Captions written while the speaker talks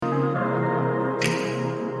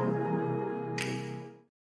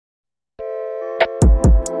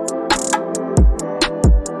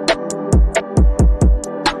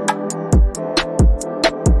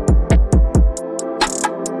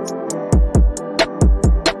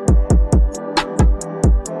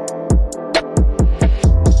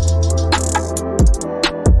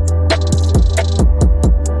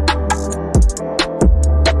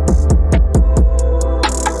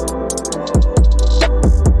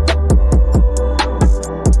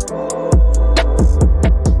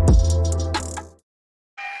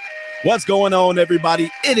What's going on, everybody?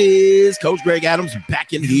 It is Coach Greg Adams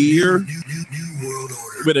back in here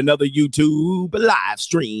with another YouTube live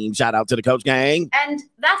stream. Shout out to the Coach Gang. And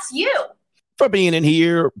that's you. For being in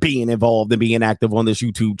here, being involved, and being active on this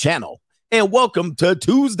YouTube channel. And welcome to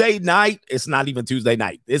Tuesday night. It's not even Tuesday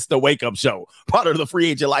night. It's the Wake Up Show. Part of the Free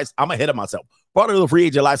Agent Lifestyle. I'm ahead of myself. Part of the Free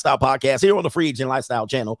Agent Lifestyle podcast here on the Free Agent Lifestyle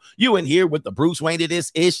channel. You in here with the Bruce Wayne of this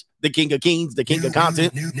ish, the King of Kings, the King of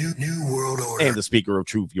Content, new world order, and the Speaker of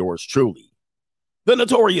Truth, yours truly. The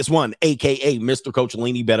notorious one, a.k.a. Mr.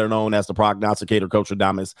 Coachellini, better known as the prognosticator, Coach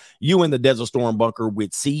Adamas. You in the Desert Storm bunker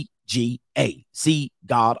with CGA, see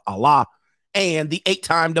God Allah, and the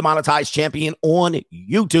 8-time demonetized champion on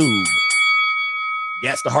YouTube.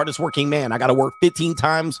 Yes, the hardest working man. I got to work 15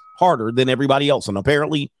 times harder than everybody else. And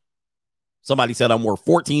apparently, somebody said I'm worth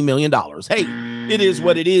 $14 million. Hey, it is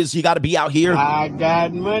what it is. You got to be out here. I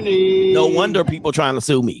got money. No wonder people trying to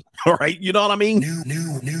sue me. All right. You know what I mean?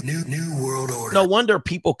 New world order. No wonder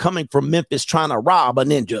people coming from Memphis trying to rob a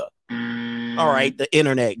ninja. All right. The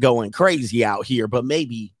internet going crazy out here, but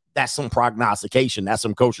maybe that's some prognostication. That's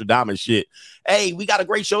some Coach Adamas shit. Hey, we got a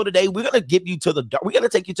great show today. We're going to take you to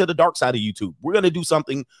the dark side of YouTube. We're going to do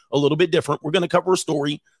something a little bit different. We're going to cover a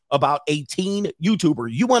story about a teen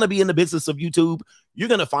YouTuber. You want to be in the business of YouTube? You're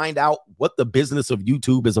going to find out what the business of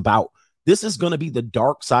YouTube is about. This is going to be the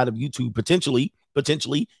dark side of YouTube, potentially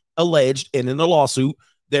alleged, and in the lawsuit,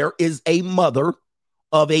 there is a mother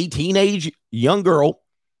of a teenage young girl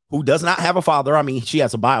who does not have a father. I mean, she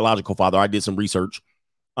has a biological father. I did some research.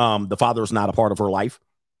 The father is not a part of her life.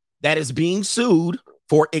 That is being sued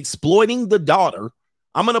for exploiting the daughter.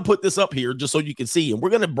 I'm going to put this up here just so you can see, and we're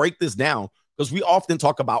going to break this down because we often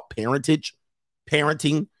talk about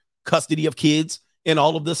parenting, custody of kids, and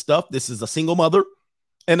all of this stuff. This is a single mother,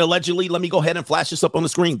 and allegedly, let me go ahead and flash this up on the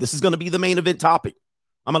screen. This is going to be the main event topic.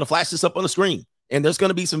 I'm going to flash this up on the screen, and there's going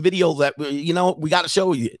to be some videos that, we got to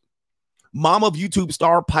show you. Mom of YouTube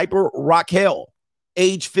star Piper Rockelle,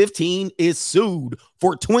 age 15, is sued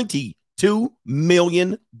for $22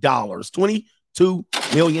 million. $22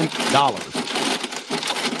 million.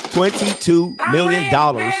 $22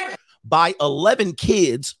 million by 11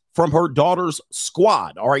 kids from her daughter's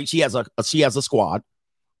squad. All right, she has a squad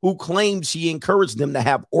who claimed she encouraged them to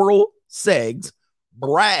have oral sex,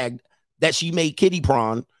 bragged that she made kitty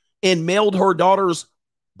prawn, and mailed her daughter's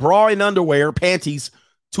bra and underwear, panties,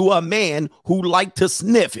 to a man who liked to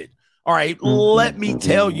sniff it. All right, let me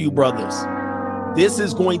tell you, brothers, this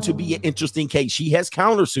is going to be an interesting case. She has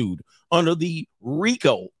countersued under the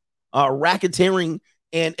RICO, racketeering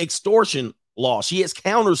and extortion law. She has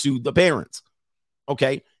countersued the parents.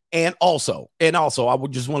 Okay. And also, I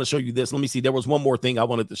would just want to show you this. Let me see. There was one more thing I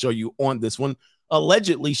wanted to show you on this one.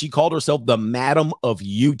 Allegedly, she called herself the Madam of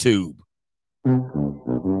YouTube.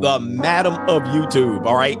 The Madam of YouTube.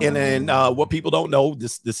 All right. And then what people don't know,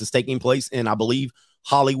 this is taking place in, I believe,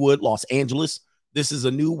 Hollywood, Los Angeles. This is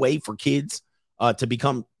a new way for kids to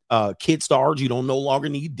become kid stars. You don't no longer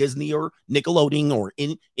need Disney or Nickelodeon or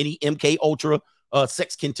any MK Ultra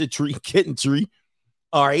sex kittentry.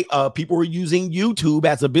 All right. People are using YouTube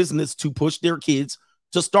as a business to push their kids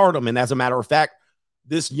to stardom. And as a matter of fact,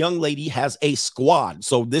 this young lady has a squad.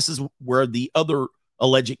 So this is where the other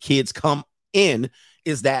alleged kids come in,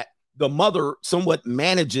 is that the mother somewhat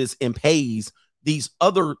manages and pays these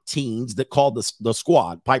other teens that call the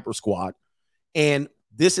squad, Piper Squad. And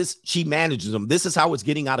she manages them. This is how it's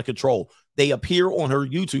getting out of control. They appear on her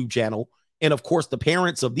YouTube channel. And of course, the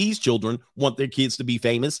parents of these children want their kids to be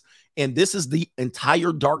famous. And this is the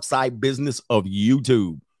entire dark side business of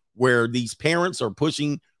YouTube, where these parents are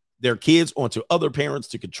pushing their kids onto other parents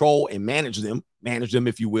to control and manage them,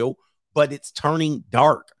 if you will. But it's turning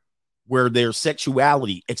dark, where their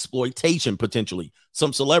sexuality, exploitation, potentially.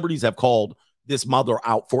 Some celebrities have called this mother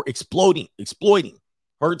out for exploiting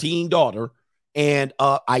her teen daughter. And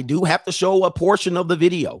I do have to show a portion of the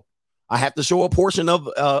video. I have to show a portion of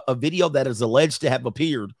a video that is alleged to have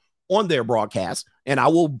appeared on their broadcast. And I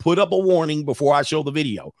will put up a warning before I show the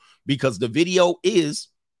video, because the video is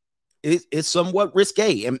somewhat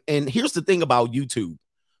risque. And here's the thing about YouTube.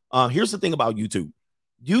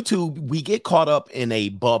 YouTube, we get caught up in a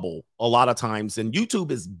bubble a lot of times, and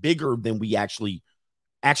YouTube is bigger than we actually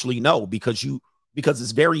know, because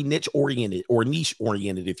it's very niche oriented,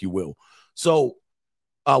 if you will. So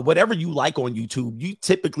whatever you like on YouTube, you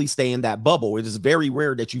typically stay in that bubble. It is very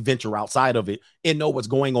rare that you venture outside of it and know what's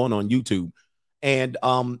going on YouTube. And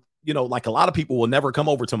like a lot of people will never come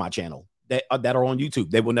over to my channel that are on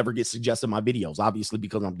YouTube. They will never get suggested my videos, obviously,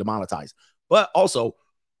 because I'm demonetized. But also,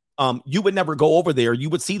 you would never go over there. You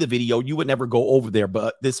would see the video. You would never go over there.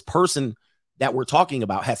 But this person that we're talking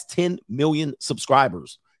about has 10 million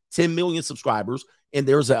subscribers. 10 million subscribers, and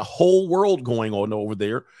there's a whole world going on over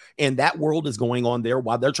there. And that world is going on there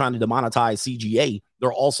while they're trying to demonetize CGA.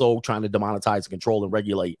 They're also trying to demonetize, control, and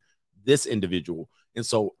regulate this individual. And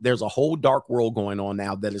so there's a whole dark world going on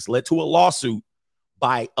now that has led to a lawsuit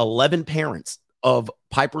by 11 parents of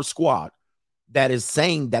Piper's squad that is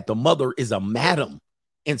saying that the mother is a madam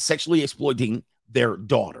and sexually exploiting their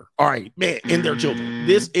daughter. All right, man, and their children.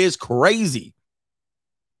 This is crazy.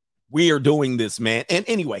 We are doing this, man. And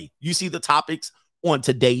anyway, you see the topics on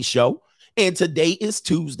today's show. And today is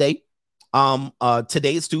Tuesday.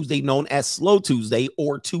 Today is Tuesday, known as Slow Tuesday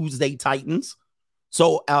or Tuesday Titans.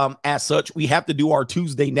 So as such, we have to do our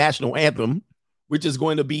Tuesday national anthem, which is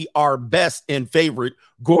going to be our best and favorite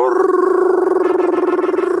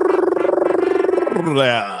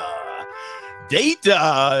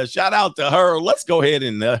Data. Shout out to her. Let's go ahead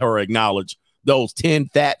and let her acknowledge those 10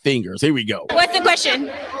 fat fingers. Here we go. What's the question?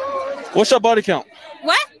 What's your body count?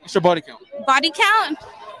 What? What's your body count? Body count?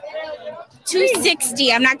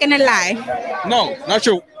 260. I'm not gonna lie. No, not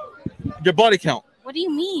your body count. What do you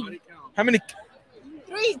mean? How many?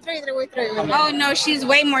 Three. Oh no, she's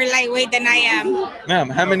way more lightweight than I am. Ma'am,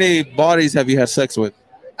 how many bodies have you had sex with?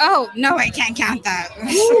 Oh no, I can't count that.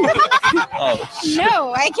 Oh.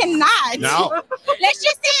 No, I cannot. No. Let's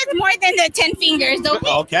just say it's more than the 10 fingers.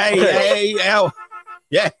 Okay.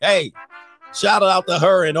 Hey. Shout out to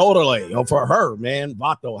her and Orderly. For her, man.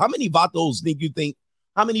 Vato. How many Vatos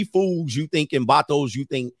how many fools you think in Vatos you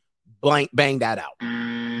think bang that out?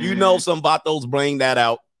 You know some Vatos bang that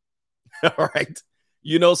out. All right.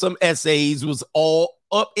 You know some essays was all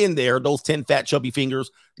up in there, those 10 fat chubby fingers.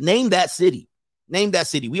 Name that city.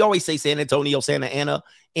 We always say San Antonio, Santa Ana,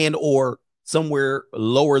 and or somewhere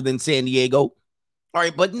lower than San Diego. All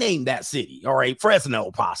right, but name that city. All right,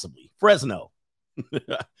 Fresno, possibly. Fresno.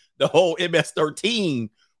 The whole MS-13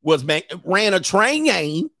 ran a train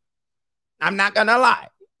game. I'm not going to lie.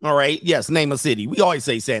 All right, yes, name a city. We always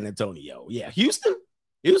say San Antonio. Yeah, Houston,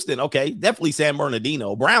 okay. Definitely San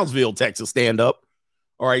Bernardino. Brownsville, Texas, stand up.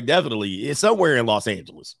 All right, definitely. It's somewhere in Los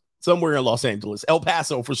Angeles. El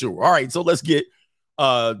Paso for sure. All right, so let's get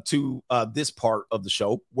to this part of the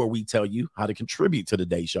show where we tell you how to contribute to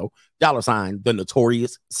today's show. $, the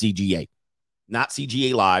notorious CGA. Not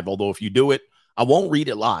CGA Live, although if you do it, I won't read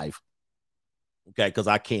it live. Okay, because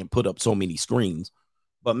I can't put up so many screens.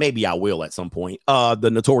 But maybe I will at some point. The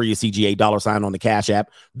notorious CGA $ on the Cash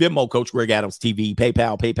App. Venmo, Coach Greg Adams TV.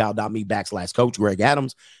 PayPal, paypal.me/Coach Greg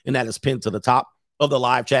Adams. And that is pinned to the top of the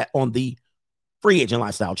live chat on the Free Agent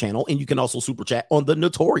Lifestyle channel. And you can also super chat on the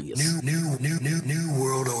notorious New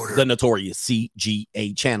World Order. The notorious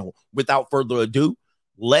CGA channel. Without further ado,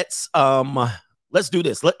 let's do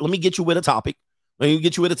this. Let me get you with a topic.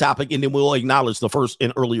 And then we'll acknowledge the first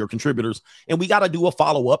and earlier contributors. And we got to do a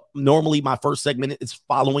follow-up. Normally, my first segment is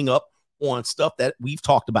following up on stuff that we've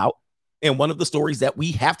talked about. And one of the stories that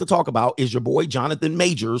we have to talk about is your boy, Jonathan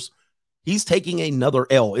Majors. He's taking another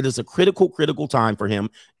L. It is a critical time for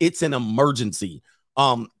him. It's an emergency.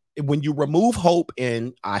 When you remove hope,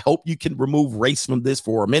 and I hope you can remove race from this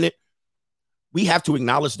for a minute, we have to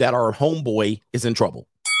acknowledge that our homeboy is in trouble.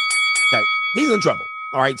 Okay, he's in trouble.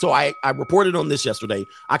 All right, so I reported on this yesterday.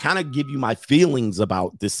 I kind of give you my feelings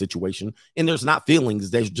about this situation, and there's not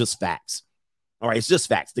feelings, there's just facts. All right, it's just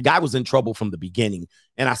facts. The guy was in trouble from the beginning,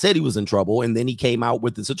 and I said he was in trouble, and then he came out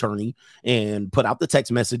with his attorney and put out the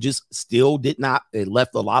text messages. Still did not. It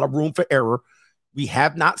left a lot of room for error. We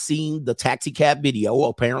have not seen the taxi cab video.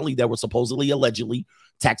 Apparently, there was allegedly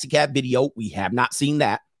taxi cab video. We have not seen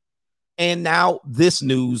that. And now this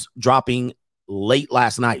news dropping late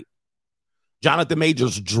last night. Jonathan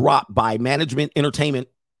Majors dropped by Management Entertainment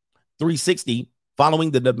 360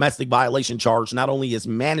 following the domestic violation charge, not only his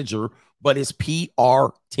manager, but his PR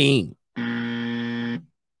team.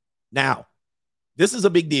 Now, this is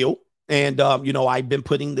a big deal. And, I've been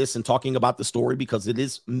putting this and talking about the story because it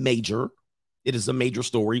is major. It is a major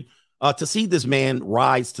story. To see this man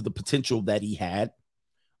rise to the potential that he had.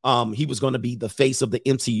 He was going to be the face of the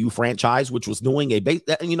MCU franchise, which was doing the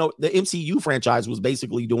MCU franchise was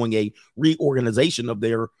basically doing a reorganization of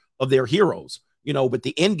their heroes. With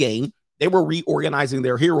the end game, they were reorganizing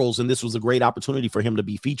their heroes, and this was a great opportunity for him to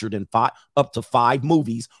be featured in up to 5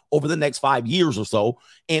 movies over the next 5 years or so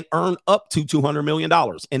and earn up to $200 million.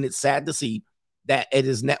 And it's sad to see that at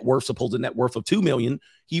his supposed net worth of $2 million,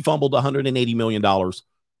 he fumbled $180 million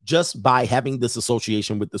just by having this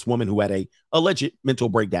association with this woman who had a alleged mental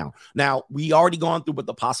breakdown. Now, we already gone through what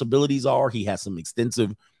the possibilities are. He has some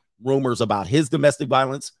extensive rumors about his domestic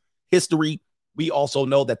violence history. We also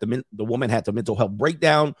know that the woman had the mental health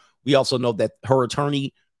breakdown. We also know that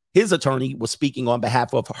his attorney was speaking on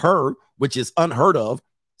behalf of her, which is unheard of.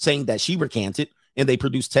 saying that she recanted, and they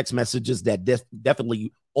produced text messages that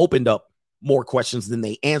definitely opened up more questions than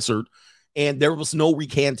they answered. And there was no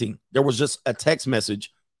recanting. There was just a text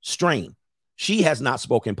message strain. She has not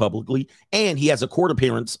spoken publicly, and he has a court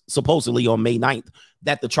appearance supposedly on May 9th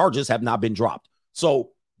that the charges have not been dropped.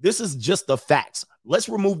 So this is just the facts. Let's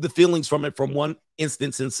remove the feelings from it from one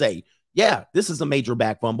instance and say, yeah, this is a major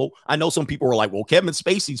bag fumble. I know some people are like, well, Kevin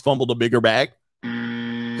Spacey's fumbled a bigger bag.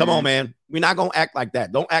 Come on, man. We're not going to act like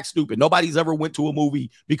that. Don't act stupid. Nobody's ever went to a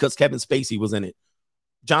movie because Kevin Spacey was in it.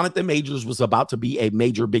 Jonathan Majors was about to be a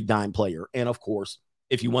major big dime player. And of course,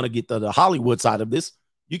 if you want to get to the Hollywood side of this,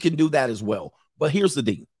 you can do that as well. But here's the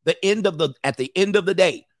thing. At the end of the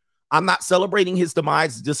day, I'm not celebrating his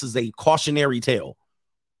demise. This is a cautionary tale.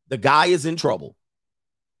 The guy is in trouble.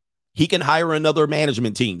 He can hire another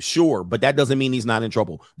management team, sure, but that doesn't mean he's not in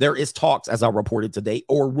trouble. There is talks, as I reported today,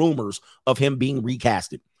 or rumors of him being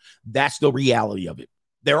recasted. That's the reality of it.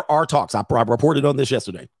 There are talks. I reported on this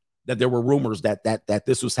yesterday that there were rumors that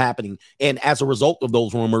this was happening. And as a result of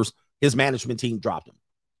those rumors, his management team dropped him.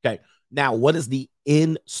 Okay. Now, what is the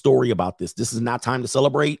end story about this? This is not time to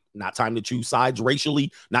celebrate, not time to choose sides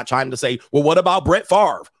racially, not time to say, well, what about Brett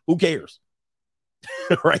Favre? Who cares?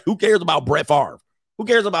 Right? Who cares about Brett Favre? Who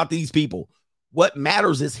cares about these people? What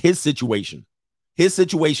matters is his situation. His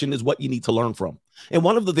situation is what you need to learn from. And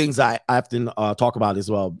one of the things I often talk about as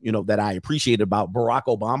well, that I appreciate about Barack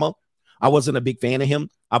Obama. I wasn't a big fan of him.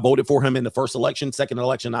 I voted for him in the first election, second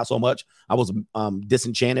election, not so much. I was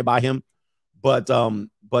disenchanted by him. But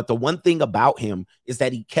the one thing about him is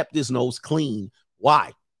that he kept his nose clean.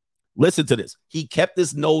 Why? Listen to this. He kept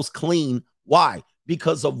his nose clean. Why?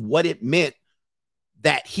 Because of what it meant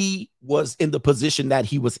that he was in the position that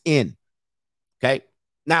he was in. Okay.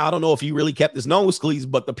 Now, I don't know if he really kept his nose clean,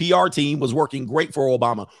 but the PR team was working great for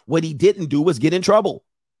Obama. What he didn't do was get in trouble.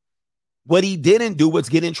 Why?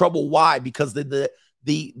 Because the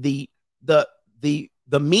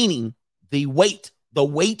meaning, the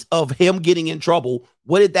weight of him getting in trouble,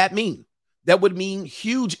 what did that mean? That would mean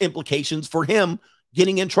huge implications for him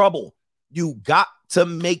getting in trouble. You got to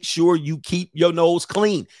make sure you keep your nose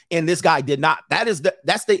clean. And this guy did not. That's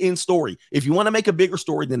the end story. If you want to make a bigger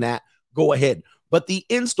story than that, go ahead. But the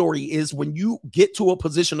end story is when you get to a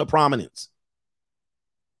position of prominence,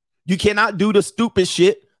 you cannot do the stupid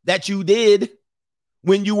shit that you did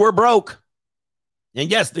when you were broke. And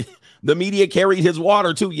yes, the media carried his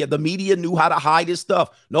water too. Yeah, the media knew how to hide his stuff.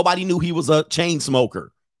 Nobody knew he was a chain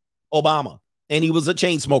smoker, Obama. And he was a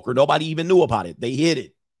chain smoker. Nobody even knew about it. They hid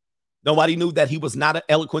it. Nobody knew that he was not an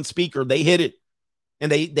eloquent speaker. They hid it.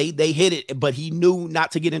 And they hid it, but he knew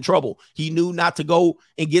not to get in trouble. He knew not to go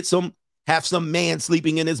and have some man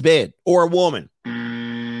sleeping in his bed, or a woman,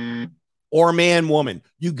 or a man, woman.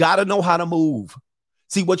 You got to know how to move.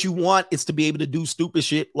 See, what you want is to be able to do stupid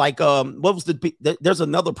shit. Like, there's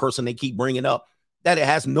another person they keep bringing up that it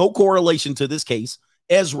has no correlation to this case,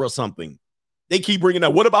 Ezra something. They keep bringing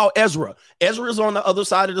up, what about Ezra? Ezra's on the other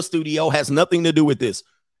side of the studio, has nothing to do with this.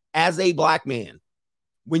 As a black man,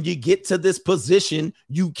 when you get to this position,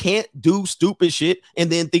 you can't do stupid shit and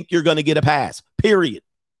then think you're going to get a pass, period.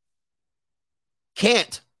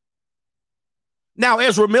 Can't. Now,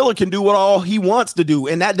 Ezra Miller can do what all he wants to do,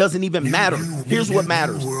 and that doesn't even matter. Here's what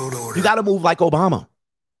matters. You got to move like Obama.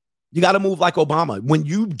 When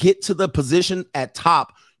you get to the position at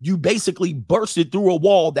top, you basically bursted through a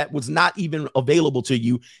wall that was not even available to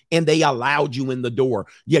you, and they allowed you in the door.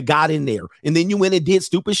 You got in there, and then you went and did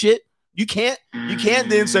stupid shit. You can't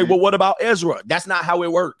then say, well, what about Ezra? That's not how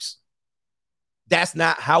it works.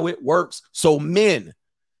 So men,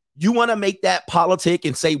 you want to make that politic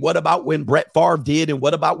and say, what about when Brett Favre did? And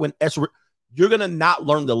what about when Ezra? You're going to not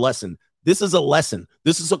learn the lesson. This is a lesson.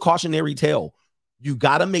 This is a cautionary tale. You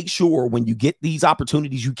got to make sure when you get these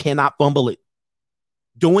opportunities, you cannot fumble it.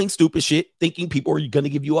 Doing stupid shit, thinking people are going to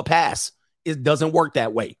give you a pass. It doesn't work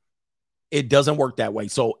that way.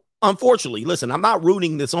 So unfortunately, listen, I'm not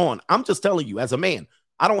rooting this on. I'm just telling you, as a man,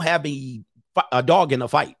 I don't have a dog in a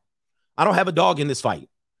fight. I don't have a dog in this fight.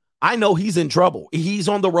 I know he's in trouble. He's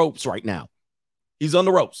on the ropes right now.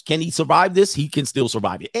 Can he survive this? He can still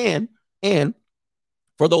survive it. And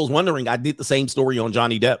for those wondering, I did the same story on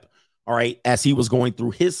Johnny Depp, all right, as he was going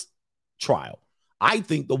through his trial. I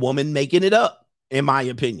think the woman making it up, in my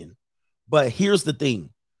opinion. But here's the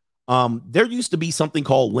thing. There used to be something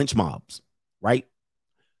called lynch mobs, right?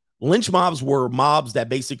 Lynch mobs were mobs that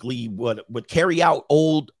basically would carry out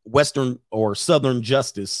old Western or Southern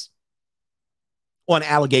justice on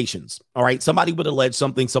allegations. All right. Somebody would allege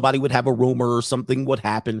something. Somebody would have a rumor or something would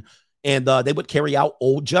happen, and they would carry out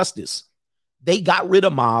old justice. They got rid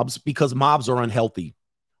of mobs because mobs are unhealthy.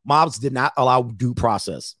 Mobs did not allow due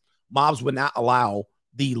process. Mobs would not allow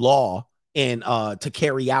the law and to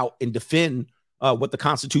carry out and defend what the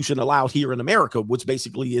Constitution allowed here in America, which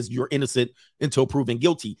basically is you're innocent until proven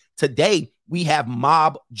guilty. Today, we have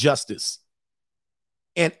mob justice.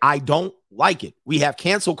 And I don't like it. We have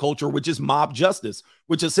cancel culture, which is mob justice,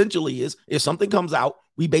 which essentially is if something comes out,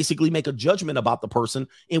 we basically make a judgment about the person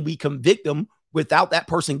and we convict them without that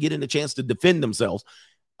person getting a chance to defend themselves,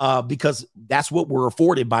 because that's what we're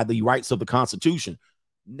afforded by the rights of the Constitution.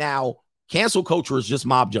 Now, cancel culture is just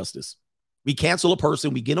mob justice. We cancel a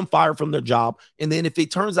person, we get them fired from their job, and then if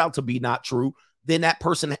it turns out to be not true, then that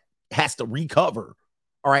person has to recover.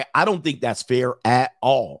 All right, I don't think that's fair at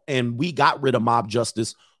all. And we got rid of mob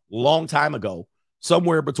justice a long time ago,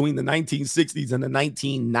 somewhere between the 1960s and the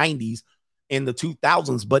 1990s and the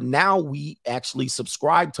 2000s. But now we actually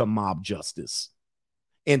subscribe to mob justice.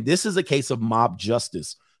 And this is a case of mob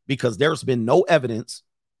justice because there's been no evidence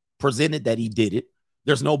presented that he did it.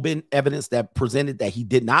 There's no been evidence that presented that he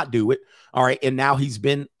did not do it. All right. And now he's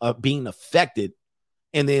been being affected.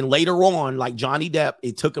 And then later on, like Johnny Depp,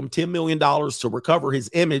 it took him $10 million to recover his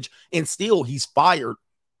image. And still he's fired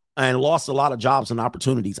and lost a lot of jobs and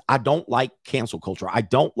opportunities. I don't like cancel culture. I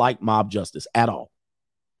don't like mob justice at all.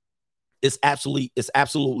 It's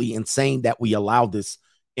absolutely insane that we allow this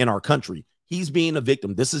in our country. He's being a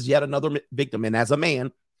victim. This is yet another victim. And as a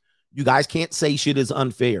man, you guys can't say shit is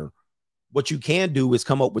unfair. What you can do is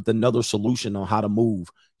come up with another solution on how to move.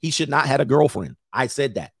 He should not have had a girlfriend. I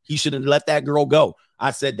said that. He shouldn't let that girl go.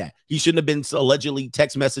 I said that. He shouldn't have been allegedly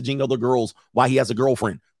text messaging other girls while he has a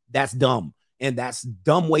girlfriend. That's dumb. And that's a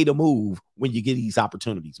dumb way to move when you get these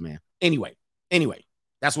opportunities, man. Anyway,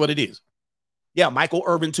 that's what it is. Yeah, Michael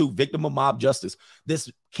Irvin too, victim of mob justice. This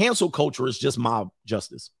cancel culture is just mob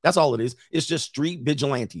justice. That's all it is. It's just street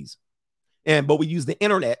vigilantes. But we use the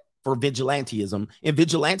internet for vigilantism, and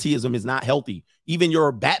vigilantism is not healthy. Even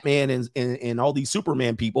your Batman and all these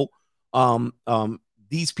Superman people,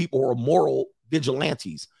 these people are moral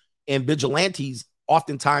vigilantes, and vigilantes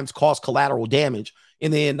oftentimes cause collateral damage.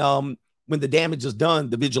 And then when the damage is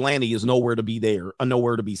done, the vigilante is nowhere to be there or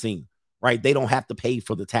nowhere to be seen, right? They don't have to pay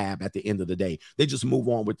for the tab at the end of the day. They just move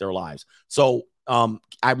on with their lives. So I'm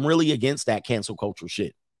really against that cancel culture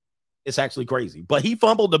shit. It's actually crazy, but he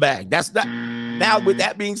fumbled the bag. That's not. Now, with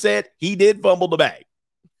that being said, he did fumble the bag.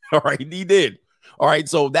 All right, he did. All right,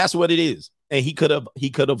 so that's what it is. And he could have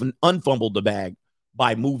unfumbled the bag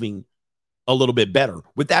by moving a little bit better.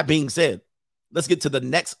 With that being said, let's get to the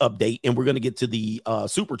next update, and we're going to get to the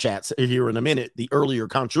super chats here in a minute. The earlier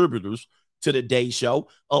contributors to the day show,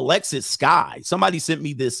 Alexis Sky. Somebody sent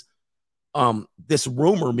me this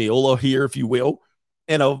rumor mill here, if you will,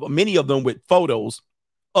 and of many of them with photos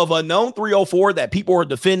of a known 304 that people are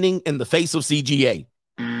defending in the face of CGA.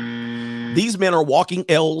 These men are walking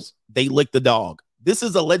L's. They lick the dog. This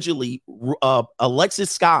is allegedly Alexis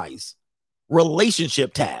Sky's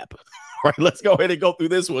relationship tab. All right, let's go ahead and go through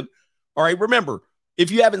this one. All right, remember,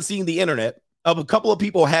 if you haven't seen the internet, a couple of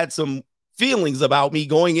people had some feelings about me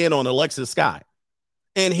going in on Alexis Sky.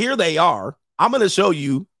 And here they are. I'm going to show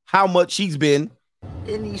you how much she's been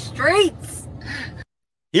in these streets.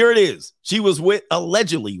 Here it is. She was with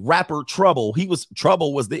allegedly rapper Trouble.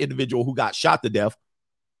 Trouble was the individual who got shot to death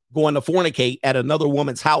going to fornicate at another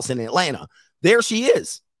woman's house in Atlanta. There she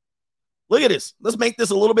is. Look at this. Let's make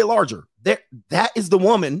this a little bit larger. That is the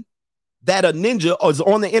woman that a ninja is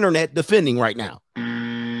on the internet defending right now.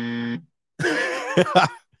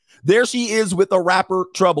 There she is with a rapper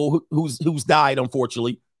Trouble who's died,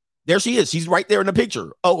 unfortunately. There she is. She's right there in the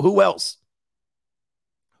picture. Oh, who else?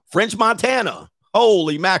 French Montana.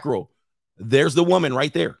 Holy mackerel. There's the woman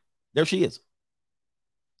right there. There she is.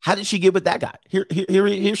 How did she get with that guy?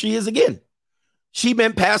 Here she is again. She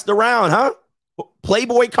been passed around, huh?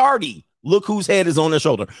 Playboy Cardi. Look whose head is on her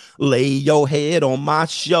shoulder. Lay your head on my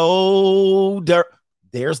shoulder.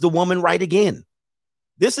 There's the woman right again.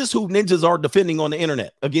 This is who ninjas are defending on the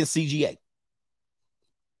internet against CGA.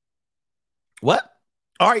 What?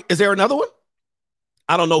 All right. Is there another one?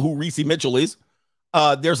 I don't know who Reese Mitchell is.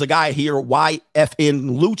 There's a guy here,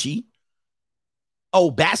 YFN Lucci. Oh,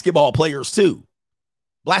 basketball players too.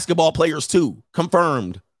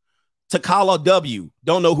 Confirmed. Takala W.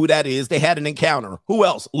 Don't know who that is. They had an encounter. Who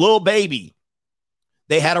else? Lil Baby.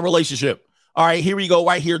 They had a relationship. All right, here we go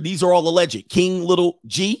right here. These are all alleged. King Little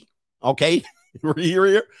G. Okay.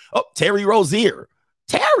 here. Oh, Terry Rozier.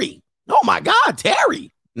 Terry. Oh my God,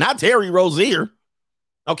 Terry. Not Terry Rozier.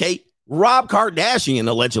 Okay. Rob Kardashian,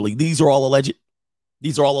 allegedly. These are all alleged.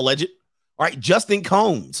 All right, Justin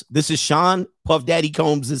Combs. This is Sean Puff Daddy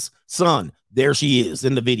Combs' son. There she is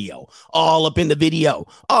in the video. All up in the video.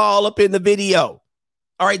 All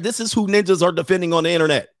All right, this is who ninjas are defending on the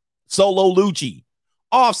internet. Solo Lucci,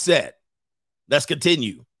 Offset. Let's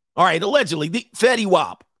continue. All right, allegedly, the Fetty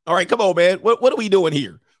Wap. All right, come on, man. What are we doing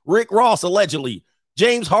here? Rick Ross, allegedly.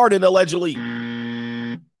 James Harden, allegedly.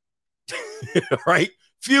 Right?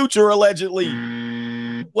 Future, allegedly.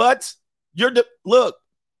 What? Look,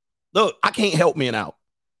 I can't help men out.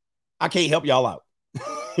 I can't help y'all out.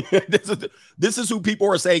 This is who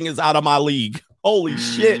people are saying is out of my league. Holy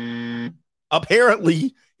shit.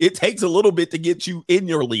 Apparently, it takes a little bit to get you in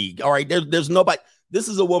your league. All right, there's nobody. This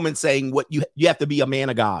is a woman saying what you have to be a man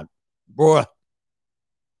of God. Bruh,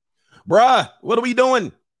 what are we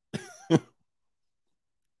doing?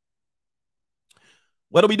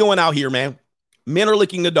 What are we doing out here, man? Men are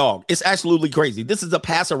licking the dog. It's absolutely crazy. This is a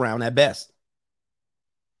pass around at best.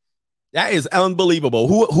 That is unbelievable.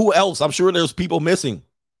 Who else? I'm sure there's people missing.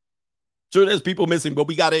 But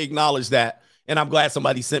we got to acknowledge that. And I'm glad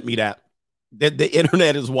somebody sent me that. The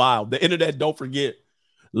internet is wild. The internet, don't forget.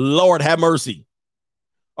 Lord have mercy.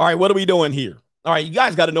 All right, what are we doing here? All right, you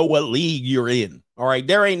guys got to know what league you're in. All right,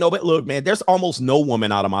 there ain't no, but look, man, there's almost no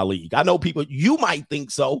woman out of my league. I know people, you might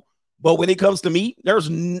think so, but when it comes to me,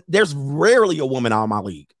 there's rarely a woman out of my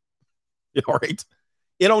league. All right,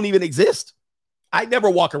 it don't even exist. I never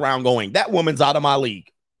walk around going, that woman's out of my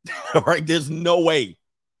league. All right, there's no way.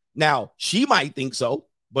 Now, she might think so,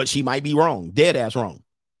 but she might be wrong, dead ass wrong.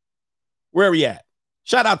 Where are we at?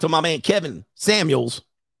 Shout out to my man Kevin Samuels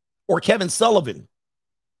or Kevin Sullivan.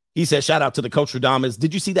 He said, shout out to the Coach Radamas.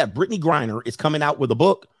 Did you see that Brittany Griner is coming out with a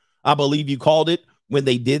book? I believe you called it when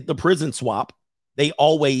they did the prison swap. They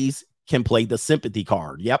always can play the sympathy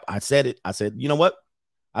card. Yep, I said it. I said, you know what?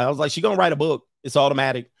 I was like, she's going to write a book. It's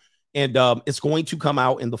automatic. And it's going to come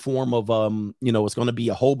out in the form of, it's going to be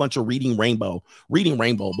a whole bunch of reading rainbow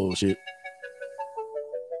bullshit.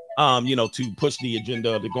 To push the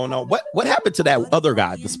agenda to going on. What happened to that other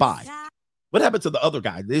guy, the spy? What happened to the other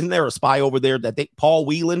guy? Isn't there a spy over there Paul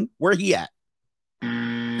Whelan? Where he at?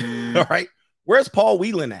 All right. Where's Paul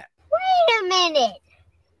Whelan at? Wait a minute.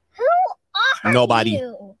 Who are Nobody.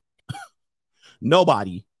 you?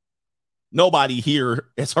 Nobody here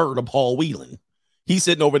has heard of Paul Whelan. He's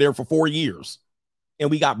sitting over there for 4 years.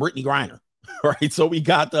 And we got Brittany Griner. All right. So we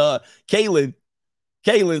got Kaylin.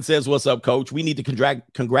 Kaylin says, what's up, coach? We need to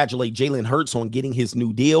congratulate Jalen Hurts on getting his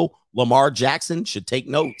new deal. Lamar Jackson should take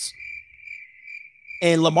notes.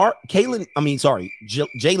 And Jalen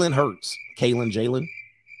Hurts.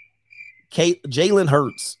 Jalen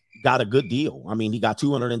Hurts got a good deal. I mean, he got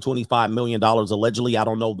 $225 million allegedly. I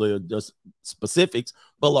don't know the specifics,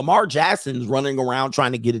 but Lamar Jackson's running around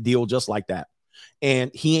trying to get a deal just like that. And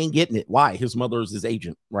he ain't getting it. Why? His mother is his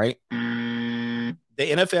agent, right? The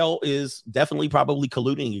NFL is definitely probably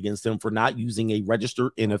colluding against him for not using a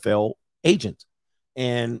registered NFL agent.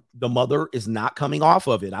 And the mother is not coming off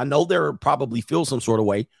of it. I know they're probably feel some sort of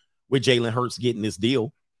way with Jalen Hurts getting this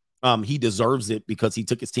deal. He deserves it because he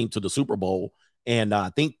took his team to the Super Bowl. And I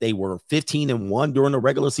think they were 15-1 during the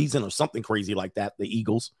regular season or something crazy like that, the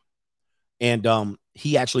Eagles. And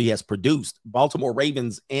he actually has produced. Baltimore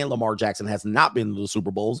Ravens and Lamar Jackson has not been to the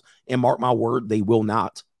Super Bowls. And mark my word, they will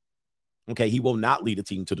not. Okay, he will not lead a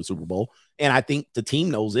team to the Super Bowl. And I think the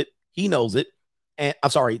team knows it. He knows it. And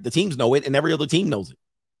I'm sorry, the teams know it, and every other team knows it.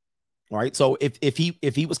 All right. So if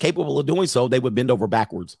he was capable of doing so, they would bend over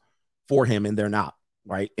backwards for him, and they're not,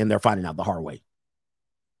 right? And they're finding out the hard way.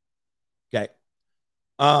 Okay.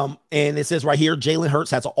 And it says right here, Jalen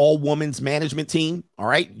Hurts has an all-women's management team. All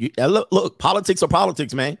right. Look, politics are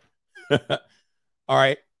politics, man. All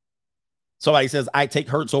right. Somebody says, I take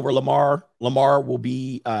Hurts over Lamar. Lamar will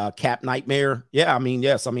be cap nightmare. Yeah, I mean,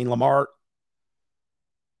 yes. I mean, Lamar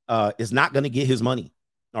is not going to get his money.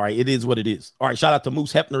 All right, it is what it is. All right, shout out to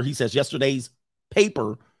Moose Hefner. He says, yesterday's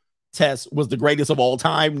paper test was the greatest of all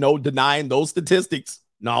time. No denying those statistics.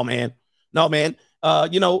 No, man.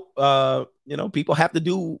 People have to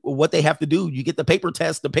do what they have to do. You get the paper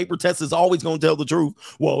test. The paper test is always going to tell the truth.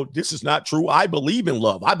 Well, this is not true. I believe in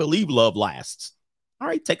love. I believe love lasts. All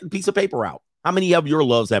right, take a piece of paper out. How many of your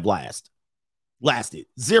loves have lasted?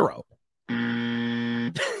 0.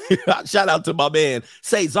 Shout out to my man,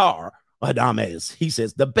 Cesar Adames. He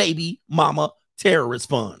says, the baby mama terrorist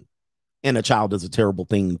fund. And a child is a terrible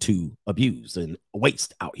thing to abuse and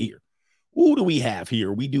waste out here. Who do we have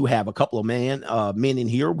here? We do have a couple of men in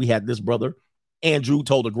here. We had this brother, Andrew,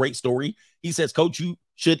 told a great story. He says, coach, you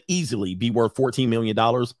should easily be worth $14 million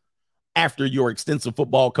after your extensive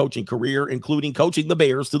football coaching career, including coaching the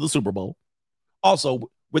Bears to the Super Bowl.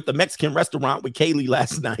 Also, with the Mexican restaurant with Kaylee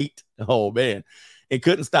last night. Oh, man. And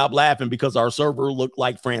couldn't stop laughing because our server looked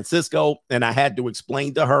like Francisco, and I had to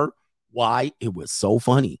explain to her why it was so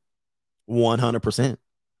funny. 100%.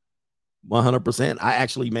 100%. I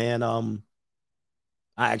actually, man,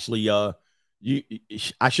 I should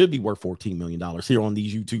be worth $14 million here on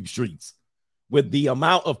these YouTube streets with the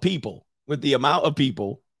amount of people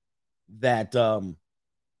that,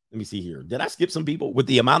 let me see here. Did I skip some people? With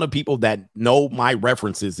the amount of people that know my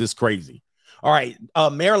references, it's crazy. All right.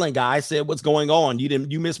 Maryland guy said, what's going on?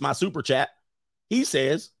 You missed my super chat. He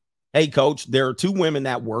says, hey, coach, there are two women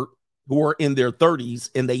at work who are in their 30s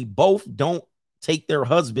and they both don't take their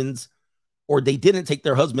husbands, or they didn't take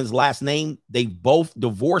their husband's last name. They both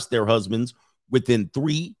divorced their husbands within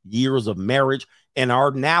 3 years of marriage and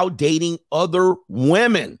are now dating other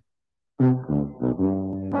women.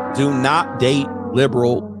 Do not date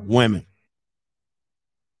liberal women.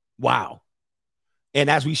 Wow. And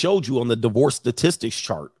as we showed you on the divorce statistics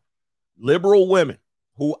chart, liberal women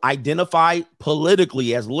who identify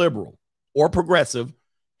politically as liberal or progressive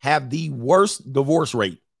have the worst divorce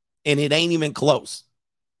rate. And it ain't even close.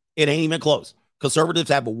 It ain't even close. Conservatives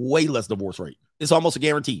have a way less divorce rate. It's almost a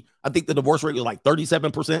guarantee. I think the divorce rate is like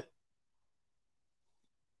 37%.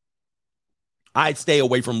 I'd stay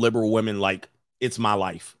away from liberal women like it's my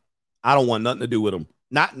life. I don't want nothing to do with them.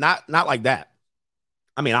 Not like that.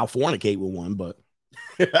 I mean, I'll fornicate with one, but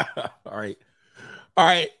all right. All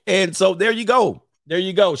right. And so there you go. There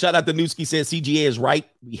you go. Shout out to Newski says CGA is right.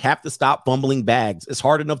 We have to stop fumbling bags. It's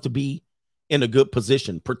hard enough to be in a good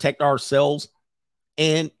position. Protect ourselves,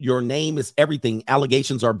 and your name is everything.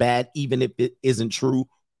 Allegations are bad, even if it isn't true.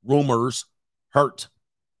 Rumors hurt.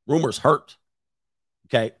 Rumors hurt.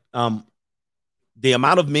 Okay. The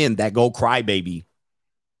amount of men that go crybaby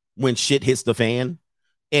when shit hits the fan,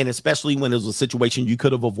 and especially when there's a situation you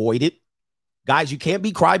could have avoided. Guys, you can't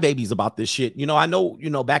be crybabies about this shit. I know,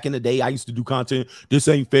 back in the day, I used to do content. This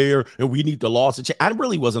ain't fair, and we need the laws to change. I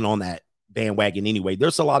really wasn't on that bandwagon anyway.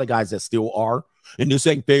 There's a lot of guys that still are, and this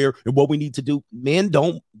ain't fair, and what we need to do. Men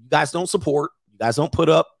you guys don't support. You guys don't put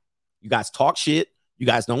up. You guys talk shit. You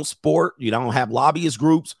guys don't support. You don't have lobbyist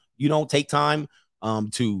groups. You don't take time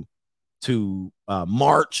to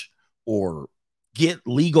march or get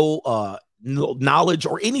legal knowledge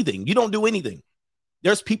or anything. You don't do anything.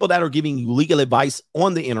 There's people that are giving you legal advice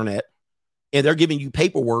on the internet, and they're giving you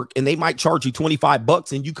paperwork, and they might charge you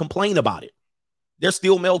 $25 and you complain about it. There's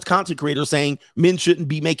still male content creators saying men shouldn't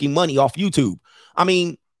be making money off YouTube. I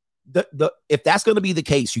mean, if that's going to be the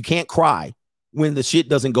case, you can't cry when the shit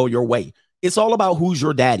doesn't go your way. It's all about who's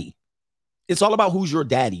your daddy. It's all about who's your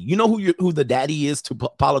daddy. You know who the daddy is to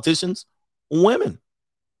politicians? Women.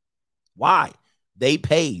 Why? They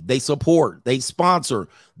pay, they support, they sponsor,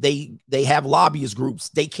 they have lobbyist groups,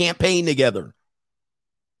 they campaign together,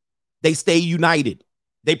 they stay united,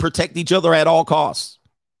 they protect each other at all costs.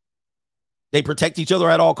 They protect each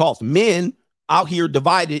other at all costs. Men out here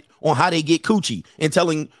divided on how they get coochie and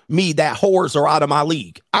telling me that whores are out of my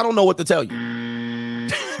league. I don't know what to tell you.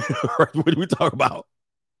 What do we talk about?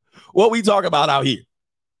 What we talk about out here?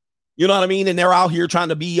 You know what I mean? And they're out here trying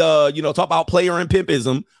to be, talk about player and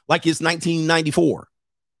pimpism like it's 1994.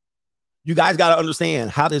 You guys got to understand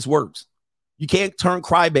how this works. You can't turn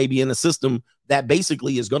crybaby in a system that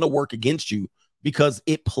basically is going to work against you because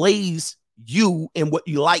it plays you and what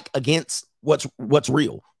you like against what's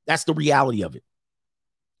real. That's the reality of it.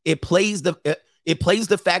 It plays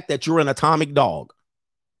the fact that you're an atomic dog.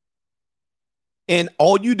 And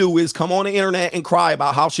all you do is come on the internet and cry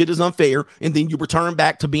about how shit is unfair. And then you return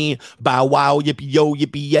back to being bow wow, yippee yo,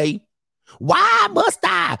 yippee yay. Why must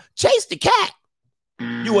I chase the cat?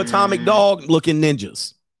 You atomic dog looking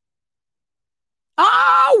ninjas.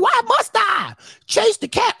 Oh, why must I chase the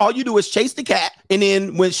cat? All you do is chase the cat. And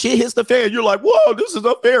then when shit hits the fan, you're like, whoa, this is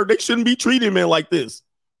unfair. They shouldn't be treating men like this.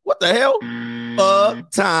 What the hell?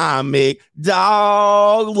 Atomic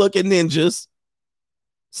dog looking ninjas.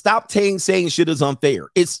 Stop saying shit is unfair.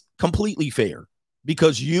 It's completely fair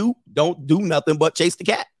because you don't do nothing but chase the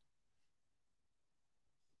cat.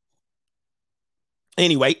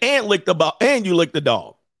 Anyway, and you lick the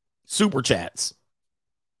dog. Super chats.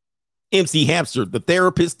 MC Hamster, the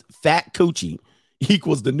therapist fat coochie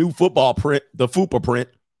equals the new football print, the FUPA print.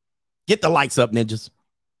 Get the likes up, ninjas.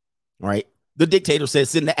 All right. The dictator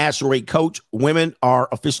says, send the asteroid, coach. Women are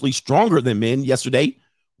officially stronger than men. Yesterday,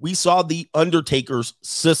 we saw the Undertaker's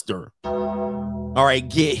sister, all right,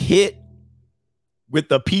 get hit with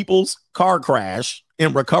the people's car crash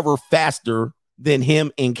and recover faster than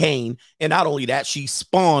him and Kane. And not only that, she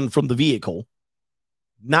spawned from the vehicle,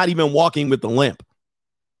 not even walking with the limp.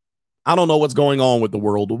 I don't know what's going on with the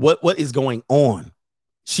world. What is going on?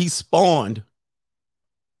 She spawned.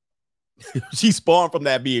 She spawned from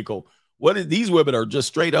that vehicle. These women are just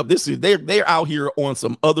straight up. They're out here on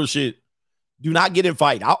some other shit. Do not get in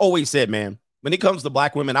fight. I always said, man, When it comes to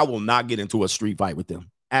black women, I will not get into a street fight with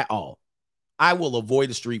them at all. I will avoid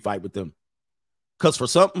a street fight with them because for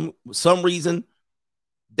some reason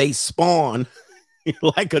they spawn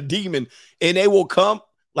like a demon, and they will come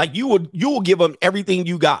like you will give them everything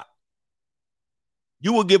you got.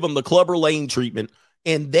 You will give them the Clubber Lane treatment,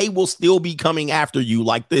 and they will still be coming after you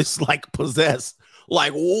like this, like possessed.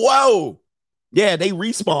 Like, whoa. Yeah, they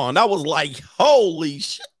respawn. I was like, holy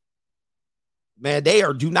shit. Man,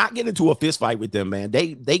 do not get into a fist fight with them, man.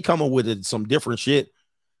 They come up with some different shit.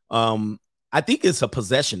 I think it's a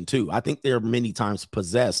possession too. I think they're many times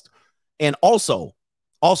possessed. And also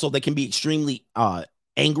they can be extremely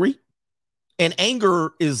angry. And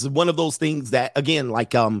anger is one of those things that, again,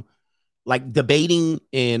 like debating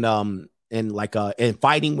and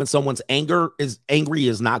fighting when someone's angry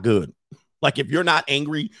is not good. Like if you're not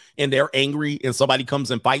angry and they're angry and somebody comes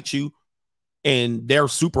and fights you and they're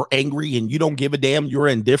super angry and you don't give a damn, you're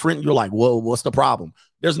indifferent, you're like, whoa, what's the problem?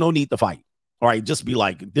 There's no need to fight. All right, just be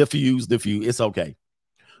like, diffuse. It's okay.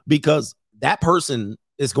 Because that person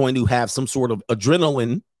is going to have some sort of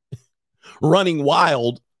adrenaline running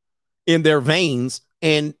wild in their veins,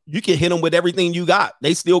 and you can hit them with everything you got.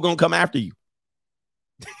 They still going to come after you.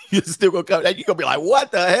 You're still going to come. You're going to be like,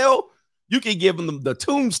 what the hell? You can give them the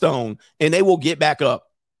tombstone, and they will get back up.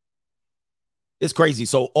 It's crazy.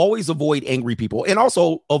 So always avoid angry people, and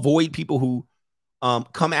also avoid people who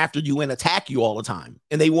come after you and attack you all the time.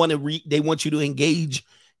 And they want you to engage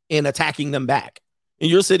in attacking them back. And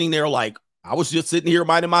you're sitting there like, I was just sitting here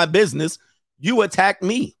minding my business. You attacked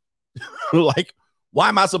me. Like, why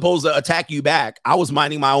am I supposed to attack you back? I was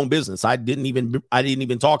minding my own business. I didn't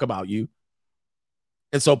even talk about you.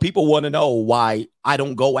 And so people want to know why I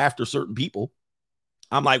don't go after certain people.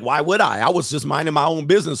 I'm like, why would I? I was just minding my own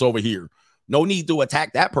business over here. No need to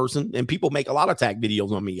attack that person. And people make a lot of attack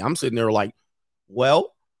videos on me. I'm sitting there like,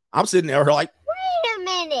 well, I'm sitting there like, wait a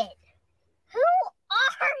minute. Who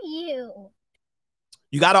are you?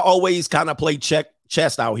 You got to always kind of play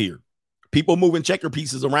chess out here. People moving checker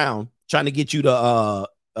pieces around, trying to get you to,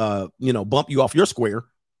 bump you off your square.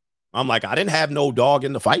 I'm like, I didn't have no dog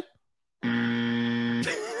in the fight.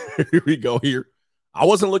 Here we go here. I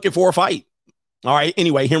wasn't looking for a fight. All right.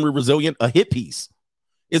 Anyway, Henry Resilient, a hit piece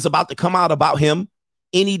is about to come out about him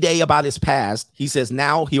any day about his past. He says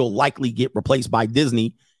now he'll likely get replaced by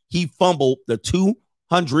Disney. He fumbled the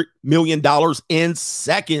 $200 million in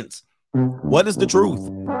seconds. What is the truth?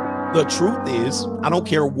 The truth is, I don't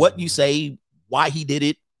care what you say, why he did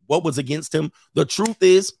it, what was against him. The truth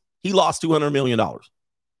is he lost $200 million. And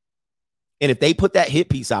if they put that hit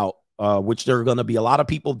piece out, which there are going to be a lot of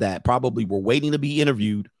people that probably were waiting to be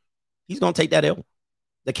interviewed, he's going to take that L.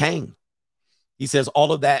 The KANG. He says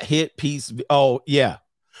all of that hit piece. Oh, yeah.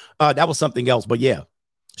 That was something else. But yeah.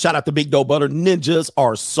 Shout out to Big Dough Butter. Ninjas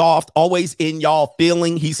are soft. Always in y'all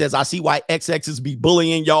feeling. He says, I see why XXs be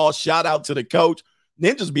bullying y'all. Shout out to the coach.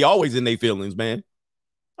 Ninjas be always in their feelings, man.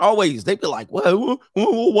 Always. They be like, what?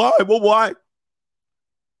 Why?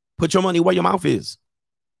 Put your money where your mouth is.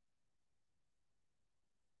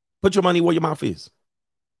 Put your money where your mouth is.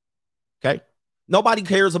 Okay? Nobody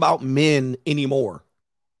cares about men anymore.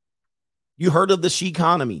 You heard of the she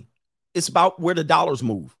economy. It's about where the dollars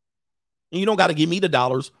move. And you don't got to give me the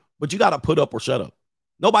dollars, but you got to put up or shut up.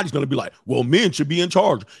 Nobody's going to be like, well, men should be in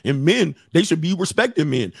charge. And men, they should be respecting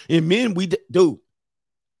men. And men, dude,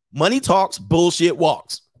 money talks, bullshit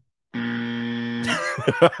walks.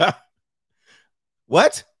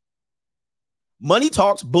 What? Money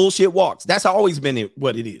talks, bullshit walks. That's always been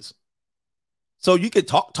what it is. So you could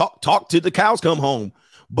talk till the cows come home.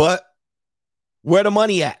 But where the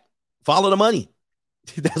money at? Follow the money.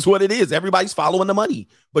 That's what it is. Everybody's following the money.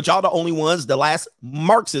 But y'all the only ones, the last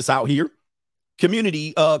Marxists out here,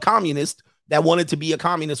 community communist that wanted to be a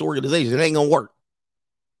communist organization. It ain't going to work.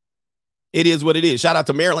 It is what it is. Shout out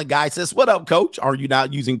to Maryland guy. Says, what up, coach? Are you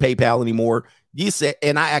not using PayPal anymore? You said,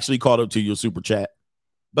 and I actually caught up to your super chat,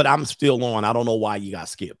 but I'm still on. I don't know why you got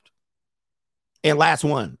skipped. And last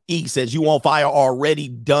one, E says, you on fire already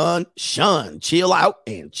done. Shun, chill out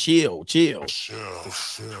and chill.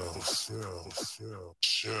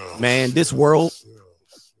 Man, this world,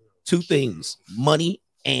 two things, money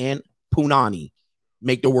and punani,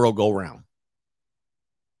 make the world go round.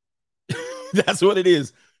 That's what it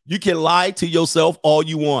is. You can lie to yourself all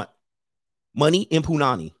you want. Money and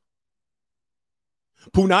punani.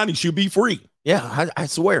 Punani should be free. Yeah, I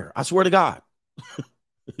swear. I swear to God.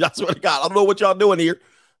 I swear to God. I don't know what y'all doing here.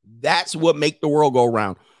 That's what make the world go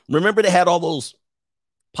around. Remember they had all those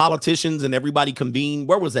politicians and everybody convened.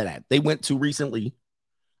 Where was that at? They went to recently.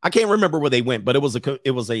 I can't remember where they went, but it was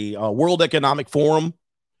a World Economic Forum.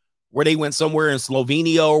 where they went somewhere in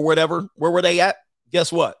Slovenia or whatever. Where were they at?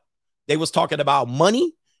 Guess what? They was talking about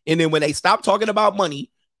money. And then when they stopped talking about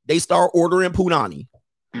money, they start ordering punani.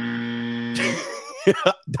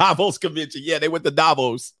 Davos convention. Yeah, they went to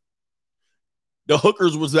Davos. The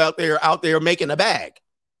hookers was out there making a bag.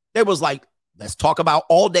 They was like, let's talk about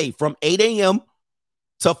all day from 8 a.m.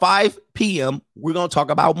 to 5 p.m. We're going to talk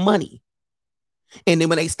about money. And then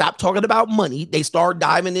when they stopped talking about money, they start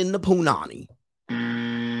diving into punani.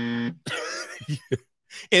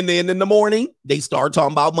 And then in the morning, they start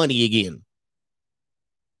talking about money again.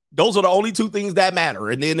 Those are the only two things that matter.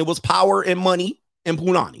 And then it was power and money and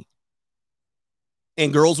punani.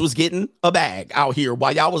 And girls was getting a bag out here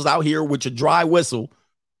while y'all was out here with your dry whistle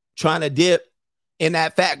trying to dip in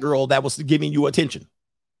that fat girl that was giving you attention.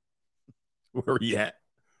 Where are you at?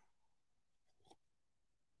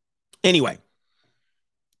 Anyway,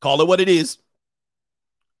 call it what it is.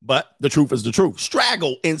 But the truth is the truth.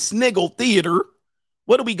 Straggle and Sniggle Theater.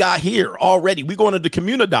 What do we got here already? We're going to the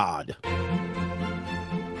Comunidad.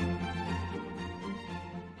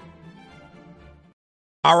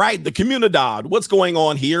 All right, the Comunidad. What's going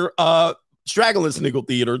on here? Straggle and Sniggle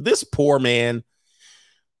Theater. This poor man,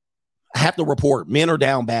 I have to report, men are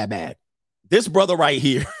down bad. This brother right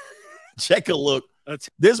here, check a look.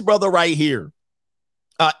 This brother right here,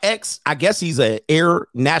 I guess he's an Air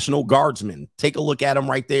National Guardsman. Take a look at him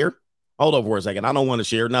right there. Hold on for a second. I don't want to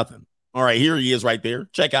share nothing. All right, here he is right there.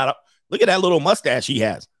 Check out. Look at that little mustache he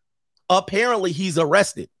has. Apparently, he's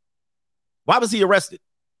arrested. Why was he arrested?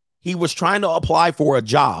 He was trying to apply for a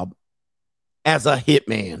job as a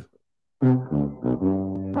hitman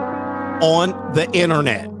on the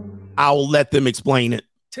internet. I'll let them explain it.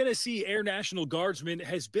 Tennessee Air National Guardsman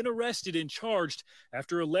has been arrested and charged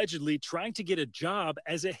after allegedly trying to get a job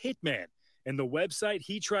as a hitman. And the website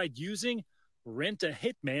he tried using,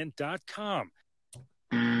 rentahitman.com.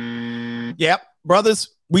 Yep,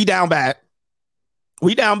 brothers, we down bad.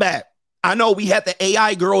 We down bad. I know we had the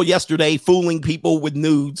AI girl yesterday fooling people with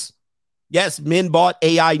nudes. Yes, men bought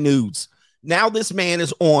AI nudes. Now this man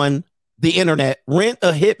is on the internet,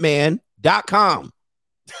 rentahitman.com.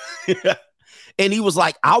 And he was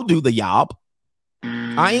like, I'll do the job.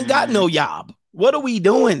 I ain't got no job. What are we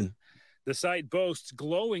doing? The site boasts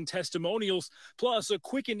glowing testimonials, plus a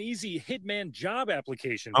quick and easy hitman job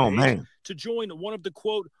application page to join one of the,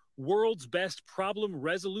 quote, world's best problem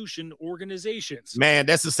resolution organizations. Man,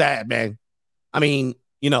 that's a sad, man. I mean,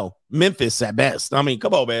 Memphis at best. I mean,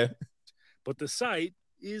 come on, man. But the site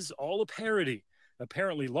is all a parody,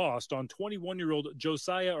 apparently lost on 21-year-old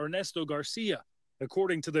Josiah Ernesto Garcia.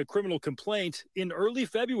 According to the criminal complaint, in early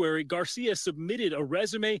February, Garcia submitted a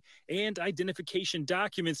resume and identification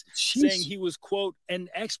documents saying he was, quote, an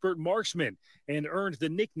expert marksman and earned the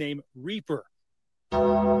nickname Reaper.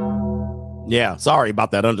 Yeah, sorry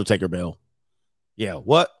about that Undertaker bell. Yeah,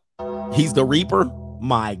 what? He's the Reaper?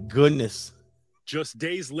 My goodness. Just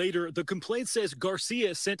days later, the complaint says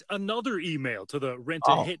Garcia sent another email to the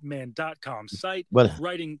rentahitman.com site,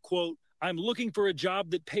 writing, quote, I'm looking for a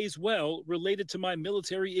job that pays well related to my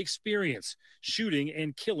military experience, shooting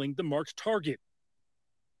and killing the marked target.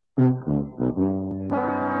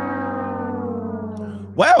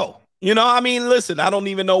 Well, listen, I don't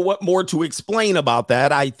even know what more to explain about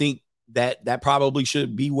that. I think that probably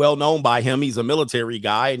should be well known by him. He's a military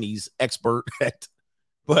guy and he's expert at,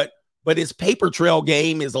 but his paper trail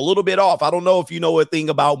game is a little bit off. I don't know if you know a thing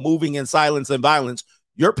about moving in silence and violence.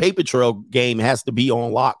 Your paper trail game has to be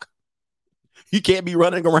on lock. You can't be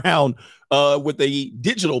running around with a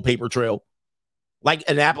digital paper trail, like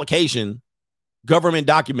an application, government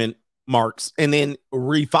document marks, and then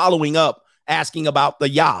following up, asking about the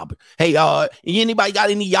job. Hey, anybody got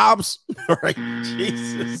any jobs? All right,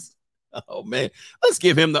 Jesus. Oh, man. Let's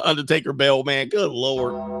give him the Undertaker bell, man. Good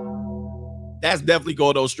Lord. That's definitely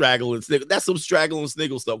going to Straggle and Sniggle. That's some Straggle and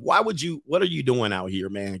Sniggle stuff. What are you doing out here,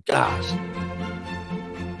 man? Gosh.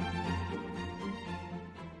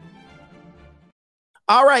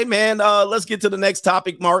 All right, man. Let's get to the next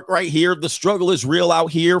topic, Mark, right here. The struggle is real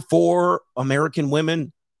out here for American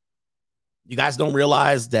women. You guys don't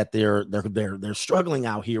realize that they're struggling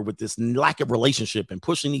out here with this lack of relationship and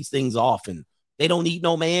pushing these things off, and they don't need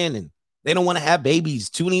no man and they don't want to have babies.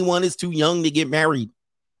 21 is too young to get married.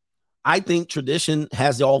 I think tradition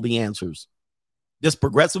has all the answers. This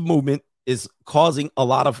progressive movement is causing a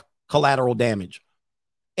lot of collateral damage.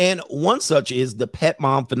 And one such is the pet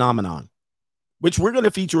mom phenomenon, which we're going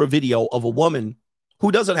to feature a video of a woman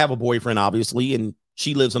who doesn't have a boyfriend, obviously, and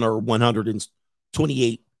she lives in her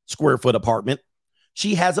 128 square foot apartment.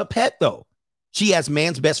 She has a pet, though. She has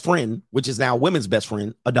man's best friend, which is now women's best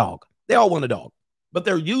friend, a dog. They all want a dog, but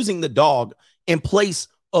they're using the dog in place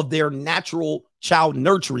of their natural child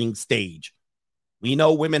nurturing stage. We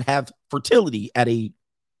know women have fertility at a,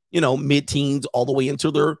 mid-teens all the way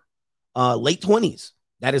into their late 20s.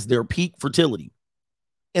 That is their peak fertility.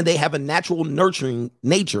 And they have a natural nurturing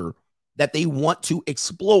nature that they want to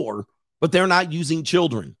explore, but they're not using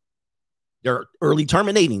children. They're early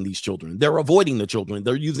terminating these children. They're avoiding the children.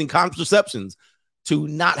 They're using contraceptions to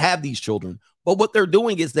not have these children. But what they're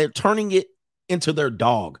doing is they're turning it into their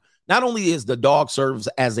dog. Not only is the dog serves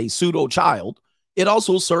as a pseudo child, it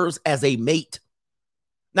also serves as a mate.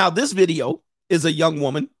 Now, this video is a young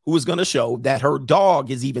woman who is going to show that her dog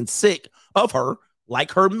is even sick of her,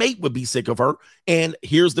 like her mate would be sick of her. And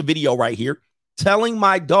here's the video right here, telling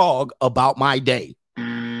my dog about my day.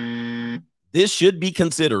 This should be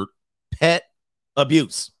considered pet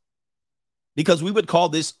abuse, because we would call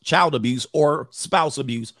this child abuse or spouse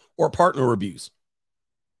abuse or partner abuse.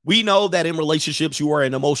 We know that in relationships, you are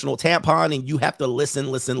an emotional tampon and you have to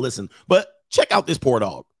listen. But check out this poor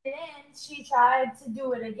dog. Then she tried to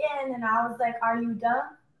do it again, and I was like, are you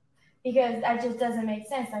dumb? Because that just doesn't make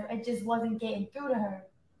sense. Like, it just wasn't getting through to her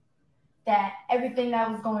that everything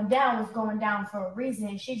that was going down for a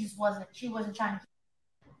reason. She wasn't trying to.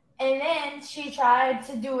 And then she tried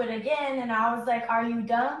to do it again, and I was like, are you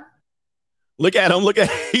dumb? Look at him.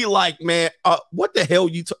 He like, man, what the hell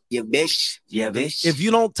you Yeah, bitch. If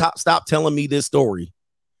you don't stop telling me this story,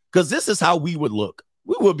 because this is how we would look.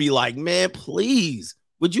 We would be like, man, please,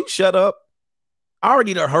 would you shut up? I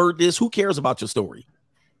already heard this. Who cares about your story?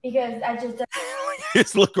 Because I just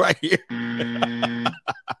Just look right here.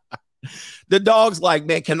 The dog's like,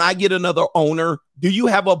 man, can I get another owner? Do you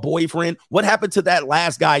have a boyfriend? What happened to that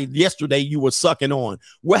last guy yesterday you were sucking on?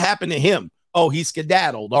 What happened to him? Oh, he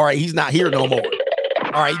skedaddled. All right, he's not here no more.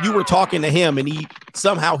 All right, you were talking to him and he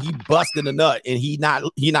busted a nut and he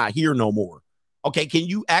not here no more. Okay, can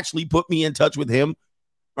you actually put me in touch with him?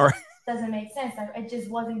 All right. Doesn't make sense. Like, it just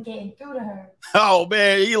wasn't getting through to her. Oh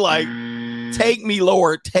man, he like, take me,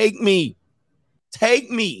 Lord, take me.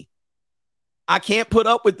 I can't put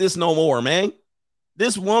up with this no more, man.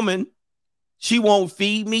 This woman, she won't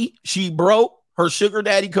feed me. She broke. Her sugar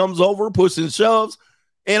daddy comes over, pushing shoves,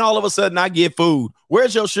 and all of a sudden I get food.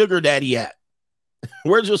 Where's your sugar daddy at?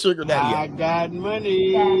 Where's your sugar daddy at? I got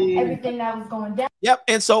money. That everything that was going down. Yep.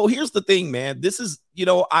 And so here's the thing, man. This is,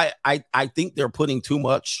 I think they're putting too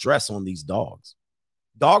much stress on these dogs.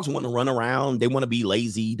 Dogs want to run around. They want to be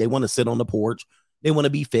lazy. They want to sit on the porch. They want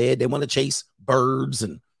to be fed. They want to chase birds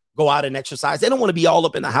and go out and exercise. They don't want to be all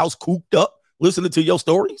up in the house, cooped up, listening to your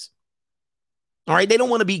stories. All right. They don't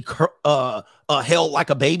want to be held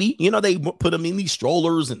like a baby. They put them in these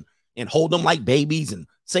strollers and hold them like babies and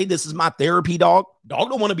say, this is my therapy dog. Dog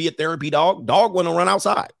don't want to be a therapy dog. Dog want to run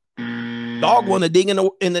outside. Dog want to dig in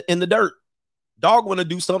the dirt. Dog want to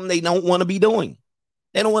do something they don't want to be doing.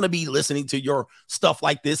 They don't want to be listening to your stuff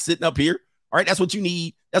like this, sitting up here. All right. That's what you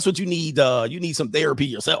need. You need some therapy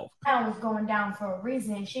yourself. That was going down for a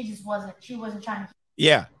reason. She wasn't trying to.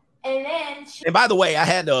 Yeah. And then and by the way, I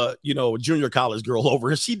had a junior college girl over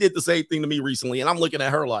and she did the same thing to me recently. And I'm looking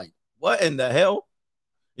at her like, what in the hell?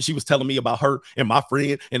 And she was telling me about her and my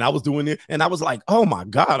friend, and I was doing it. And I was like, oh my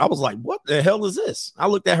God. I was like, what the hell is this? I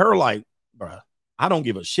looked at her like, bruh, I don't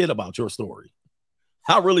give a shit about your story.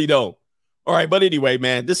 I really don't. All right. But anyway,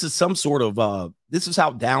 man, this is some sort of, this is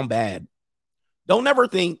how down bad. Don't ever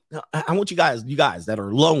think, I want you guys that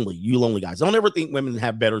are lonely, you lonely guys, don't ever think women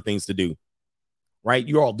have better things to do. Right?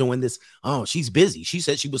 You're all doing this. Oh, she's busy. She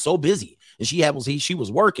said she was so busy and she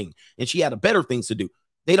was working and she had better things to do.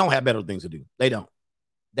 They don't have better things to do. They don't.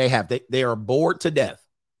 They are bored to death.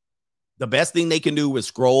 The best thing they can do is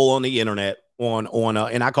scroll on the internet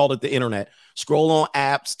and I called it the internet. Scroll on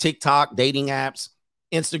apps, TikTok, dating apps,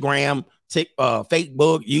 Instagram,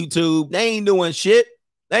 Facebook, YouTube. They ain't doing shit.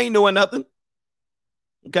 They ain't doing nothing.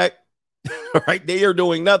 Okay. All right. They are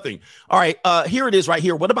doing nothing. All right. Here it is right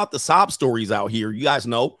here. What about the sob stories out here? You guys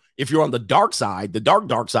know, if you're on the dark side, the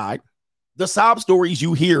dark side, the sob stories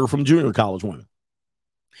you hear from junior college women.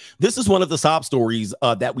 This is one of the sob stories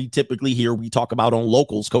that we typically hear. We talk about on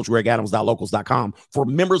Locals, CoachGregAdams.locals.com for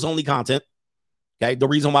members only content. Okay. The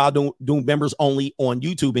reason why I don't do members only on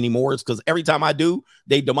YouTube anymore is because every time I do,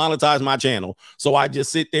 they demonetize my channel. So I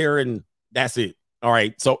just sit there and that's it. All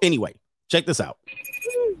right. So anyway, check this out.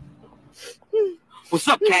 What's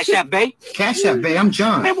up, Cash App Bay? Cash App, babe. I'm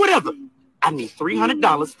John. Man, whatever. I need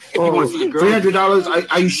 $300 if you want to see the girl.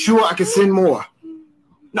 $300? Are you sure I can send more?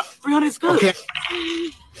 No, 300 is good. Okay.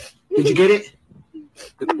 Did you get it?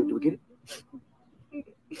 Did we get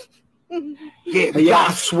it? Yeah,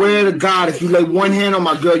 I swear to God, if you lay one hand on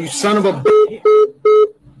my girl, you son of a.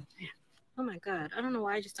 Oh my God. I don't know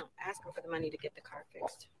why I just don't ask him for the money to get the car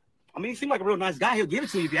fixed. I mean, he seemed like a real nice guy. He'll give it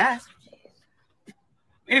to you if you ask.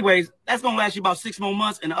 Anyways, that's going to last you about 6 more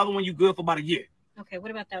months, and the other one you good for about a year. Okay,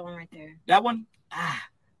 what about that one right there? That one?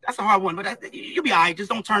 That's a hard one, but you'll be all right. Just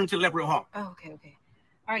don't turn to the left real hard. Oh, okay.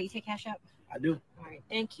 All right, you take cash out? I do. All right,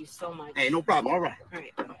 thank you so much. Hey, no problem. All right.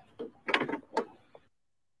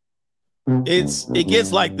 It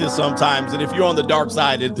gets like this sometimes, and if you're on the dark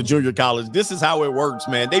side at the junior college, this is how it works,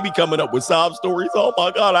 man. They be coming up with sob stories. Oh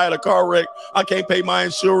my God, I had a car wreck. I can't pay my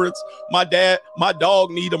insurance. My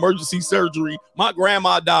dog need emergency surgery. My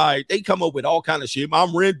grandma died. They come up with all kind of shit.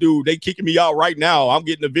 I'm rent due. They kicking me out right now. I'm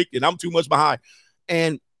getting evicted. I'm too much behind.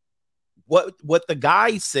 And what the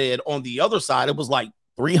guy said on the other side, it was like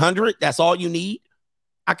 300. That's all you need.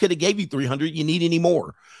 I could have gave you 300. You need any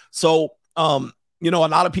more? So, a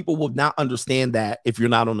lot of people will not understand that if you're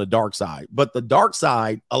not on the dark side. But the dark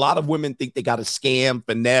side, a lot of women think they got to scam,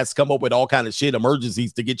 finesse, come up with all kind of shit,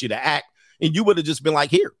 emergencies to get you to act. And you would have just been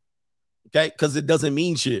like, here. Okay? Because it doesn't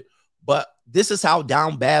mean shit. But this is how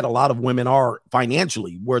down bad a lot of women are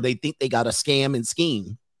financially, where they think they got to scam and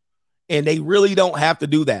scheme. And they really don't have to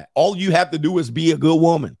do that. All you have to do is be a good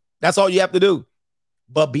woman. That's all you have to do.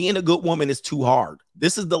 But being a good woman is too hard.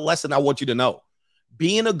 This is the lesson I want you to know.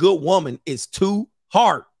 Being a good woman is too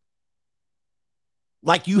hard.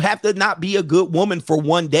 Like, you have to not be a good woman for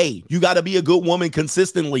one day. You got to be a good woman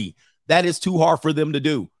consistently. That is too hard for them to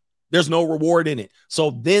do. There's no reward in it.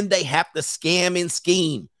 So then they have to scam and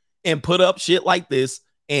scheme and put up shit like this.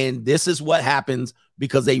 And this is what happens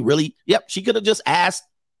because they really, she could have just asked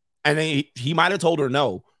and he might have told her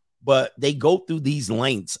no, but they go through these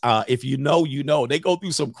lengths. If you know, they go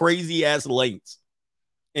through some crazy ass lengths.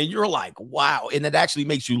 And you're like, wow. And it actually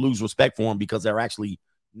makes you lose respect for them because they're actually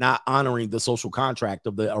not honoring the social contract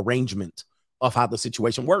of the arrangement of how the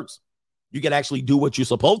situation works. You can actually do what you're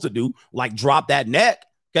supposed to do, like drop that neck.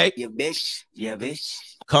 Okay. Yeah, bitch.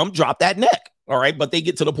 Come drop that neck. All right. But they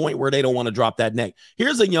get to the point where they don't want to drop that neck.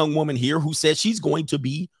 Here's a young woman here who says she's going to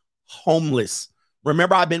be homeless.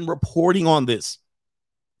 Remember, I've been reporting on this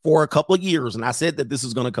for a couple of years, and I said that this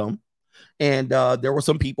is going to come. And there were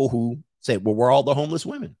some people who said, well, we're all the homeless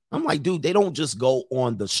women. I'm like, dude, they don't just go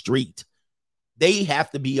on the street. They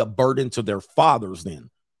have to be a burden to their fathers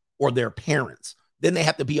then, or their parents. Then they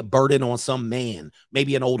have to be a burden on some man,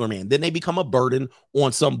 maybe an older man. Then they become a burden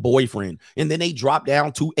on some boyfriend. And then they drop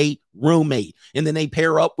down to a roommate. And then they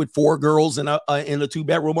pair up with 4 girls in a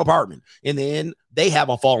 2-bedroom apartment. And then they have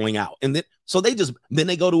a falling out. And then then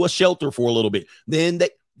they go to a shelter for a little bit. Then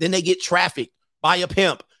they get trafficked by a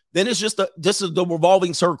pimp. Then it's just this is the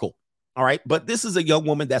revolving circle. All right. But this is a young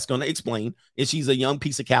woman that's going to explain. And she's a young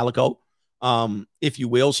piece of calico, if you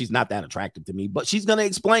will. She's not that attractive to me, but she's going to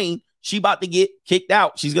explain. She about to get kicked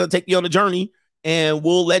out. She's going to take you on a journey, and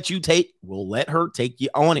we'll let her take you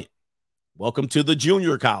on it. Welcome to the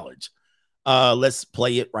junior college. Let's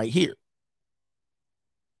play it right here.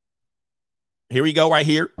 Here we go right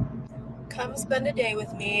here. Come spend a day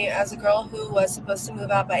with me as a girl who was supposed to move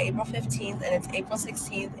out by April 15th, and it's April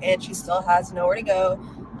 16th, and she still has nowhere to go,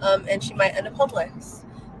 and she might end up homeless.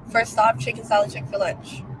 First stop, Chicken Salad Chick for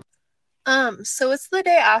lunch. So it's the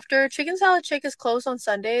day after. Chicken Salad Chick is closed on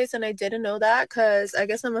Sundays, and I didn't know that because I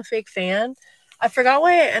guess I'm a fake fan. I forgot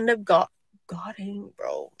what I ended up getting,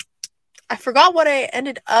 bro. I forgot what I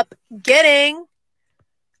ended up getting.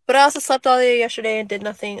 But I also slept all day yesterday and did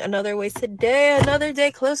nothing. Another wasted day. Another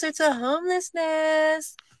day closer to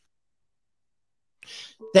homelessness.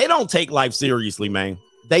 They don't take life seriously, man.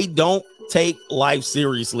 They don't take life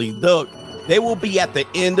seriously. Look, they will be at the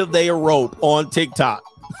end of their rope on TikTok.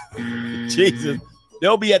 Jesus.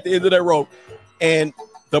 They'll be at the end of their rope. And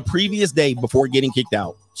the previous day before getting kicked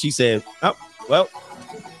out, she said, oh, well,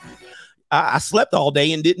 I slept all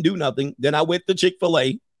day and didn't do nothing. Then I went to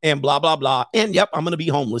Chick-fil-A and blah, blah, blah. And yep, I'm going to be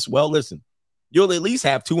homeless. Well, listen, you'll at least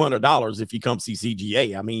have $200 if you come see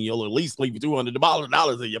CGA. I mean, you'll at least leave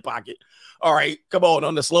 $200 in your pocket. All right, come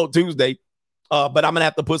on the slow Tuesday. But I'm going to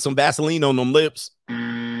have to put some Vaseline on them lips.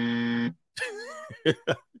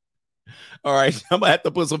 All right, I'm going to have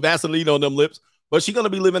to put some Vaseline on them lips. But she's going to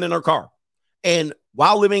be living in her car. And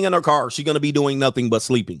while living in her car, she's going to be doing nothing but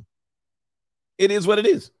sleeping. It is what it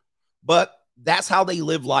is. But that's how they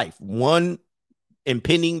live life. One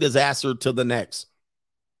impending disaster to the next.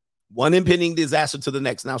 One impending disaster to the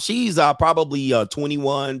next. Now, she's probably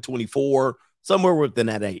 21, 24, somewhere within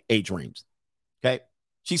that age range. Okay?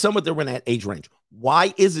 She's somewhere within that age range.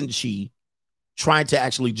 Why isn't she trying to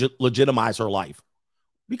actually legitimize her life?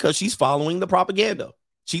 Because she's following the propaganda.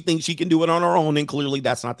 She thinks she can do it on her own, and clearly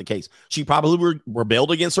that's not the case. She probably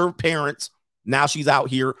rebelled against her parents. Now she's out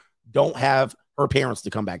here, don't have her parents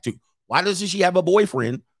to come back to. Why doesn't she have a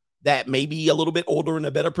boyfriend that may be a little bit older in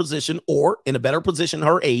a better position or in a better position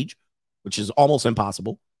her age, which is almost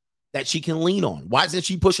impossible, that she can lean on? Why isn't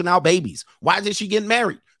she pushing out babies? Why isn't she getting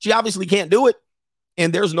married? She obviously can't do it.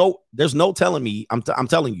 And there's no telling me, I'm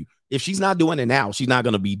telling you, if she's not doing it now, she's not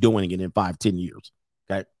going to be doing it in 5-10 years.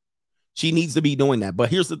 Okay. She needs to be doing that. But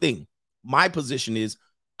here's the thing. My position is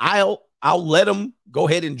I'll let them go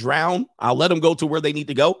ahead and drown. I'll let them go to where they need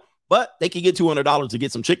to go, but they can get $200 to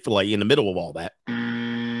get some Chick-fil-A in the middle of all that.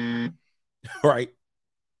 Right.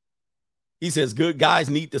 He says, good guys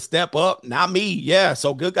need to step up. Not me. Yeah.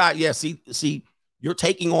 So good guy. Yeah. See, you're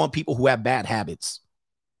taking on people who have bad habits.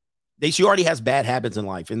 She already has bad habits in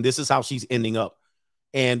life, and this is how she's ending up.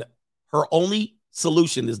 And her only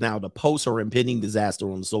solution is now to post her impending disaster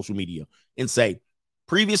on social media and say,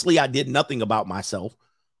 previously, I did nothing about myself.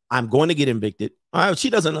 I'm going to get evicted. She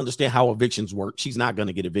doesn't understand how evictions work. She's not going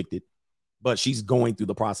to get evicted, but she's going through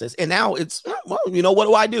the process. And now it's, well, you know,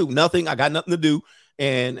 what do? Nothing. I got nothing to do.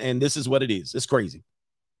 And this is what it is. It's crazy.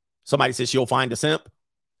 Somebody says she'll find a simp.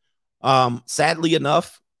 Sadly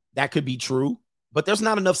enough, that could be true, but there's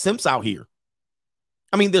not enough simps out here.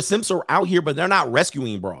 I mean, the simps are out here, but they're not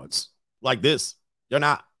rescuing broads like this. They're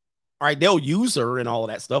not. All right, they'll use her and all of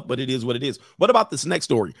that stuff, but it is what it is. What about this next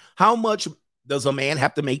story? How much does a man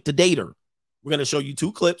have to make to date her? We're going to show you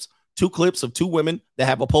two clips of two women that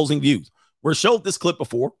have opposing views. We've showed this clip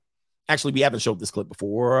before. Actually, we haven't showed this clip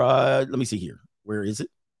before. Let me see here. Where is it?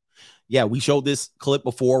 Yeah, we showed this clip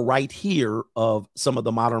before right here of some of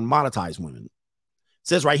the modern monetized women. It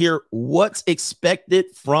says right here, what's expected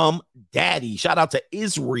from daddy? Shout out to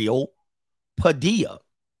Israel Padilla.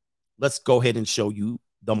 Let's go ahead and show you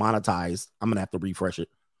the monetized. I'm going to have to refresh it.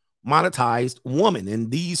 Monetized woman. And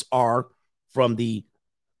these are from the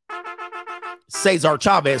Cesar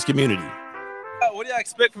Chavez community. What do you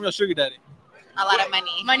expect from your sugar daddy? A lot of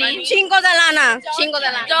money. Money. Chingo de lana. Chingo de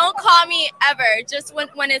lana. Don't call me ever. Just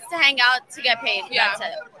when it's to hang out to get paid. Yeah. That's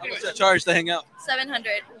it. How much you charge to hang out?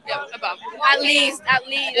 700. Yeah, about. At least.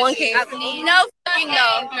 1K. At least. No fucking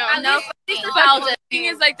no. No fucking. The thing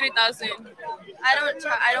is like 3,000. I don't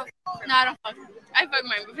fuck. I fuck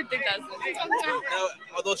mine for 3,000.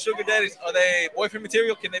 Now, are those sugar daddies, are they boyfriend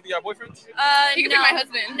material? Can they be our boyfriends? He could be my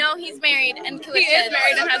husband. No, he's married and he is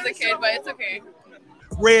married and has a kid, but it's okay.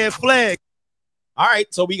 Red flag. All right,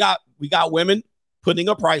 so we got women putting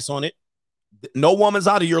a price on it. No woman's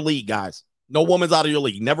out of your league, guys. No woman's out of your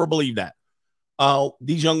league. Never believe that.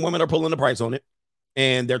 These young women are pulling the price on it,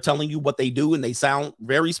 and they're telling you what they do, and they sound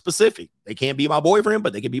very specific. They can't be my boyfriend,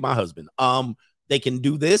 but they can be my husband. They can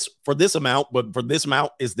do this for this amount, but for this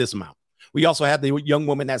amount is this amount. We also have the young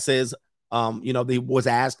woman that says, they was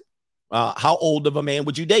asked, how old of a man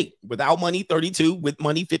would you date? Without money, 32. With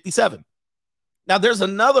money, 57. Now, there's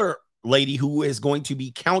another lady who is going to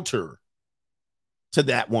be counter to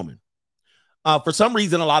that woman. For some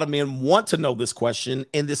reason, a lot of men want to know this question,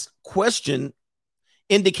 and this question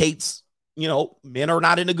indicates, men are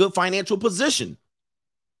not in a good financial position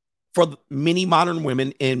for many modern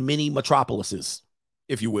women in many metropolises,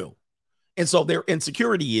 if you will. And so their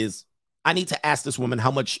insecurity is, I need to ask this woman how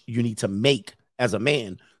much you need to make as a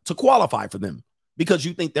man to qualify for them, because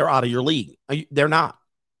you think they're out of your league. They're not.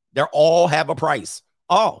 They all have a price.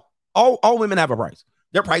 All women have a price.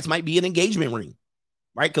 Their price might be an engagement ring,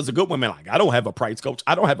 right? Because the good women are like, I don't have a price, coach.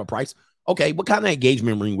 I don't have a price. Okay, what kind of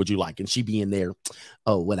engagement ring would you like? And she be in there.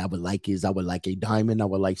 Oh, what I would like is I would like a diamond. I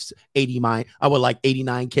would like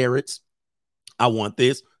 89 carats. I want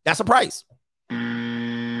this. That's a price.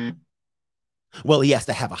 Well, he has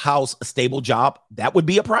to have a house, a stable job. That would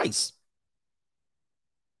be a price.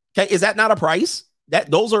 Okay, is that not a price?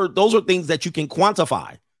 Those are things that you can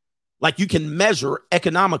quantify. Like you can measure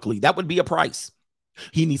economically. That would be a price.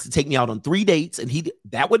 He needs to take me out on 3 dates, and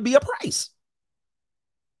that would be a price.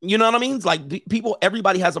 You know what I mean? It's like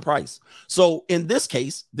everybody has a price. So in this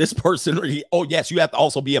case, this person, oh yes, you have to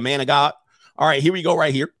also be a man of God. All right, here we go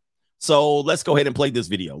right here. So let's go ahead and play this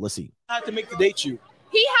video. Let's see. I have to make to date you.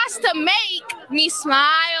 He has to make me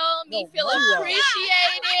smile, me feel appreciated.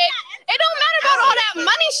 It don't matter about all that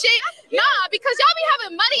money shit. Nah, because y'all be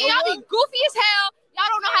having money and y'all be goofy as hell. Y'all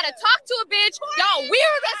don't know how to talk to a bitch. Y'all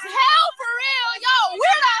weird as hell for real. Y'all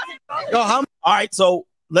weird. All right, so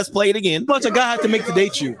let's play it again. How much a guy have to make to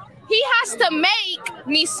date you? He has to make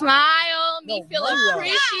me smile, me feel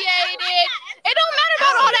appreciated. It don't matter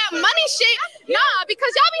about all that money shit. Nah,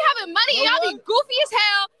 because y'all be having money and y'all be goofy as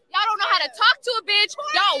hell. Y'all don't know how to talk to a bitch.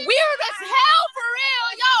 Y'all weird as hell for real.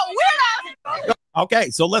 Y'all weird as. Okay,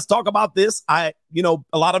 so let's talk about this. A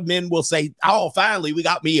lot of men will say, "Oh, finally, we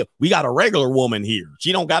got a regular woman here.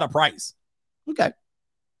 She don't got a price." Okay.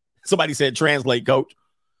 Somebody said, "Translate, coach."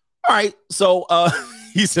 All right. So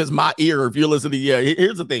he says, my ear, if you're listening, yeah,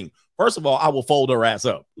 here's the thing. First of all, I will fold her ass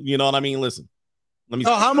up. You know what I mean? Listen. Let me.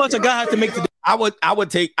 So how much a guy has to make today?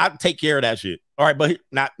 I'd take care of that shit. All right, but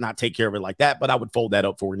not take care of it like that, but I would fold that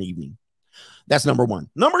up for an evening. That's number one.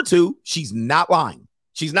 Number two, she's not lying.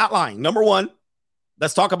 She's not lying. Number one,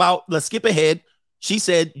 let's skip ahead. She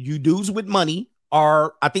said you dudes with money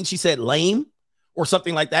are, I think she said lame or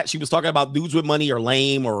something like that. She was talking about dudes with money are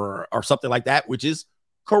lame or something like that, which is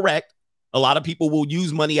correct. A lot of people will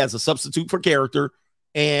use money as a substitute for character,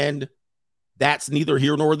 and that's neither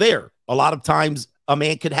here nor there. A lot of times a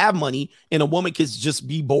man could have money and a woman could just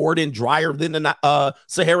be bored and drier than the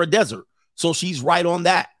Sahara Desert. So she's right on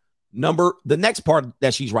that. The next part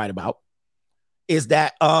that she's right about is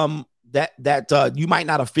that you might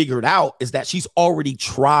not have figured out is that she's already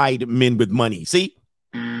tried men with money. See,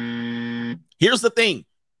 here's the thing.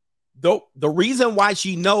 The reason why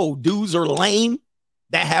she know dudes are lame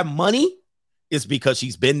that have money is because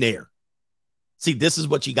she's been there. See, this is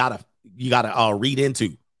what you gotta read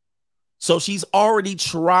into. So she's already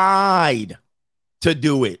tried to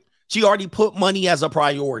do it. She already put money as a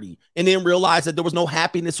priority and then realized that there was no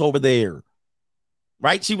happiness over there.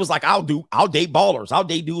 Right? She was like, I'll date ballers. I'll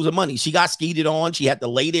date dudes with money. She got skeeted on. She had to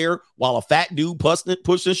lay there while a fat dude pushed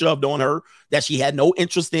and shoved on her that she had no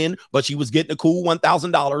interest in, but she was getting a cool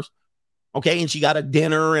 $1,000. Okay. And she got a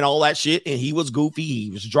dinner and all that shit. And he was goofy.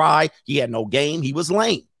 He was dry. He had no game. He was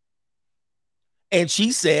lame. And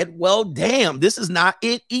she said, well, damn, this is not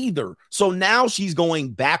it either. So now she's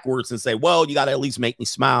going backwards and say, well, you got to at least make me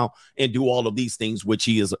smile and do all of these things, which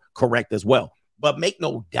he is correct as well. But make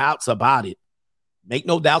no doubts about it. Make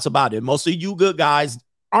no doubts about it. Most of you good guys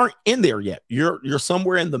aren't in there yet. You're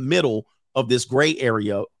somewhere in the middle of this gray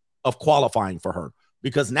area of qualifying for her,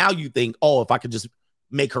 because now you think, oh, if I could just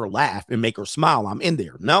make her laugh and make her smile, I'm in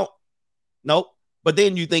there. No. But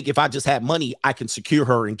then you think if I just had money, I can secure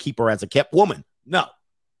her and keep her as a kept woman. No.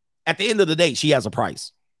 At the end of the day, she has a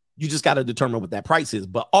price. You just got to determine what that price is.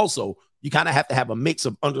 But also, you kind of have to have a mix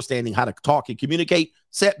of understanding how to talk and communicate,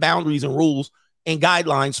 set boundaries and rules and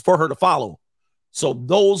guidelines for her to follow. So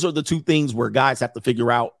those are the two things where guys have to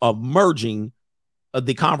figure out of merging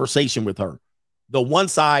the conversation with her. The one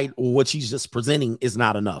side, or what she's just presenting, is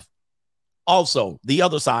not enough. Also, the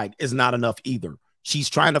other side is not enough either. She's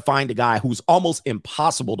trying to find a guy who's almost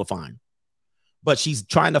impossible to find. But she's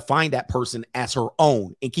trying to find that person as her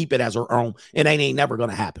own and keep it as her own. And that ain't never going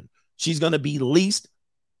to happen. She's going to be leased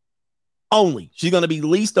only. She's going to be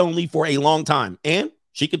leased only for a long time. And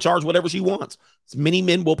she can charge whatever she wants. Many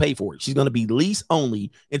men will pay for it. She's going to be leased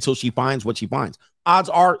only until she finds what she finds. Odds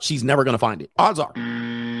are she's never going to find it. Odds are.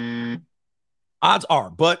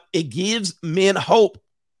 But it gives men hope.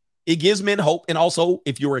 It gives men hope. And also,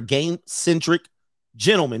 if you're a game-centric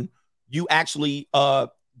gentleman, you actually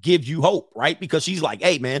give you hope, right? Because she's like,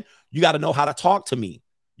 hey, man, you got to know how to talk to me.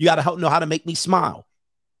 You got to know how to make me smile.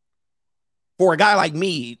 For a guy like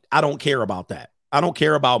me, I don't care about that. I don't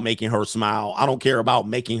care about making her smile. I don't care about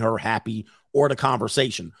making her happy or the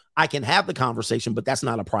conversation. I can have the conversation, but that's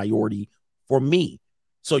not a priority for me.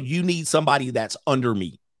 So you need somebody that's under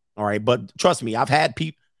me. All right. But trust me, I've had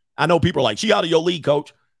people, I know people are like, she out of your league,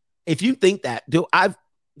 coach. If you think that,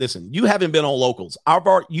 listen, you haven't been on locals.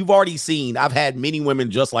 You've already seen, I've had many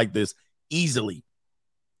women just like this easily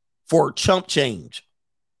for chump change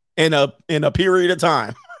in a period of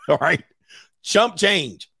time. All right. Chump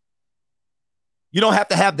change. You don't have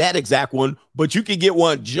to have that exact one, but you can get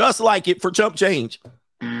one just like it for chump change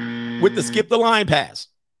with the skip the line pass.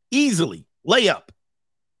 Easily. Layup.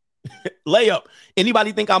 Layup.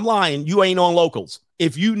 Anybody think I'm lying? You ain't on locals.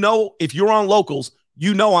 If you're on locals,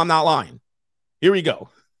 you know I'm not lying. Here we go.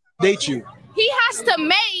 Date you. He has to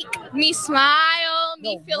make me smile,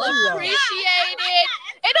 me feel appreciated.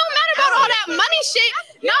 It don't matter about all that money shit.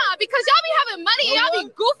 Nah, because y'all be having money and y'all be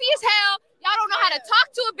goofy as hell. Y'all don't know how to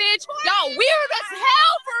talk to a bitch. Y'all weird as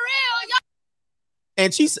hell for real.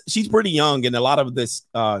 And she's pretty young and a lot of this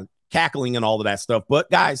cackling and all of that stuff. But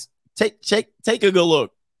guys, take a good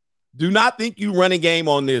look. Do not think you run a game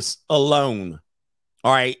on this alone.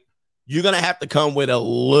 All right. You're going to have to come with a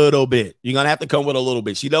little bit. You're going to have to come with a little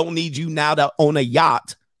bit. She don't need you now to own a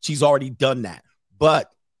yacht. She's already done that.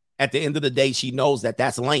 But at the end of the day, she knows that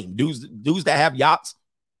that's lame. Dudes that have yachts,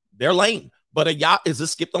 they're lame. But a yacht is a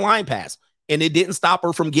skip the line pass. And it didn't stop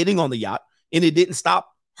her from getting on the yacht. And it didn't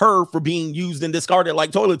stop her from being used and discarded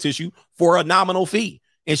like toilet tissue for a nominal fee.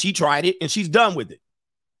 And she tried it and she's done with it.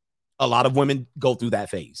 A lot of women go through that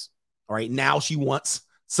phase. All right. Now she wants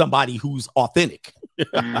somebody who's authentic.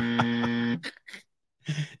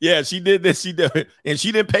 Yeah, she did this. She did. And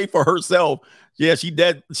she didn't pay for herself. Yeah, she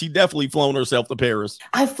definitely flown herself to Paris.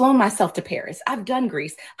 I've flown myself to Paris. I've done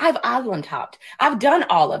Greece. I've island hopped. I've done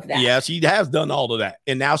all of that. Yeah, she has done all of that.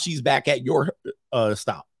 And now she's back at your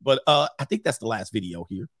stop. But I think that's the last video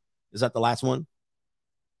here. Is that the last one?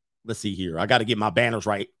 Let's see here. I got to get my banners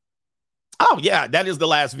right. Oh, yeah, that is the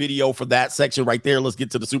last video for that section right there. Let's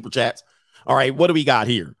get to the super chats. All right, what do we got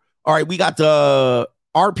here? All right, we got the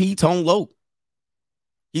RP Tone Low.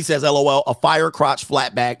 He says, LOL, a fire crotch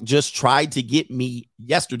flatback just tried to get me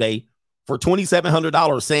yesterday for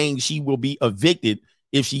 $2,700 saying she will be evicted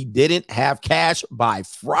if she didn't have cash by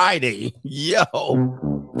Friday. Yo.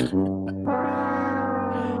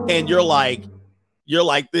 And you're like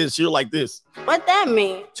this. What that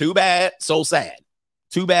mean? Too bad, so sad.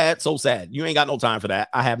 Too bad, so sad. You ain't got no time for that.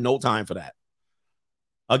 I have no time for that.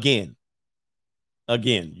 Again,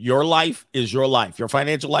 your life is your life. Your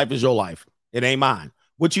financial life is your life. It ain't mine.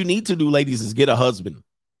 What you need to do, ladies, is get a husband.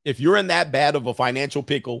 If you're in that bad of a financial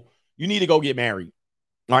pickle, you need to go get married.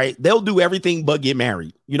 All right. They'll do everything but get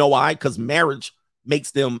married. You know why? Because marriage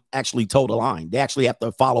makes them actually toe the line. They actually have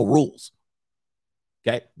to follow rules.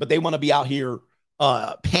 Okay. But they want to be out here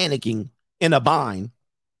panicking in a bind.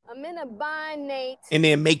 I'm in a bind, Nate. And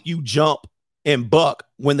then make you jump and buck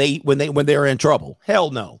when they're in trouble.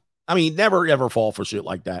 Hell no. I mean, never ever fall for shit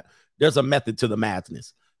like that. There's a method to the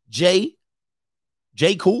madness. Jay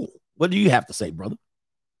Cool, what do you have to say, brother?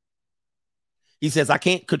 He says, I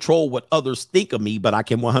can't control what others think of me, but I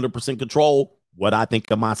can 100% control what I think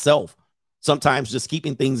of myself. Sometimes just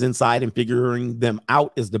keeping things inside and figuring them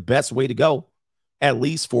out is the best way to go, at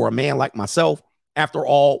least for a man like myself. After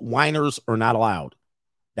all, whiners are not allowed.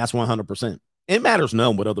 That's 100%. It matters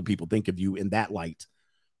none what other people think of you in that light,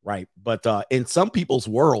 right? But in some people's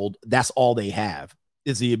world, that's all they have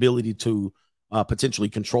is the ability to potentially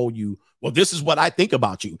control you. Well, this is what I think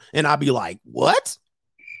about you. And I'll be like, what?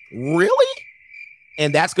 Really?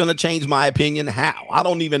 And that's going to change my opinion. How? I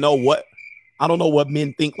don't know what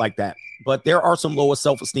men think like that. But there are some lower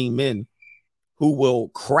self-esteem men who will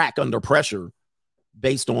crack under pressure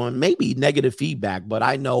based on maybe negative feedback. But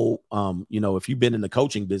I know, if you've been in the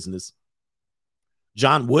coaching business,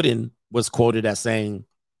 John Wooden was quoted as saying,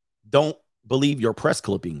 don't believe your press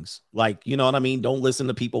clippings. Like, you know what I mean? Don't listen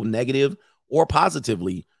to people negative or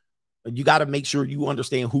positively. You got to make sure you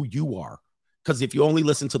understand who you are. Because if you only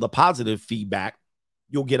listen to the positive feedback,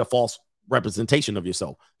 you'll get a false representation of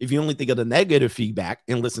yourself. If you only think of the negative feedback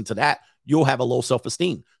and listen to that, you'll have a low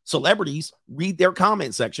self-esteem. Celebrities read their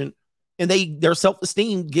comment section and their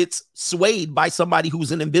self-esteem gets swayed by somebody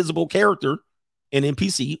who's an invisible character, an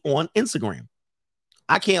NPC on Instagram.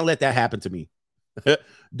 I can't let that happen to me.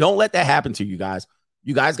 Don't let that happen to you guys.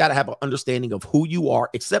 You guys got to have an understanding of who you are,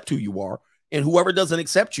 accept who you are, and whoever doesn't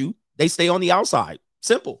accept you, they stay on the outside.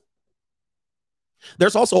 Simple.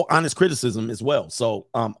 There's also honest criticism as well. So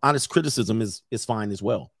honest criticism is fine as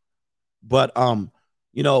well. But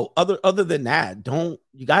other than that,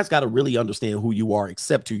 you guys got to really understand who you are,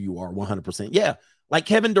 accept who you are 100%. Yeah. Like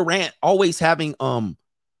Kevin Durant always having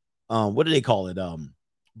what do they call it?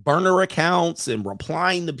 Burner accounts and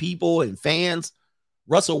replying to people and fans.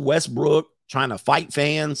 Russell Westbrook trying to fight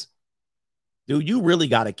fans. Dude, you really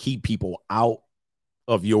got to keep people out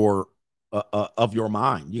of your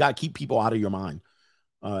mind. You got to keep people out of your mind.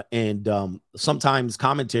 And sometimes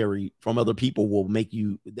commentary from other people will make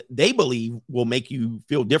you, they believe will make you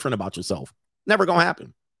feel different about yourself. Never going to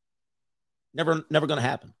happen. Never going to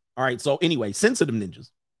happen. All right. So anyway, Sensitive Ninjas.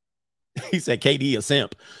 He said KD a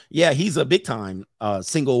simp. Yeah, he's a big time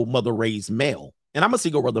single mother raised male. And I'm a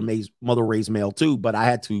single mother raised male too, but I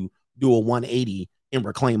had to do a 180 and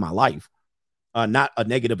reclaim my life. Not a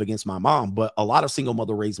negative against my mom, but a lot of single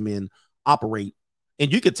mother raised men operate,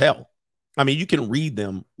 and you could tell. I mean, you can read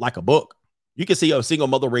them like a book. You can see a single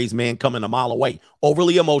mother raised man coming a mile away,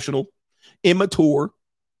 overly emotional, immature,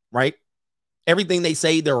 right? Everything they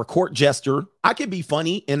say, they're a court jester. I could be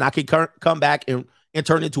funny and I could come back and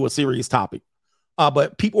turn into a serious topic.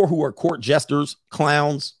 But people who are court jesters,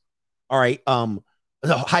 clowns, all right,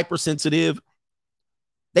 hypersensitive,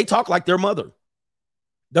 they talk like their mother.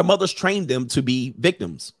 Their mothers trained them to be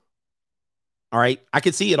victims. All right. I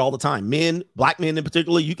can see it all the time. Men, black men in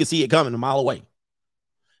particular, you can see it coming a mile away.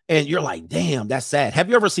 And you're like, damn, that's sad. Have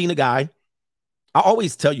you ever seen a guy? I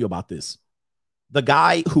always tell you about this. The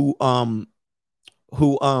guy who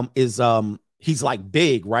is he's like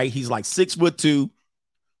big, right? He's like 6'2",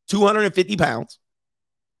 250 pounds.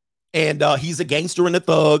 And he's a gangster and a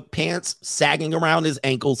thug, pants sagging around his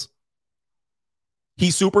ankles.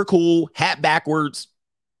 He's super cool, hat backwards,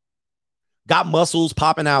 got muscles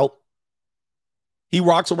popping out. He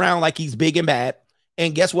walks around like he's big and bad.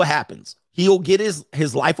 And guess what happens? He'll get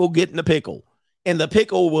his life will get in a pickle. And the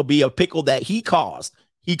pickle will be a pickle that he caused.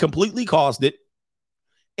 He completely caused it.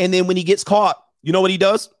 And then when he gets caught, you know what he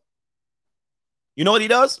does? You know what he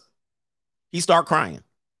does? He start crying.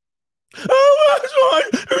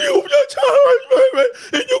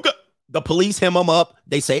 The police hem him up.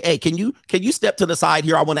 They say, hey, can you step to the side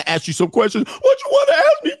here? I want to ask you some questions. What you want to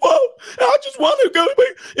ask me for? I just want to go,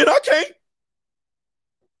 and I can't.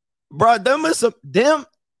 Bro,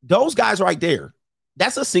 those guys right there,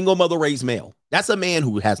 that's a single mother raised male. That's a man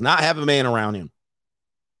who has not have a man around him.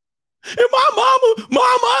 And my mama.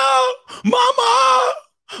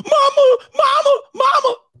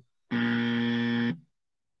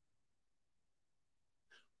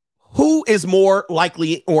 Who is more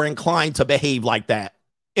likely or inclined to behave like that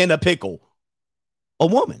in a pickle? A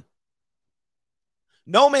woman.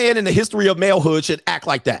 No man in the history of malehood should act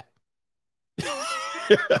like that.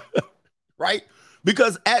 Right?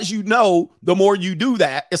 Because as you know, the more you do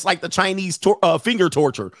that, it's like the Chinese finger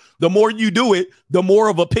torture. The more you do it, the more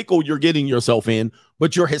of a pickle you're getting yourself in,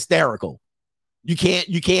 but you're hysterical. You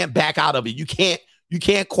can't back out of it. You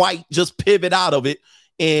can't quite just pivot out of it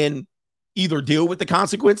and either deal with the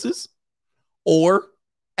consequences or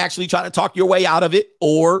actually try to talk your way out of it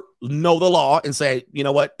or know the law and say, you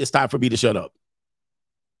know what? It's time for me to shut up.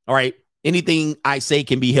 All right. Anything I say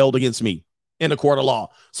can be held against me in a court of law.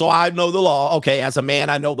 So I know the law. Okay. As a man,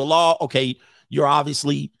 I know the law. Okay. You're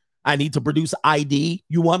obviously, I need to produce ID.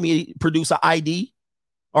 You want me to produce an ID?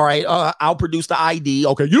 All right. I'll produce the ID.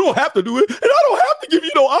 Okay. You don't have to do it. And I don't have to give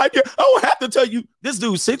you no ID. I don't have to tell you this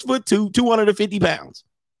dude's 6'2", 250 pounds.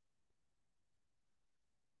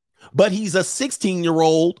 But he's a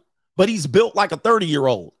 16-year-old, but he's built like a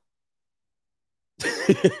 30-year-old.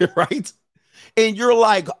 Right? And you're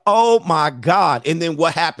like, oh my God. And then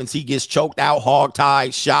what happens? He gets choked out,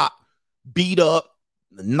 hogtied, shot, beat up,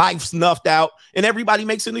 knife snuffed out, and everybody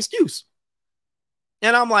makes an excuse.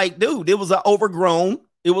 And I'm like, dude, it was an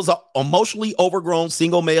emotionally overgrown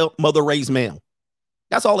single male, mother raised male.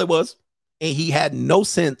 That's all it was. And he had no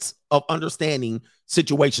sense of understanding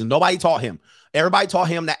situations. Nobody taught him. Everybody taught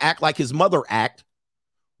him to act like his mother act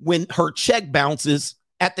when her check bounces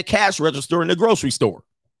at the cash register in the grocery store.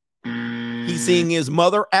 He's seeing his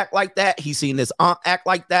mother act like that. He's seen his aunt act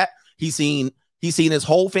like that. He's seen his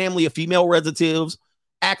whole family of female relatives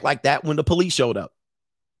act like that when the police showed up.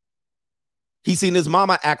 He's seen his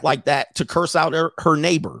mama act like that to curse out her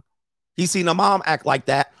neighbor. He's seen a mom act like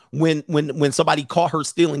that when somebody caught her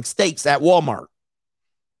stealing steaks at Walmart.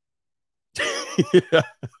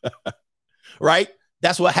 Right?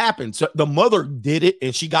 That's what happened. So the mother did it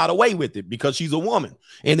and she got away with it because she's a woman.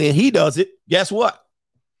 And then he does it. Guess what?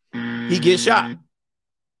 He gets shot.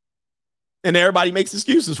 And everybody makes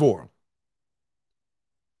excuses for him.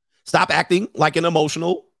 Stop acting like an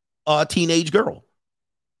emotional teenage girl.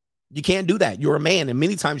 You can't do that. You're a man, and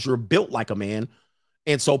many times you're built like a man.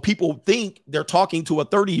 And so people think they're talking to a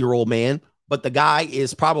 30-year-old man, but the guy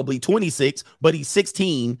is probably 26, but he's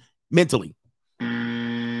 16 mentally.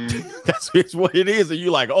 That's what it is. And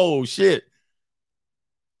you're like, oh, shit.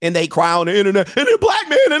 And they cry on the internet, and a black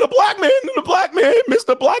man, and a black man, and a black man,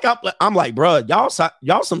 Mr. Black. I'm like, bro,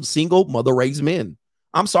 y'all some single mother raised men.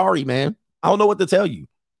 I'm sorry, man. I don't know what to tell you.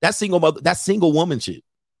 That's single mother, that's single woman shit.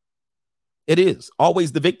 It is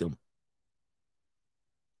always the victim.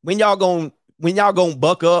 When y'all gonna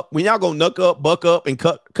buck up, when y'all gonna buck up and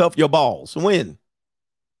cuff your balls? When?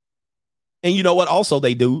 And you know what also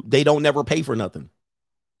they do? They don't never pay for nothing.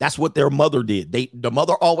 That's what their mother did. The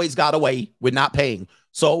mother always got away with not paying.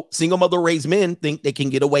 So single mother raised men think they can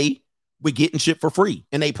get away with getting shit for free,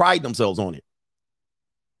 and they pride themselves on it.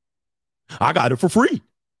 I got it for free,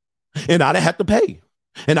 and I didn't have to pay,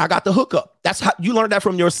 and I got the hookup. That's how you learned that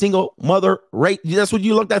from your single mother. That's what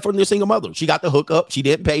you learned that from your single mother. She got the hookup. She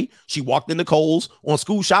didn't pay. She walked into Kohl's on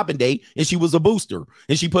school shopping day, and she was a booster,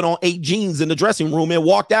 and she put on 8 jeans in the dressing room and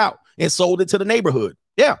walked out and sold it to the neighborhood.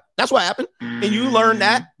 Yeah, that's what happened. And you learned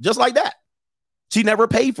that just like that. She never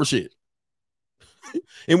paid for shit.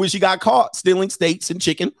 And when she got caught stealing steaks and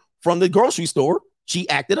chicken from the grocery store, she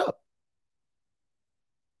acted up.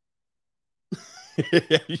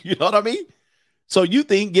 You know what I mean? So you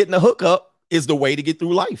think getting a hookup is the way to get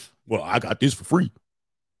through life. Well, I got this for free.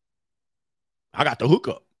 I got the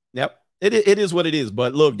hookup. Yep. It is what it is.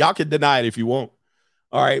 But look, y'all can deny it if you want.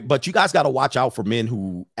 All right. But you guys got to watch out for men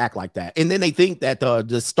who act like that. And then they think that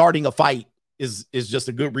just starting a fight is just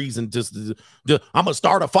a good reason. Just I'm going to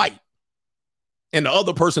start a fight. And the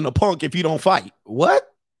other person a punk if you don't fight. What?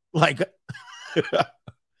 Like the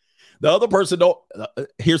other person don't.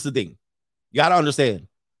 Here's the thing. You got to understand.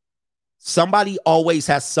 Somebody always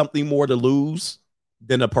has something more to lose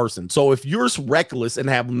than a person. So if you're reckless and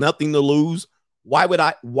have nothing to lose, Why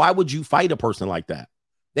would you fight a person like that?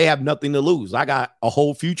 They have nothing to lose. I got a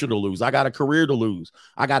whole future to lose. I got a career to lose.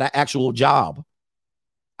 I got an actual job.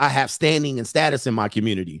 I have standing and status in my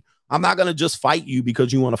community. I'm not going to just fight you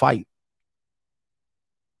because you want to fight.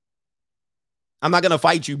 I'm not going to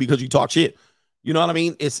fight you because you talk shit. You know what I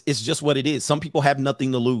mean? It's just what it is. Some people have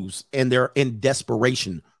nothing to lose and they're in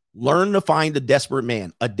desperation. Learn to find a desperate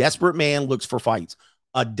man. A desperate man looks for fights.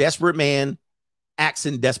 A desperate man acts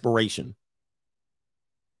in desperation.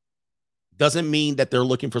 Doesn't mean that they're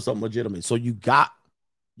looking for something legitimate. So you got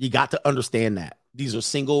to understand that. These are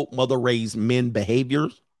single mother raised men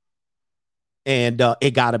behaviors. And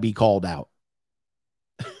it got to be called out.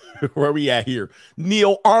 Where we at here?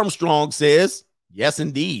 Neil Armstrong says, yes,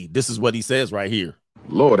 indeed. This is what he says right here.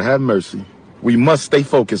 Lord have mercy. We must stay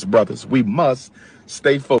focused, brothers. We must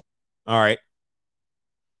stay focused. All right.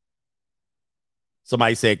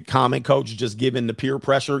 Somebody said, comment coach just giving the peer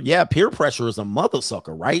pressure. Yeah, peer pressure is a mother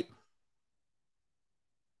sucker, right?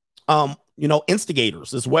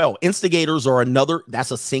 Instigators as well. Instigators are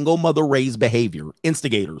that's a single mother raised behavior.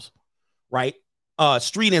 Instigators. Right?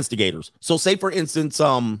 Street instigators. So say, for instance,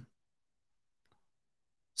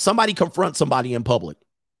 somebody confronts somebody in public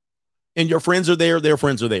and your friends are there, their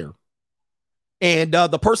friends are there. And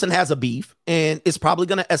the person has a beef and it's probably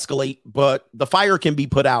going to escalate, but the fire can be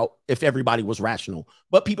put out if everybody was rational.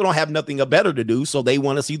 But people don't have nothing better to do, so they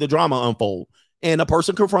want to see the drama unfold. And a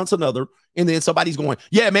person confronts another, and then somebody's going,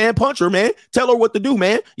 yeah, man, punch her, man. Tell her what to do,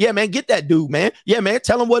 man. Yeah, man, get that dude, man. Yeah, man,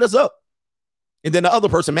 tell him what is up. And then the other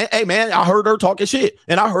person, man, hey, man, I heard her talking shit,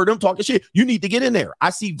 and I heard him talking shit. You need to get in there. I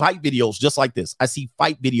see fight videos just like this. I see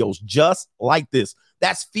fight videos just like this.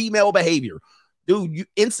 That's female behavior. Dude, you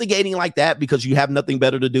instigating like that because you have nothing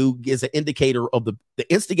better to do is an indicator of the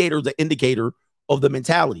instigator is an indicator of the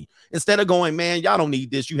mentality. Instead of going, man, y'all don't need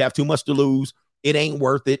this. You have too much to lose. It ain't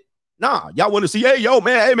worth it. Nah, y'all want to see, hey, yo,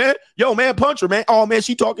 man, punch her, man. Oh, man,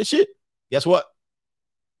 she talking shit. Guess what?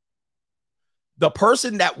 The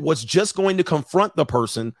person that was just going to confront the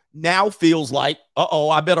person now feels like, uh-oh,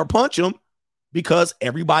 I better punch him because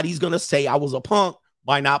everybody's going to say I was a punk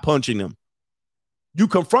by not punching them. You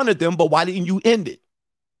confronted them, but why didn't you end it?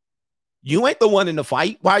 You ain't the one in the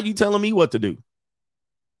fight. Why are you telling me what to do?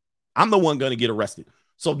 I'm the one going to get arrested.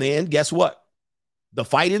 So then guess what? The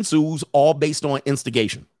fight ensues all based on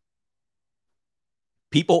instigation.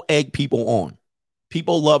 People egg people on.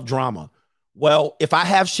 People love drama. Well, if I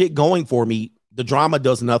have shit going for me, the drama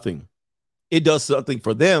does nothing. It does something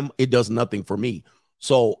for them. It does nothing for me.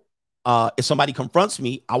 So if somebody confronts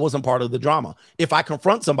me, I wasn't part of the drama. If I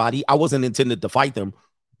confront somebody, I wasn't intended to fight them.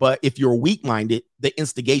 But if you're weak-minded, the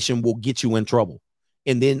instigation will get you in trouble.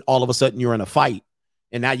 And then all of a sudden you're in a fight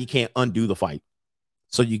and now you can't undo the fight.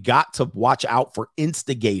 So you got to watch out for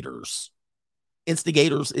instigators.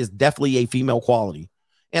 Instigators is definitely a female quality.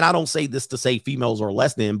 And I don't say this to say females are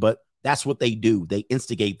less than, but that's what they do. They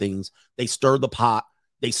instigate things. They stir the pot.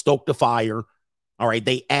 They stoke the fire. All right.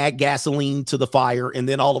 They add gasoline to the fire. And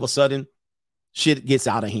then all of a sudden, shit gets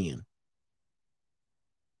out of hand.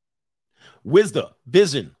 Wisdom,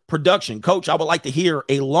 vision, production. Coach, I would like to hear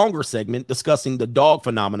a longer segment discussing the dog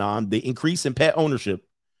phenomenon. The increase in pet ownership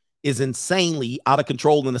is insanely out of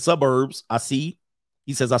control in the suburbs. He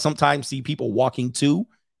says, I sometimes see people walking 2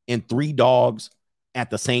 and 3 dogs at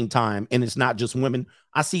the same time. And it's not just women.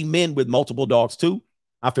 I see men with multiple dogs too.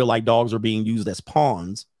 I feel like dogs are being used as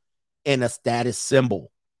pawns and a status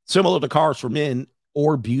symbol, similar to cars for men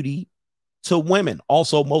or beauty to women.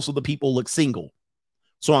 Also, most of the people look single.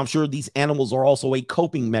 So I'm sure these animals are also a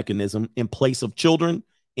coping mechanism in place of children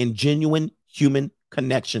and genuine human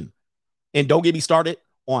connection. And don't get me started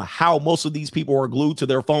on how most of these people are glued to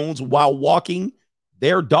their phones while walking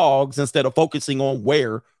their dogs instead of focusing on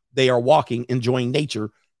where they are walking, enjoying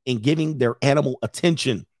nature, and giving their animal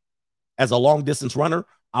attention. As a long distance runner,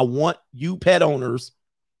 I want you pet owners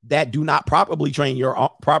that do not properly train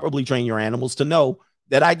your animals to know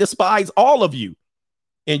that I despise all of you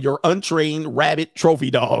and your untrained rabbit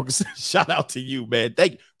trophy dogs. Shout out to you, man.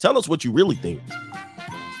 Tell us what you really think.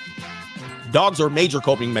 Dogs are major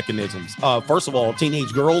coping mechanisms. First of all,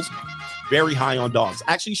 teenage girls, very high on dogs.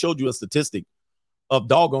 I actually showed you a statistic of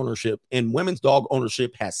dog ownership, and women's dog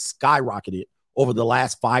ownership has skyrocketed over the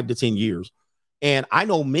last 5 to 10 years. And I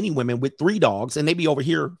know many women with 3 dogs, and they be over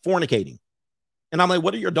here fornicating. And I'm like,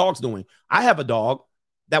 what are your dogs doing? I have a dog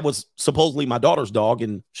that was supposedly my daughter's dog,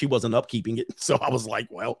 and she wasn't upkeeping it. So I was like,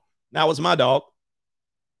 well, now it's my dog.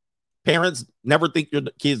 Parents never think your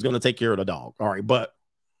kid's going to take care of the dog. All right. But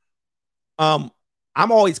I'm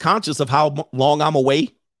always conscious of how long I'm away,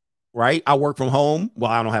 right? I work from home. Well,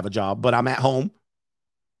 I don't have a job, but I'm at home.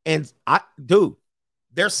 And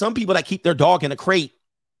There's some people that keep their dog in a crate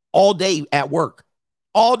all day at work.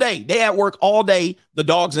 All day. They at work all day. The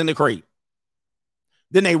dog's in the crate.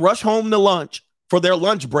 Then they rush home to lunch for their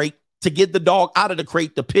lunch break to get the dog out of the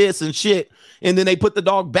crate to piss and shit. And then they put the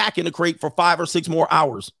dog back in the crate for 5 or 6 more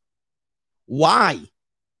hours. Why?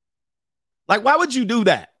 Like, why would you do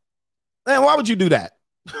that? Man, why would you do that?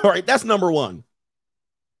 All right, that's number one.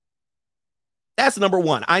 That's number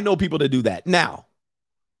one. I know people that do that. Now,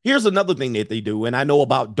 here's another thing that they do, and I know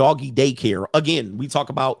about doggy daycare. Again, we talk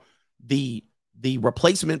about the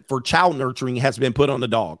replacement for child nurturing has been put on the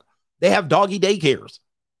dog. They have doggy daycares.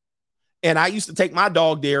 And I used to take my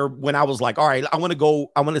dog there when I was like, all right, I want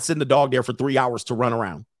to send the dog there for 3 hours to run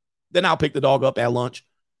around. Then I'll pick the dog up at lunch.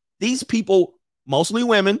 These people, mostly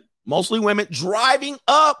women, driving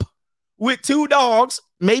up with 2 dogs,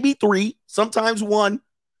 maybe 3, sometimes 1,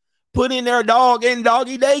 putting their dog in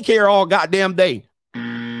doggy daycare all goddamn day.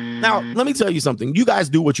 Now, let me tell you something. You guys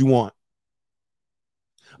do what you want.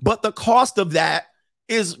 But the cost of that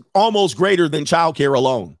is almost greater than childcare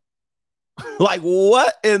alone. Like,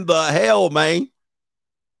 what in the hell, man?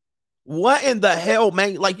 What in the hell,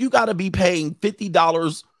 man? Like, you got to be paying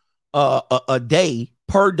 $50 a day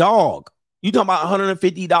per dog. You talking about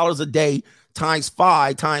 $150 a day times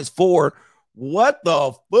 5 times 4. What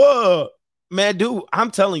the fuck? Man, dude, I'm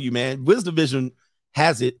telling you, man, Wisdom Vision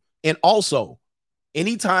has it. And also,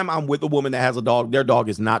 anytime I'm with a woman that has a dog, their dog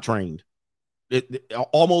is not trained. It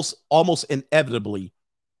almost inevitably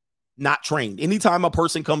not trained. Anytime a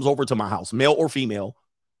person comes over to my house, male or female,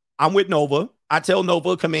 I'm with Nova. I tell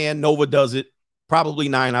Nova a command. Nova does it probably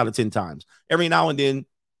 9 out of 10 times. Every now and then,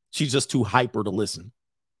 she's just too hyper to listen.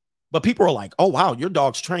 But people are like, oh, wow, your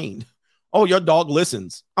dog's trained. Oh, your dog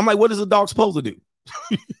listens. I'm like, what is a dog supposed to do?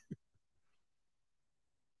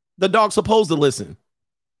 The dog's supposed to listen.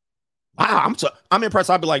 Wow, I'm impressed.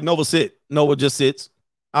 I'd be like, Nova, sit. Nova just sits.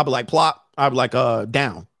 I'll be like, plop. I'll be like,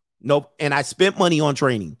 down. Nope. And I spent money on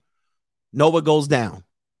training. Nova goes down.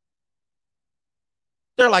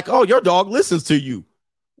 They're like, oh, your dog listens to you.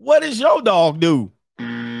 What does your dog do?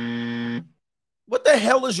 What the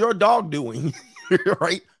hell is your dog doing?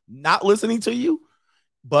 Right? Not listening to you.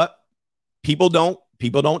 But people don't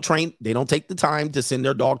train. They don't take the time to send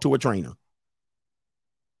their dog to a trainer.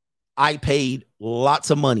 I paid lots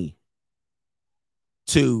of money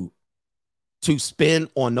to spend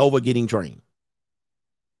on Nova getting trained,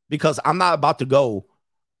 because I'm not about to go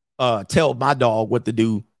tell my dog what to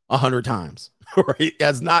do 100 times. Right?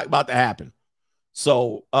 That's not about to happen.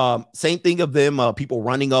 So same thing of them, people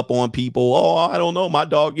running up on people. Oh, I don't know, my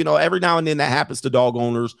dog, every now and then that happens to dog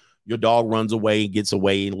owners. Your dog runs away and gets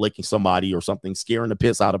away and licking somebody or something, scaring the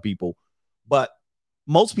piss out of people. But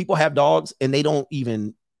most people have dogs and they don't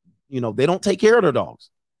even, they don't take care of their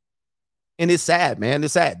dogs. And it's sad, man.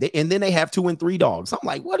 It's sad. And then they have 2 and 3 dogs. I'm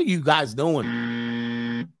like, what are you guys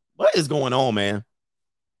doing? What is going on, man?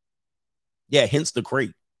 Yeah, hence the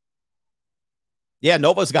crate. Yeah,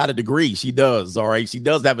 Nova's got a degree. She does. All right. She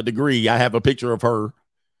does have a degree. I have a picture of her.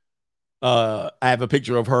 I have a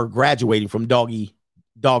picture of her graduating from doggy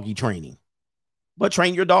training. But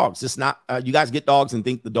train your dogs. It's not, you guys get dogs and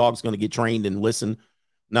think the dog's going to get trained and listen.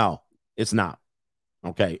 No, it's not.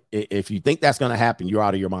 Okay. If you think that's going to happen, you're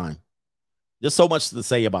out of your mind. There's so much to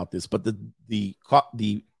say about this, but the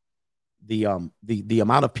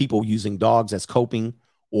amount of people using dogs as coping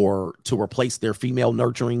or to replace their female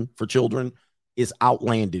nurturing for children is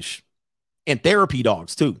outlandish. And therapy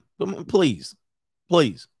dogs too. Please.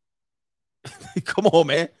 Come on,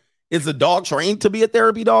 man. Is the dog trained to be a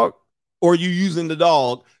therapy dog, or are you using the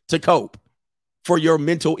dog to cope for your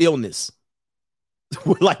mental illness?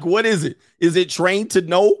 Like, what is it? Is it trained to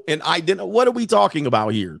know and identify? What are we talking about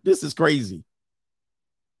here? This is crazy.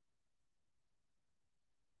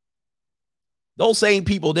 Those same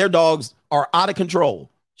people, their dogs are out of control,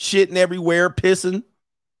 shitting everywhere, pissing.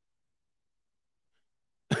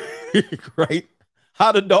 Right?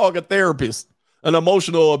 How the dog a therapist, an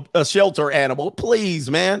emotional, a shelter animal? Please,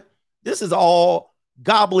 man. This is all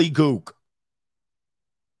gobbledygook.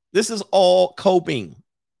 This is all coping.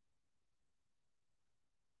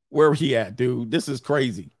 Where are we at, dude? This is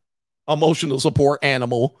crazy. Emotional support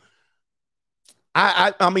animal.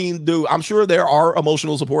 I mean, dude, I'm sure there are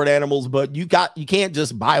emotional support animals, but you can't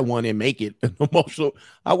just buy one and make it an emotional.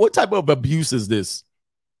 What type of abuse is this?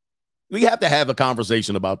 We have to have a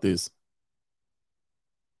conversation about this.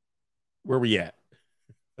 Where we at?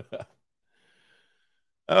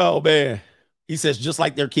 Oh, man. He says, just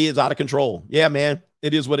like their kids out of control. Yeah, man,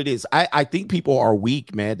 it is what it is. I think people are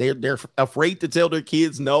weak, man. They're afraid to tell their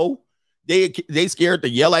kids no. They scared to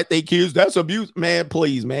yell at their kids. That's abuse. Man,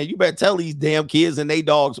 please, man. You better tell these damn kids and they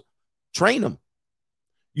dogs, train them.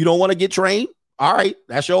 You don't want to get trained? All right,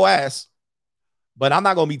 that's your ass. But I'm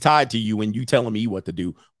not going to be tied to you and you telling me what to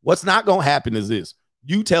do. What's not going to happen is this.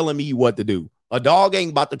 You telling me what to do. A dog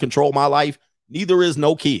ain't about to control my life. Neither is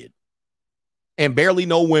no kid. And barely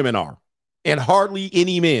no women are. And hardly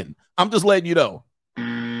any men. I'm just letting you know.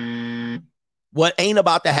 What ain't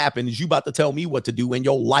about to happen is you about to tell me what to do and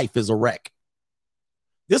your life is a wreck.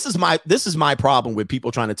 This is my problem with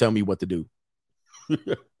people trying to tell me what to do.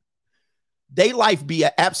 They life be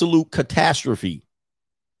an absolute catastrophe.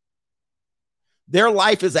 Their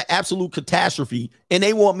life is an absolute catastrophe, and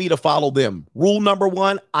they want me to follow them. Rule number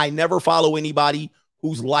one, I never follow anybody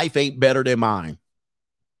whose life ain't better than mine.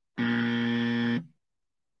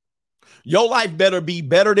 Your life better be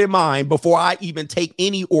better than mine before I even take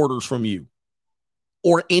any orders from you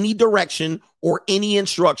or any direction or any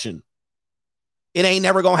instruction. It ain't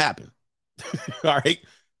never going to happen. All right.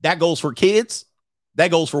 That goes for kids.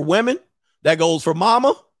 That goes for women. That goes for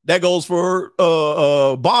mama. That goes for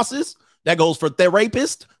bosses. That goes for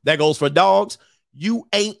therapists. That goes for dogs. You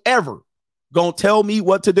ain't ever going to tell me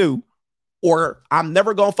what to do, or I'm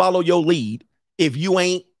never going to follow your lead if you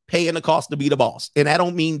ain't paying the cost to be the boss. And I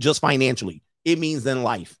don't mean just financially. It means in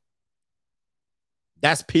life.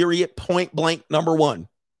 That's period, point blank, number one.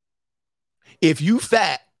 If you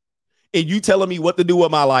fat and you telling me what to do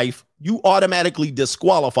with my life, you automatically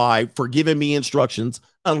disqualified for giving me instructions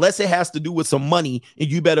unless it has to do with some money,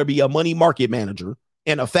 and you better be a money market manager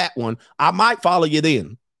and a fat one. I might follow you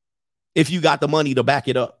then if you got the money to back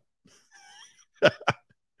it up.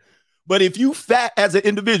 But if you fat as an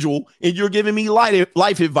individual and you're giving me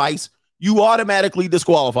life advice, you automatically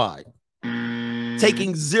disqualified.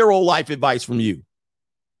 Taking zero life advice from you.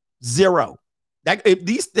 Zero. If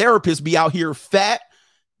these therapists be out here fat,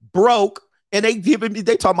 broke, and they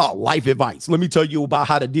talking about life advice. Let me tell you about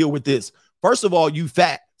how to deal with this. First of all, you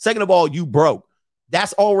fat. Second of all, you broke.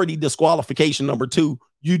 That's already disqualification number two.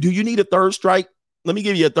 Do you need a third strike? Let me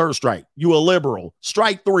give you a third strike. You a liberal.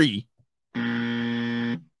 Strike three.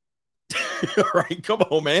 All right, come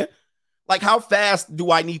on, man. Like, how fast do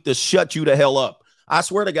I need to shut you the hell up? I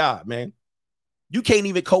swear to God, man. You can't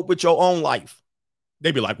even cope with your own life.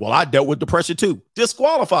 They be like, well, I dealt with depression too.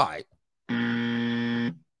 Disqualified.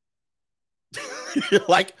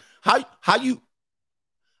 Like, how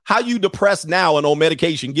you depressed now and on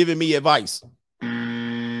medication giving me advice?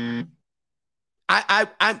 I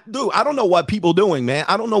don't know what people doing, man.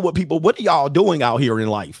 I don't know what are y'all doing out here in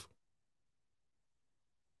life?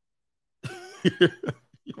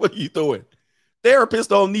 What are you doing? Therapists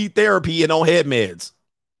don't need therapy and on head meds.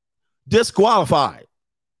 Disqualified.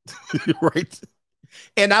 Right?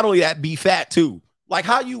 And not only that, be fat too. Like,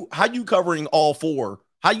 how you covering all four?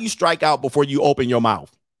 How you strike out before you open your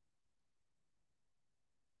mouth?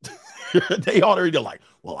 They already like,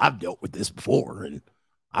 well, I've dealt with this before, and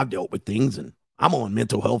I've dealt with things, and I'm on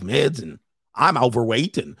mental health meds, and I'm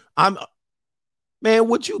overweight, and man,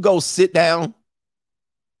 would you go sit down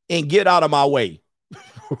and get out of my way?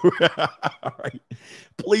 All right.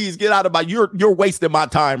 Please get out of my, you're wasting my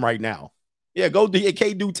time right now. Yeah, you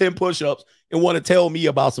can't do 10 push-ups and want to tell me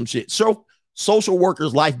about some shit. So social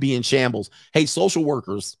workers' life be in shambles. Hey, social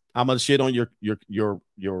workers, I'm gonna shit on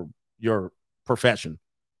your profession.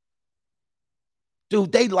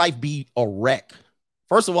 Dude, they life be a wreck.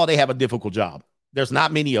 First of all, they have a difficult job. There's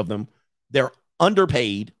not many of them. They're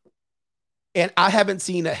underpaid. And I haven't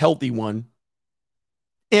seen a healthy one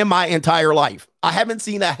in my entire life. I haven't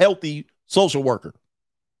seen a healthy social worker.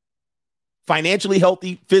 Financially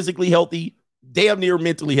healthy, physically healthy, damn near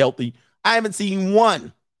mentally healthy. I haven't seen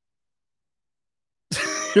one.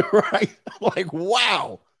 Right? Like,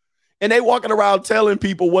 wow. And they walking around telling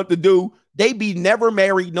people what to do. They be never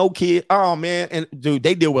married, no kid. Oh, man. And dude,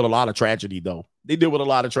 they deal with a lot of tragedy, though. They deal with a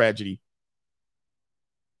lot of tragedy.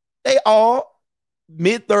 They all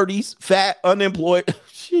mid-30s, fat, unemployed.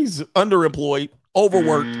 She's underemployed,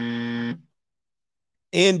 overworked,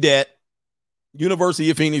 in debt, University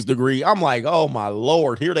of Phoenix degree. I'm like, oh, my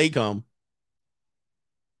Lord, here they come.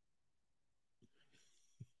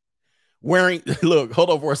 Look,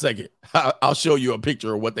 hold on for a second. I'll show you a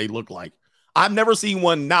picture of what they look like. I've never seen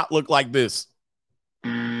one not look like this.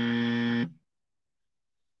 I've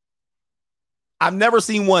never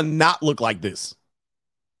seen one not look like this.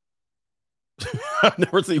 I've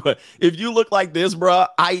never seen one. If you look like this, bruh,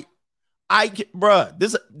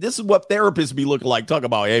 this is what therapists be looking like. Talk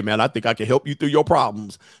about, hey, man, I think I can help you through your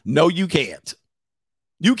problems. No, you can't.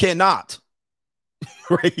 You cannot.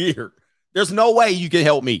 Right here. There's no way you can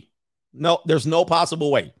help me. No, there's no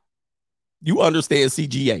possible way. You understand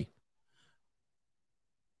CGA.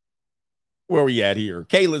 Where are we at here?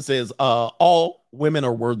 Kaylin says, all women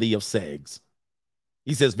are worthy of sex.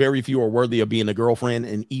 He says very few are worthy of being a girlfriend,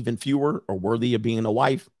 and even fewer are worthy of being a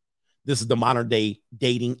wife. This is the modern day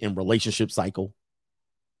dating and relationship cycle.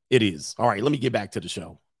 It is. All right, let me get back to the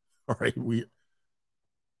show. All right,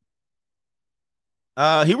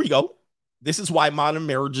 here we go. This is why modern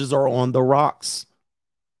marriages are on the rocks.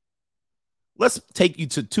 Let's take you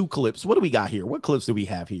to 2 clips. What do we got here? What clips do we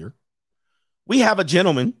have here? We have a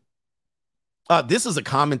gentleman. This is a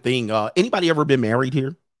common thing. Anybody ever been married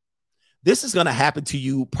here? This is going to happen to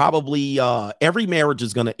you. Probably every marriage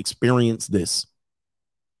is going to experience this.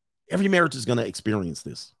 Every marriage is going to experience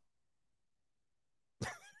this.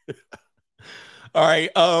 All right.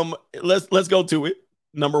 Let's go to it.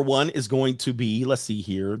 Number 1 is going to be, let's see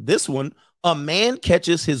here. This one, a man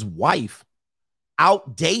catches his wife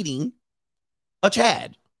out dating a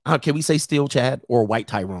Chad. Can we say still Chad or white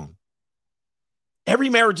Tyrone? Every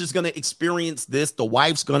marriage is going to experience this. The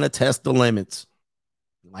wife's going to test the limits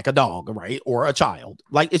like a dog, right? Or a child.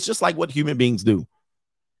 Like, it's just like what human beings do.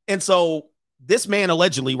 And so this man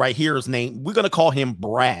allegedly right here is named, we're going to call him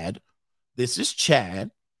Brad. This is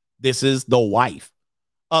Chad. This is the wife.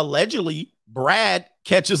 Allegedly, Brad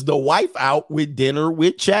catches the wife out with dinner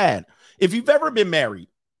with Chad. If you've ever been married,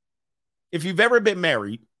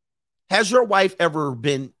 has your wife ever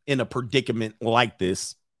been in a predicament like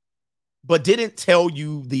this, but didn't tell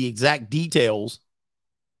you the exact details?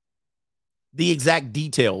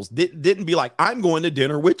 Didn't be like, I'm going to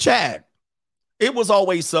dinner with Chad. It was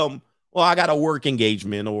always some, well, I got a work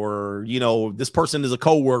engagement, or, this person is a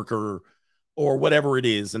coworker or whatever it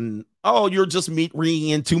is. And, oh, you're just reading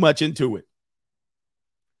in too much into it.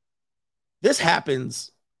 This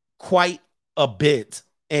happens quite a bit.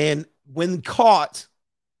 And when caught,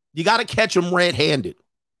 you got to catch them red-handed.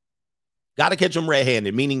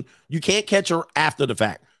 Meaning you can't catch her after the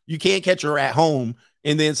fact. You can't catch her at home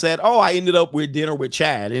and then said, oh, I ended up with dinner with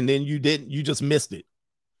Chad, and then you just missed it.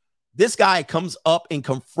 This guy comes up and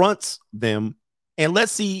confronts them, and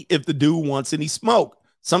let's see if the dude wants any smoke.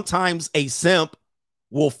 Sometimes a simp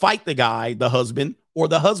will fight the guy, the husband, or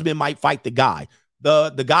the husband might fight the guy.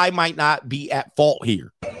 The guy might not be at fault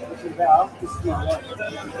here.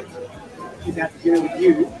 She's at dinner with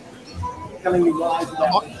you, telling me lies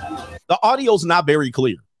about the audio's not very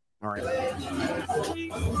clear. All right.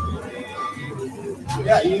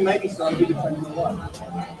 Yeah, you may be sorry, you depending on what.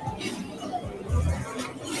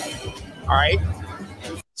 All right.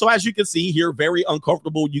 So as you can see here, very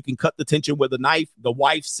uncomfortable. You can cut the tension with a knife. The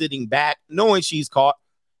wife sitting back, knowing she's caught.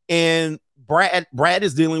 And Brad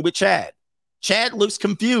is dealing with Chad. Chad looks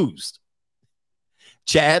confused.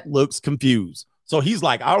 So he's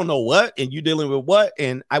like, I don't know what, and you dealing with what,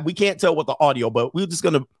 and we can't tell with the audio, but we're just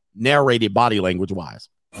going to narrate it body language-wise.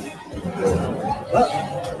 What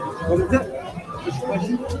is it?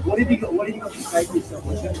 What did you go to say to yourself?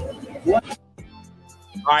 What?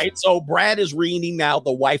 All right, so Brad is reading now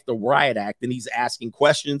the wife, the riot act, and he's asking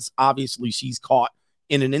questions. Obviously, she's caught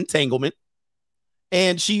in an entanglement,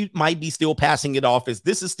 and she might be still passing it off as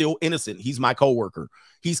this is still innocent. He's my coworker.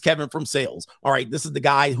 He's Kevin from sales. All right, this is the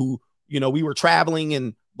guy who, we were traveling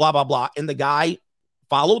and blah, blah, blah. And the guy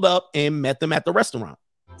followed up and met them at the restaurant.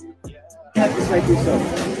 What do you have to say to yourself?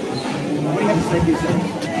 What do you have to say to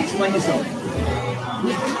yourself? Explain yourself.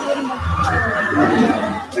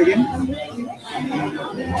 Again?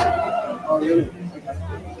 Oh, really?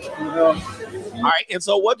 All right. And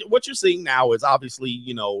so what you're seeing now is obviously,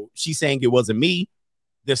 she's saying it wasn't me.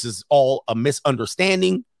 This is all a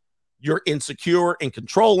misunderstanding. You're insecure and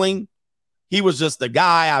controlling. He was just the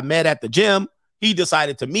guy I met at the gym. He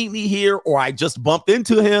decided to meet me here, or I just bumped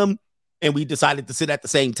into him and we decided to sit at the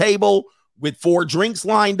same table with 4 drinks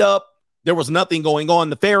lined up. There was nothing going on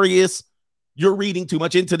nefarious. You're reading too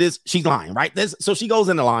much into this. She's lying, right? So she goes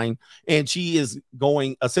in the line and she is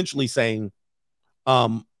going essentially saying,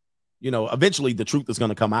 eventually the truth is going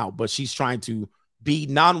to come out, but she's trying to be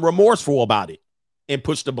non-remorseful about it and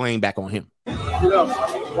push the blame back on him.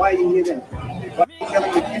 Why are you here then? Why are you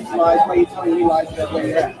telling the kids lies? Why are you telling me lies that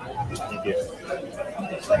way there?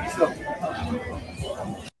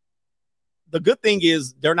 The good thing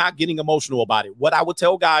is they're not getting emotional about it. What I would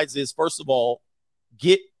tell guys is, first of all,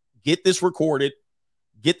 get this recorded,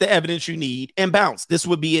 get the evidence you need, and bounce. This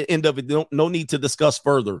would be an end of it. No need to discuss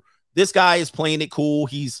further. This guy is playing it cool.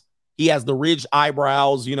 He has the ridged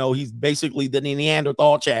eyebrows. He's basically the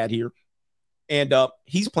Neanderthal Chad here. And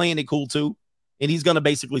he's playing it cool too. And he's going to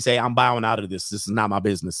basically say, I'm bowing out of this. This is not my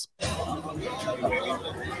business.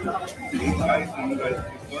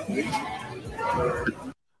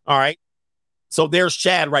 All right. So there's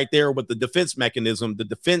Chad right there with the defense mechanism, the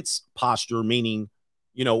defense posture, meaning,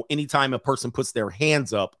 anytime a person puts their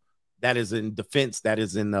hands up, that is in defense, that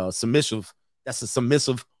is in submissive That's a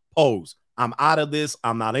submissive pose. I'm out of this.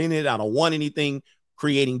 I'm not in it. I don't want anything.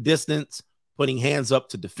 Creating distance, putting hands up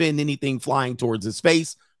to defend anything flying towards his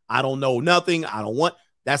face. I don't know nothing. I don't want.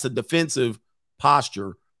 That's a defensive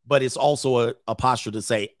posture, but it's also a posture to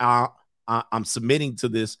say, I'm submitting to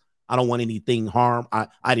this. I don't want anything harm. I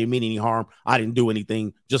didn't mean any harm. I didn't do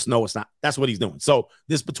anything. Just know it's not. That's what he's doing. So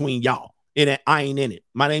this between y'all, and I ain't in it.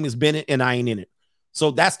 My name is Bennett, and I ain't in it.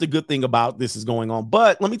 So that's the good thing about this is going on.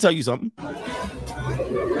 But let me tell you something.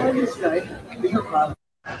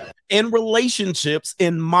 In relationships,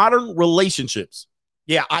 in modern relationships,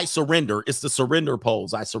 yeah, I surrender. It's the surrender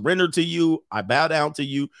pose. I surrender to you. I bow down to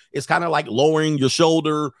you. It's kind of like lowering your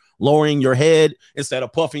shoulder, lowering your head instead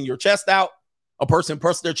of puffing your chest out. A person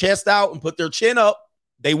puts their chest out and put their chin up.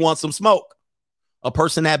 They want some smoke. A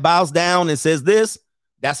person that bows down and says this,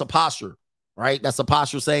 that's a posture, right? That's a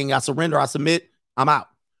posture saying, I surrender, I submit, I'm out.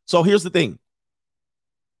 So here's the thing.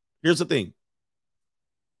 Here's the thing.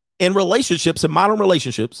 In relationships, in modern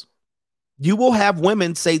relationships, you will have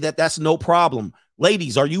women say that that's no problem.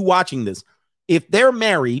 Ladies, are you watching this? If they're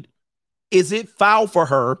married, is it foul for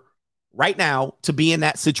her right now to be in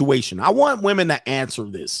that situation? I want women to answer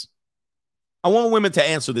this. I want women to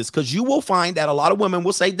answer this because you will find that a lot of women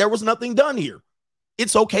will say there was nothing done here.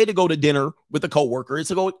 It's okay to go to dinner with a coworker.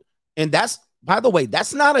 And that's, by the way,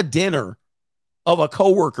 that's not a dinner of a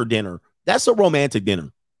coworker dinner. That's a romantic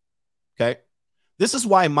dinner. Okay. This is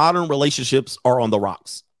why modern relationships are on the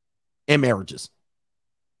rocks and marriages.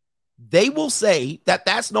 They will say that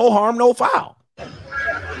that's no harm, no foul.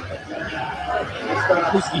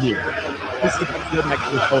 Let's see here. Let's see if I can go back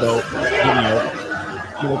to the photo.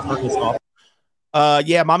 I'm going to turn this off.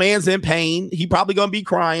 Yeah, my man's in pain. He probably going to be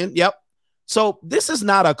crying. Yep. So this is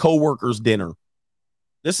not a coworker's dinner.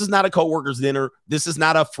 This is not a coworker's dinner. This is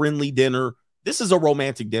not a friendly dinner. This is a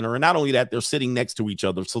romantic dinner. And not only that, they're sitting next to each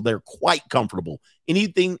other. So they're quite comfortable.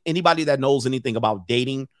 Anybody that knows anything about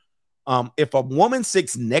dating, if a woman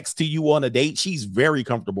sits next to you on a date, she's very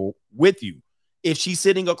comfortable with you. If she's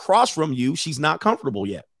sitting across from you, she's not comfortable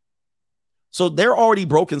yet. So they're already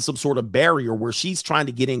broken some sort of barrier where she's trying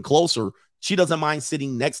to get in closer. She doesn't mind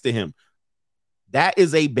sitting next to him. That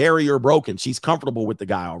is a barrier broken. She's comfortable with the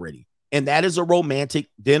guy already. And that is a romantic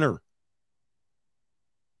dinner.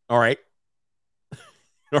 All right.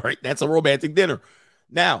 All right. That's a romantic dinner.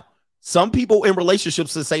 Now, some people in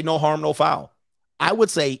relationships that say no harm, no foul. I would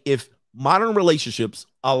say if modern relationships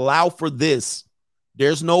allow for this,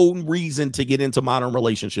 there's no reason to get into modern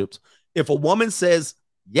relationships. If a woman says,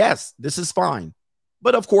 yes, this is fine.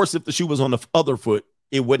 But of course, if the shoe was on the other foot,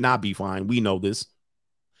 it would not be fine. We know this.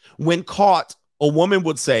 When caught, a woman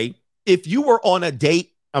would say, if you were on a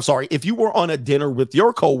dinner with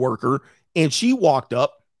your coworker and she walked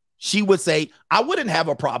up, she would say, I wouldn't have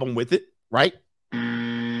a problem with it, right?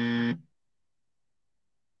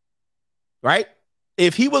 Right?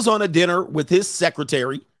 If he was on a dinner with his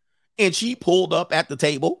secretary and she pulled up at the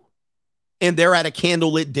table and they're at a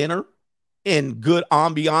candlelit dinner in good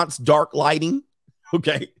ambiance, dark lighting,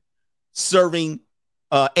 okay, serving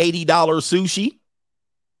 $80 sushi,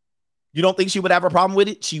 you don't think she would have a problem with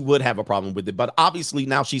it? She would have a problem with it. But obviously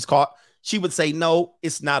now she's caught. She would say, no,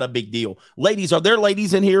 it's not a big deal. Ladies, are there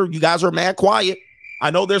ladies in here? You guys are mad quiet.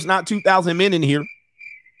 I know there's not 2,000 men in here.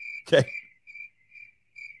 Okay.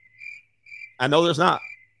 I know there's not.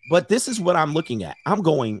 But this is what I'm looking at. I'm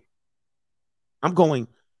going,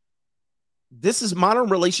 this is modern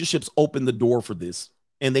relationships open the door for this.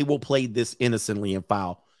 And they will play this innocently and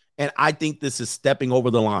foul. And I think this is stepping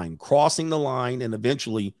over the line, crossing the line, and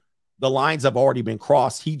eventually the lines have already been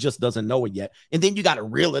crossed. He just doesn't know it yet. And then you got to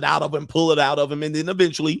reel it out of him, pull it out of him. And then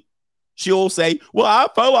eventually she'll say, well, I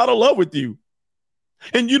fell out of love with you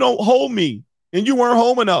and you don't hold me and you weren't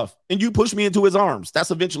home enough and you pushed me into his arms. That's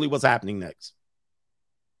eventually what's happening next.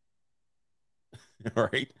 All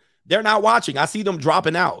right. They're not watching. I see them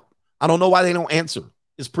dropping out. I don't know why they don't answer.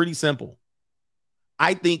 It's pretty simple.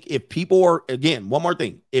 I think if people are, again, one more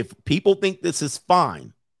thing. If people think this is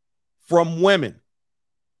fine from women,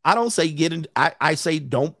 I don't say get in. I say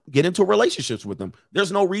don't get into relationships with them.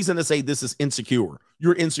 There's no reason to say this is insecure.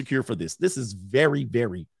 You're insecure for this. This is very,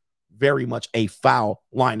 very, very much a foul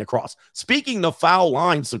line to cross. Speaking of foul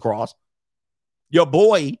lines to cross, your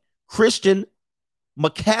boy, Christian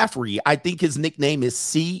McCaffrey, I think his nickname is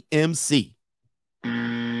CMC.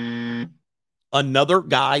 Another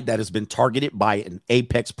guy that has been targeted by an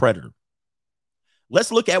apex predator.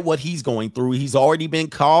 Let's look at what he's going through. He's already been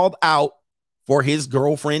called out for his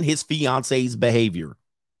girlfriend, his fiance's behavior.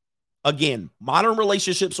 Again, modern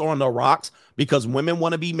relationships are on the rocks because women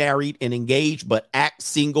want to be married and engaged, but act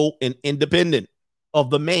single and independent of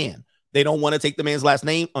the man. They don't want to take the man's last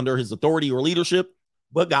name under his authority or leadership,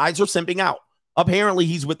 but guys are simping out. Apparently,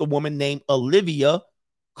 he's with a woman named Olivia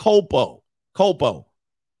Culpo.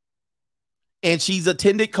 And she's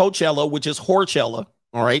attended Coachella, which is Horchella.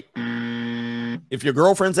 All right. If your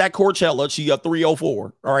girlfriend's at Coachella, she a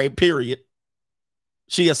 304. All right. Period.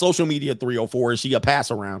 She a social media 304. And she a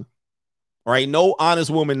pass around. All right. No honest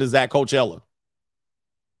woman is at Coachella.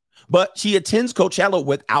 But she attends Coachella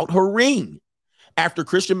without her ring after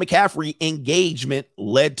Christian McCaffrey engagement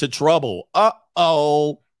led to trouble.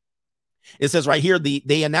 Uh-oh. It says right here,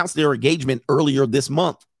 they announced their engagement earlier this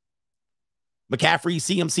month. McCaffrey,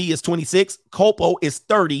 CMC, is 26. Culpo is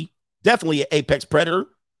 30. Definitely an apex predator.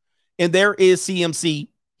 And there is CMC.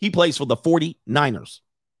 He plays for the 49ers.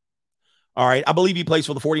 All right. I believe he plays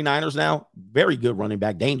for the 49ers now. Very good running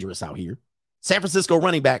back. Dangerous out here. San Francisco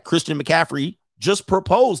running back Christian McCaffrey just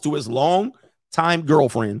proposed to his longtime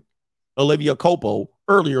girlfriend, Olivia Culpo,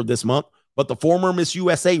 earlier this month. But the former Miss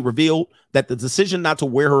USA revealed that the decision not to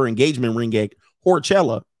wear her engagement ring at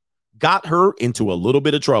Coachella got her into a little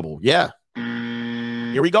bit of trouble. Yeah.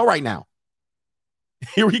 Here we go right now.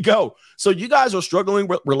 Here we go. So you guys are struggling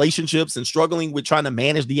with relationships and struggling with trying to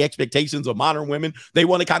manage the expectations of modern women. They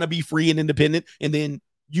want to kind of be free and independent and then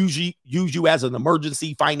use you as an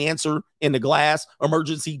emergency financer in the glass,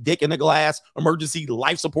 emergency dick in the glass, emergency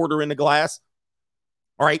life supporter in the glass.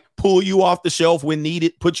 All right. Pull you off the shelf when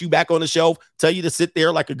needed, put you back on the shelf, tell you to sit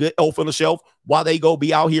there like a good elf on the shelf while they go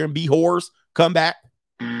be out here and be whores. Come back.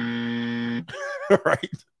 All right.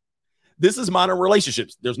 This is modern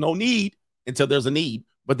relationships. There's no need until there's a need.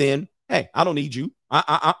 But then, hey, I don't need you.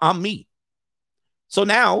 I'm me. So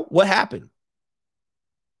now what happened?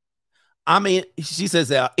 I mean, she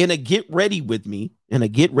says in a get ready with me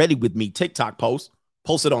TikTok post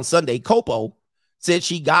posted on Sunday, Culpo said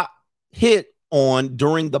she got hit on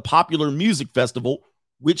during the popular music festival,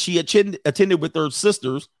 which she attended with her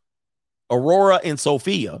sisters, Aurora and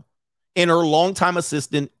Sophia, and her longtime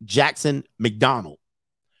assistant, Jackson McDonald.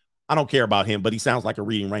 I don't care about him, but he sounds like a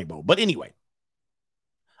reading rainbow. But anyway,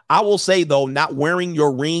 I will say, though, not wearing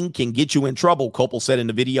your ring can get you in trouble, Culpo said in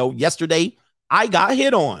the video. Yesterday, I got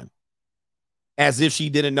hit on, as if she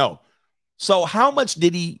didn't know. So how much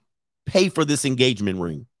did he pay for this engagement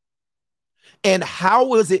ring? And how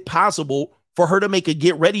was it possible for her to make a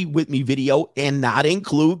get ready with me video and not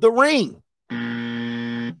include the ring?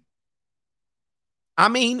 I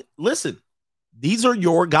mean, listen, these are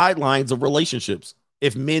your guidelines of relationships.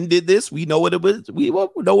 If men did this, we know what it was. We know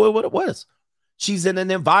what it was. She's in an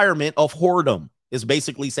environment of whoredom. It's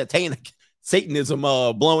basically Satanism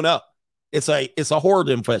blown up. It's a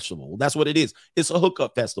whoredom festival. That's what it is. It's a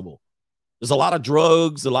hookup festival. There's a lot of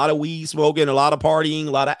drugs, a lot of weed smoking, a lot of partying,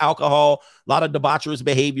 a lot of alcohol, a lot of debaucherous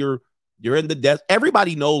behavior. You're in the death.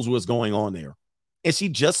 Everybody knows what's going on there. And she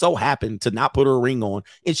just so happened to not put her ring on.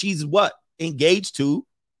 And she's what? Engaged to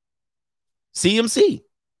CMC.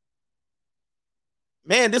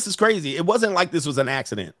 Man, this is crazy. It wasn't like this was an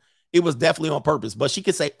accident. It was definitely on purpose. But she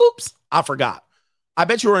could say, oops, I forgot. I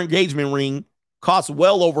bet your engagement ring costs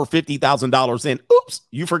well over $50,000. And oops,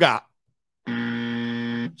 you forgot.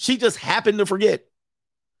 She just happened to forget.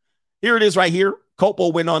 Here it is right here.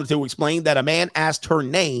 Culpo went on to explain that a man asked her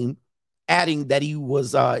name, adding that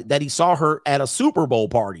he saw her at a Super Bowl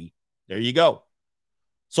party. There you go.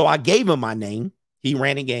 So I gave him my name. He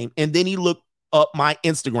ran a game, and then he looked up my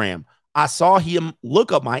Instagram. I saw him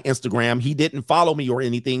look up my Instagram. He didn't follow me or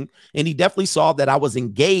anything, and he definitely saw that I was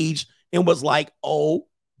engaged and was like, oh,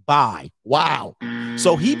 bye. Wow.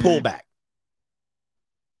 So he pulled back.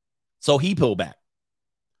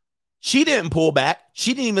 She didn't pull back.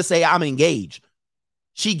 She didn't even say I'm engaged.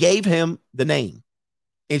 She gave him the name,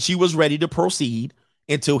 and she was ready to proceed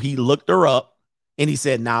until he looked her up, and he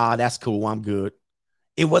said, nah, that's cool. I'm good.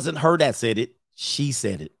 It wasn't her that said it. She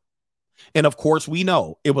said it. And of course, we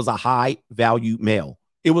know it was a high value male.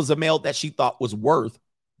 It was a male that she thought was worth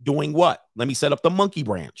doing what? Let me set up the monkey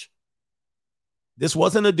branch. This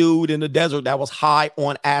wasn't a dude in the desert that was high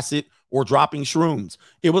on acid or dropping shrooms.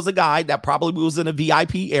 It was a guy that probably was in a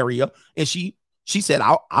VIP area. And she said,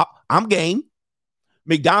 I'm game.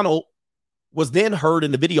 McDonald was then heard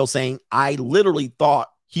in the video saying, I literally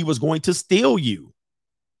thought he was going to steal you.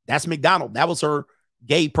 That's McDonald. That was her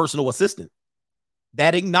gay personal assistant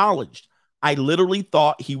that acknowledged, I literally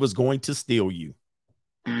thought he was going to steal you.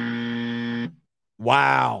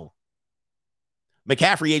 Wow.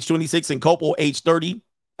 McCaffrey, age 26, and Culpo, age 30,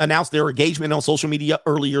 announced their engagement on social media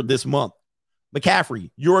earlier this month. McCaffrey,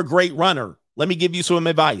 you're a great runner. Let me give you some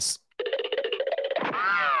advice.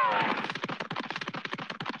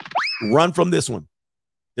 Run from this one.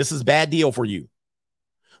 This is a bad deal for you.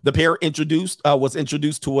 The pair was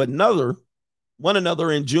introduced to one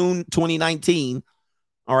another in June 2019.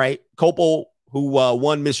 All right. Copel, who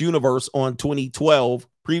won Miss Universe on 2012,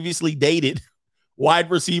 previously dated wide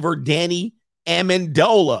receiver Danny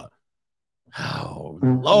Amendola. Oh,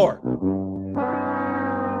 Lord.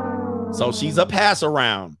 So she's a pass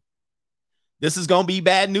around. This is going to be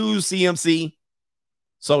bad news, CMC.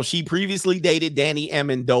 So she previously dated Danny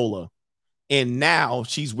Amendola, and now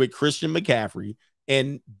she's with Christian McCaffrey.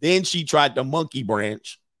 And then she tried the monkey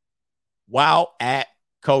branch while at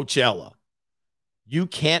Coachella. You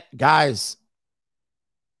can't, guys.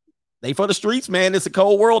 They for the streets, man. It's a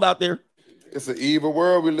cold world out there. It's an evil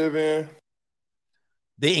world we live in.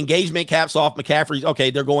 The engagement caps off McCaffrey's.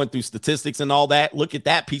 Okay, they're going through statistics and all that. Look at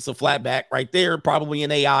that piece of flatback right there, probably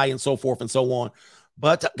in AI and so forth and so on.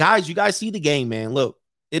 But guys, you guys see the game, man. Look,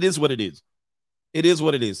 it is what it is. It is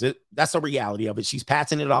what it is. That's the reality of it. She's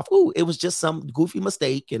passing it off. Ooh, it was just some goofy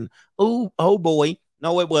mistake. And oh boy.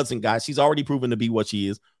 No, it wasn't, guys. She's already proven to be what she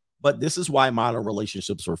is. But this is why modern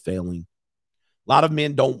relationships are failing. A lot of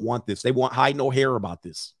men don't want this. They want hide no hair about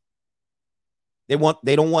this. They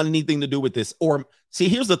don't want anything to do with this. Or see,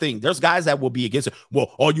 here's the thing. There's guys that will be against it.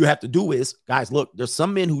 Well, all you have to do is, guys, look, there's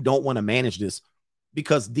some men who don't want to manage this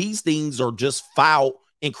because these things are just foul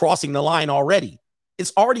and crossing the line already.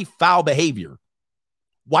 It's already foul behavior.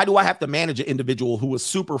 Why do I have to manage an individual who is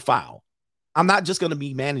super foul? I'm not just going to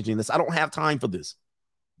be managing this. I don't have time for this.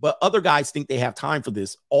 But other guys think they have time for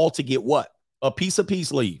this, all to get what? A piece of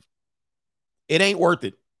peace leave. It ain't worth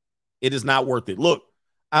it. It is not worth it. Look,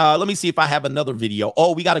 let me see if I have another video.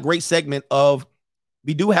 Oh, we got a great segment of,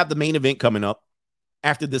 we do have the main event coming up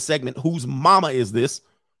after this segment. Whose mama is this?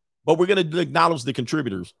 But we're going to acknowledge the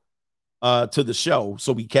contributors to the show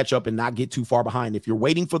so we catch up and not get too far behind. If you're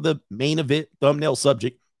waiting for the main event thumbnail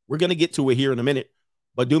subject, we're going to get to it here in a minute.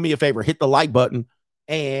 But do me a favor, hit the like button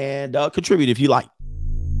and contribute if you like.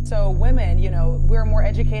 So women, you know, we're more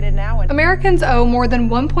educated now. And Americans owe more than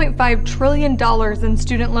 $1.5 trillion in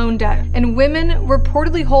student loan debt, and women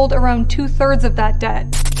reportedly hold around 2/3 of that debt.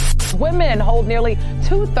 Women hold nearly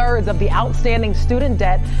 2/3 of the outstanding student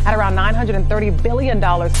debt at around $930 billion.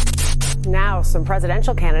 Now, some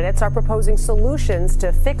presidential candidates are proposing solutions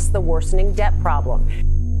to fix the worsening debt problem.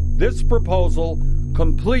 This proposal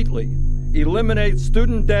completely eliminates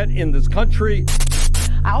student debt in this country.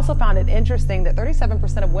 I also found it interesting that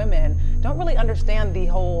 37% of women don't really understand the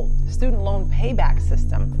whole student loan payback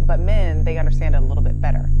system, but men, they understand it a little bit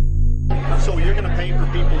better. So you're going to pay for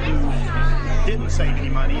people who didn't save any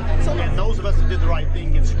money, and those of us that did the right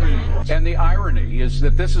thing get screwed. And the irony is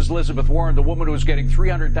that this is Elizabeth Warren, the woman who is getting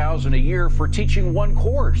 $300,000 a year for teaching one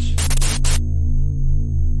course.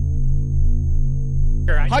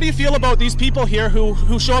 How do you feel about these people here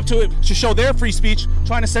who show up to show their free speech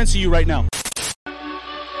trying to censor you right now?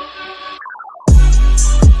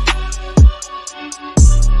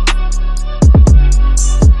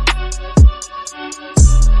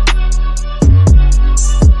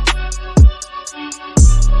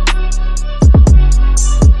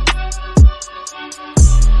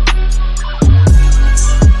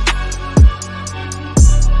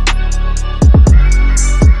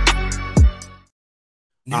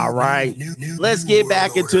 All right, let's get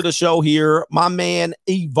back into the show here. My man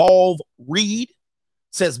Evolve Reed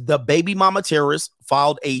says the baby mama terrorist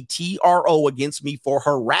filed a TRO against me for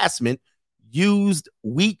harassment, used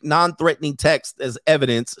weak, non-threatening text as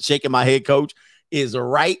evidence. Shaking my head, coach. Is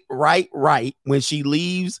right. When she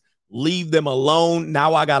leaves, leave them alone.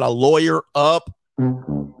 Now I got a lawyer up.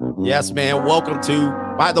 Yes, man. Welcome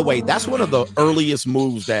to, by the way, that's one of the earliest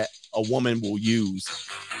moves that a woman will use.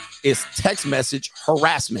 Is text message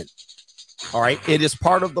harassment. All right. It is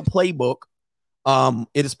part of the playbook.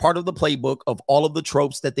 It is part of the playbook of all of the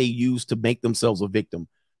tropes that they use to make themselves a victim.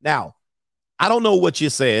 Now, I don't know what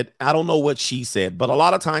you said. I don't know what she said, but a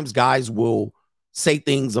lot of times guys will say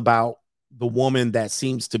things about the woman that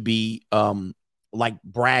seems to be like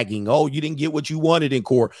bragging. Oh, you didn't get what you wanted in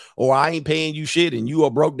court, or I ain't paying you shit and you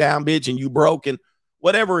a broke down bitch and you broke, and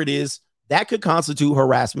whatever it is, that could constitute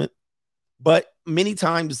harassment. But many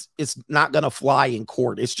times it's not going to fly in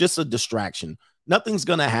court. It's just a distraction. Nothing's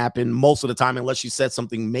going to happen most of the time unless you said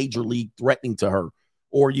something majorly threatening to her,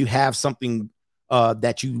 or you have something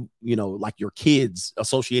that you know, like your kids,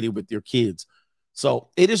 associated with your kids. So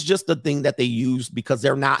it is just a thing that they use because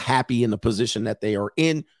they're not happy in the position that they are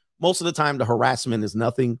in. Most of the time, the harassment is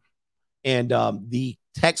nothing. And the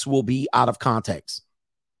text will be out of context.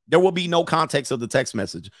 There will be no context of the text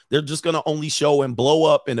message. They're just going to only show and blow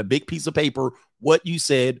up in a big piece of paper what you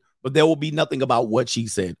said, but there will be nothing about what she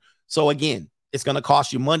said. So again, it's going to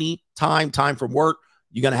cost you money, time from work.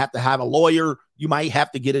 You're going to have a lawyer. You might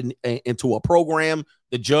have to get into a program.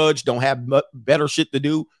 The judge don't have better shit to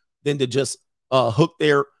do than to just hook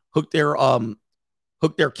their kickback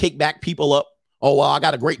people up. Oh, well, I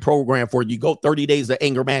got a great program for you. Go 30 days of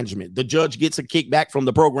anger management. The judge gets a kickback from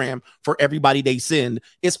the program for everybody they send.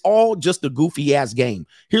 It's all just a goofy ass game.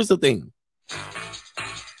 Here's the thing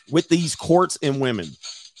with these courts and women.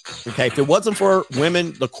 Okay, if it wasn't for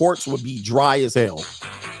women, the courts would be dry as hell.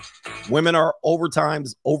 Women are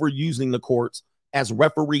overusing the courts as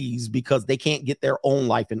referees because they can't get their own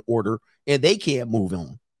life in order and they can't move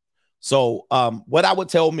on. So what I would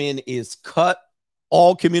tell men is cut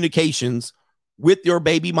all communications with your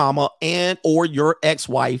baby mama and or your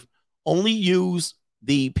ex-wife. Only use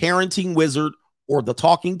the parenting wizard or the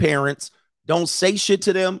talking parents. Don't say shit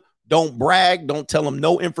to them. Don't brag. Don't tell them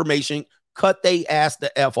no information. Cut they ass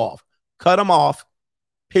the F off. Cut them off,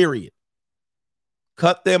 period.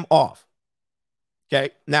 Cut them off.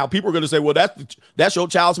 Okay. Now, people are going to say, well, that's your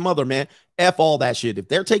child's mother, man. F all that shit. If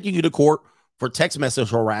they're taking you to court for text message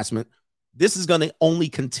harassment, this is going to only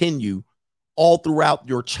continue all throughout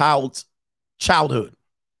your child's childhood.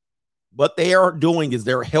 What they are doing is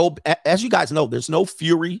they're held, as you guys know, there's no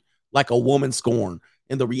fury like a woman scorned.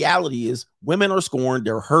 And the reality is women are scorned.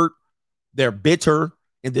 They're hurt. They're bitter.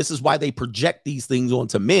 And this is why they project these things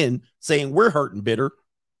onto men saying we're hurt and bitter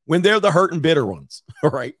when they're the hurt and bitter ones.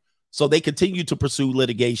 All right. So they continue to pursue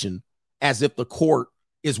litigation as if the court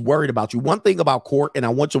is worried about you. One thing about court, and I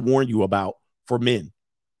want to warn you about for men,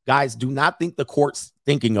 guys, do not think the court's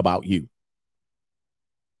thinking about you.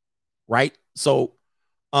 Right. So,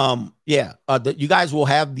 you guys will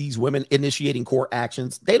have these women initiating court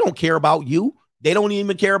actions. They don't care about you. They don't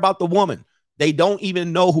even care about the woman. They don't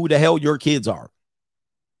even know who the hell your kids are.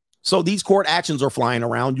 So these court actions are flying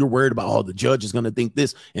around. You're worried about, oh, the judge is going to think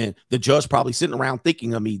this, and the judge probably sitting around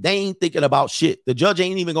thinking of me. They ain't thinking about shit. The judge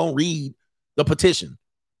ain't even going to read the petition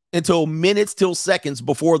until minutes till seconds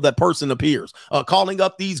before the person appears. Calling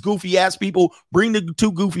up these goofy ass people, bring the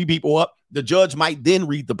two goofy people up. The judge might then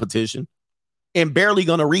read the petition and barely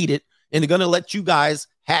going to read it, and they're going to let you guys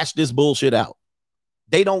hash this bullshit out.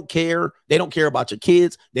 They don't care. They don't care about your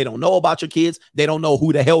kids. They don't know about your kids. They don't know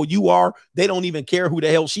who the hell you are. They don't even care who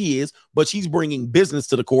the hell she is, but she's bringing business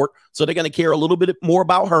to the court. So they're going to care a little bit more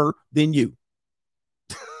about her than you.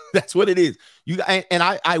 That's what it is.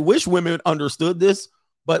 I wish women understood this,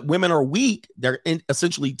 but women are weak. They're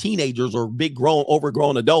essentially teenagers or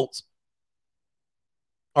overgrown adults.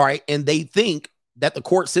 All right. And they think that the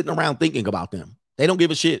court's sitting around thinking about them. They don't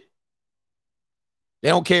give a shit. They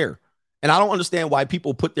don't care. And I don't understand why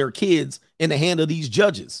people put their kids in the hand of these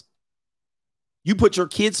judges. You put your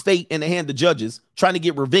kid's fate in the hand of judges trying to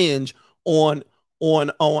get revenge on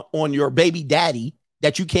your baby daddy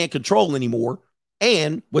that you can't control anymore.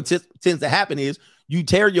 And what tends to happen is you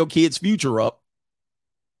tear your kid's future up.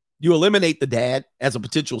 You eliminate the dad as a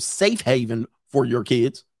potential safe haven for your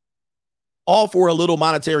kids, all for a little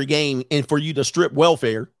monetary gain and for you to strip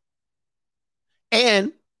welfare.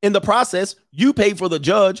 And in the process, you pay for the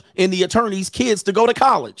judge and the attorney's kids to go to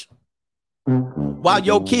college while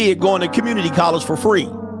your kid going to community college for free.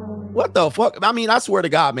 What the fuck? I mean, I swear to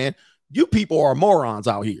God, man, you people are morons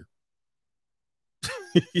out here.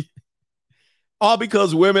 All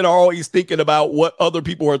because women are always thinking about what other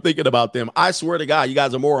people are thinking about them. I swear to God, you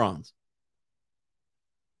guys are morons.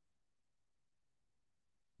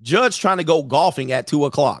 Judge trying to go golfing at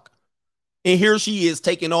 2:00. And here she is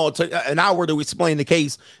taking on an hour to explain the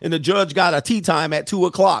case. And the judge got a tea time at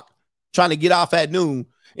 2:00, trying to get off at noon.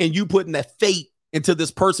 And you putting that fate into this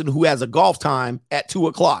person who has a golf time at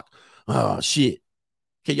 2:00. Oh, shit.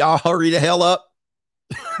 Can y'all hurry the hell up?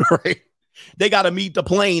 Right? They got to meet the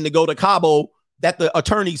plane to go to Cabo that the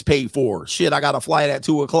attorneys paid for. Shit, I got a flight at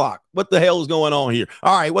 2:00. What the hell is going on here?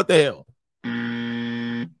 All right, what the hell?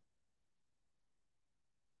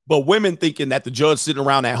 But women thinking that the judge sitting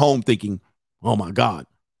around at home thinking, oh my God,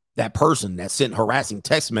 that person that sent harassing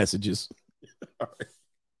text messages.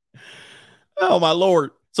 Oh my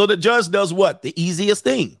Lord. So the judge does what? The easiest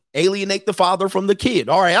thing. Alienate the father from the kid.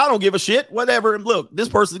 All right, I don't give a shit. Whatever. Look, this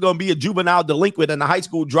person is going to be a juvenile delinquent and a high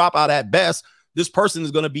school dropout at best. This person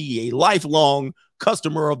is going to be a lifelong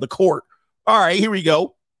customer of the court. All right, here we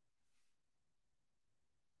go.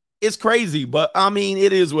 It's crazy, but I mean,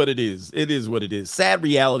 it is what it is. It is what it is. Sad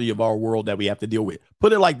reality of our world that we have to deal with.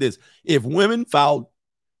 Put it like this. If women filed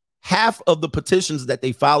half of the petitions that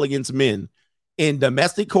they file against men in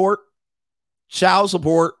domestic court, child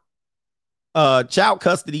support, child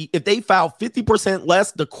custody, if they filed 50%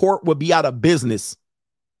 less, the court would be out of business.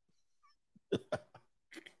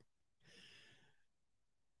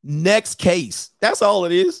 Next case. That's all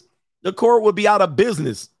it is. The court would be out of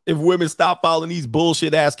business if women stop filing these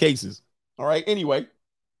bullshit ass cases. All right. Anyway,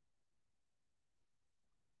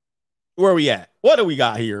 where are we at? What do we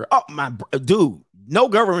got here? Oh, my dude, no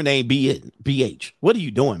government name BH. What are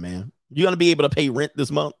you doing, man? You going to be able to pay rent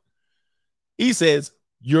this month? He says,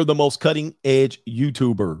 you're the most cutting edge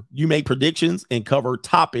YouTuber. You make predictions and cover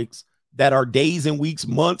topics that are days and weeks,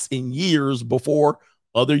 months and years before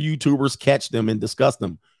other YouTubers catch them and discuss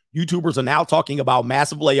them. YouTubers are now talking about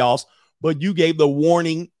massive layoffs, but you gave the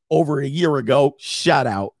warning over a year ago. Shout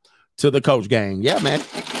out to the Coach Gang. Yeah, man.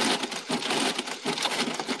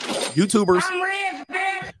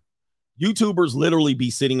 YouTubers literally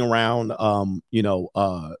be sitting around,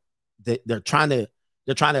 they're trying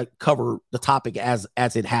to cover the topic as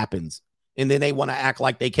it happens. And then they want to act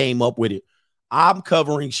like they came up with it. I'm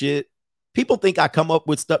covering shit. People think I come up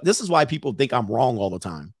with stuff. This is why people think I'm wrong all the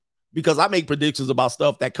time, because I make predictions about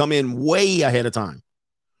stuff that come in way ahead of time.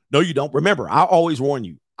 No, you don't. Remember, I always warn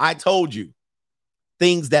you. I told you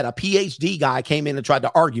things that a PhD guy came in and tried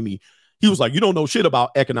to argue me. He was like, you don't know shit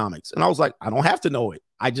about economics. And I was like, I don't have to know it.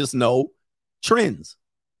 I just know trends.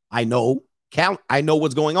 I know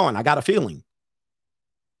what's going on. I got a feeling.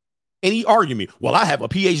 And he argued me. Well, I have a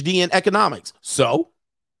PhD in economics. So,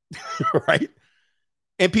 right?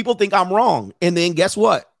 And people think I'm wrong. And then guess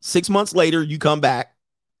what? 6 months later, you come back.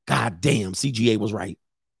 God damn, CGA was right.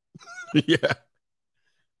 Yeah.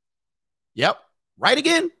 Yep. Right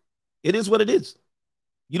again. It is what it is.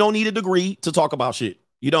 You don't need a degree to talk about shit.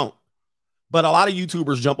 You don't. But a lot of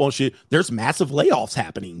YouTubers jump on shit. There's massive layoffs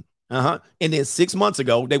happening. And then 6 months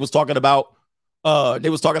ago, they was talking about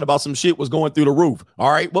some shit was going through the roof.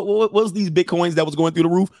 All right. What was these Bitcoins that was going through the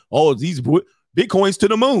roof? Oh, these Bitcoins to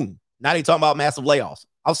the moon. Now they talking about massive layoffs.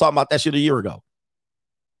 I was talking about that shit a year ago.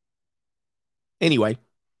 Anyway,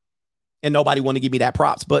 and nobody want to give me that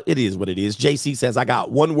props, but it is what it is. JC says, I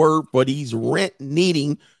got one word for these rent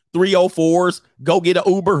needing 304s. Go get an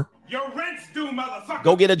Uber. Your rent's due, motherfucker.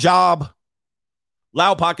 Go get a job.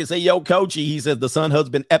 Loud Pocket say, yo, Coachy. He says the son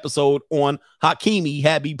husband episode on Hakimi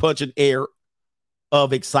had me punching air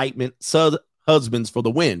of excitement. Son husbands for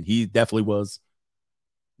the win. He definitely was.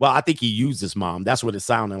 Well, I think he used his mom. That's what it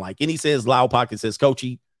sounded like. And he says, Loud Pocket says,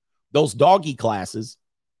 Coachy, those doggy classes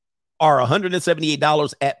are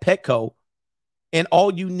 $178 at Petco. And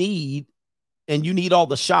all you need, and you need all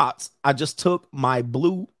the shots. I just took my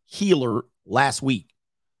blue healer last week.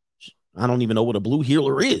 I don't even know what a blue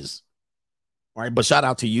healer is. All right, but shout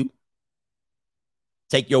out to you.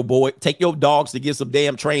 Take your dogs to get some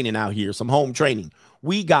damn training out here, some home training.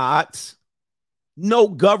 We got no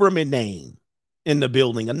government name in the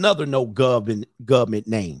building, another no government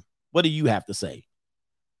name. What do you have to say?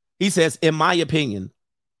 He says, in my opinion,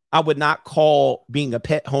 I would not call being a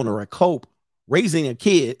pet owner a cope. Raising a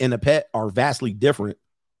kid and a pet are vastly different,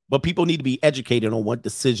 but people need to be educated on what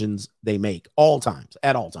decisions they make at all times.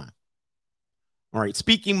 All right.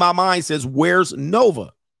 Speaking my mind says, where's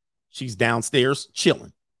Nova? She's downstairs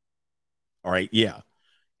chilling. All right. Yeah.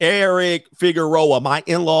 Eric Figueroa, my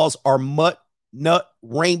in-laws are nut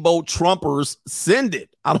rainbow Trumpers. Send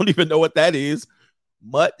it. I don't even know what that is.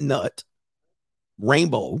 Nut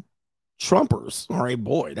rainbow Trumpers. All right,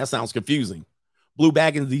 boy, that sounds confusing. Blue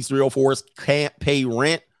baggins, these 304s can't pay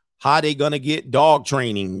rent. How they gonna get dog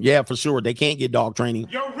training? Yeah, for sure. They can't get dog training.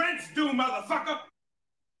 Your rent's due, motherfucker.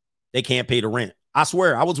 They can't pay the rent. I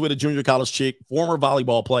swear, I was with a junior college chick, former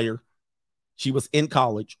volleyball player. She was in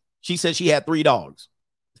college. She said she had 3 dogs.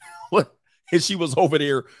 And she was over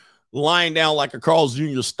there lying down like a Carl's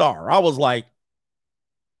Jr. star. I was like,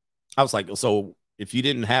 so if you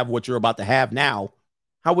didn't have what you're about to have now,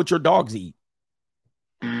 how would your dogs eat?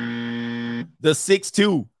 The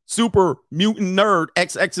 6'2" super mutant nerd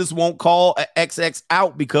XXs won't call an XX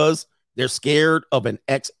out because they're scared of an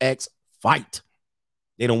XX fight.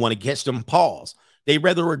 They don't want to catch them paws. They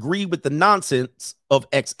rather agree with the nonsense of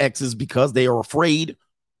XXs because they are afraid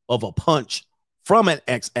of a punch from an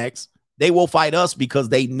XX. They will fight us because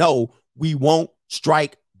they know we won't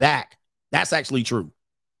strike back. That's actually true.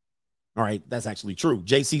 All right, that's actually true.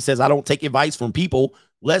 JC says, I don't take advice from people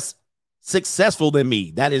less successful than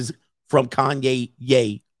me. That is from Kanye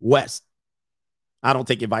Ye West. I don't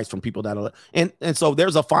take advice from people that are, and so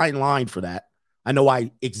there's a fine line for that. I know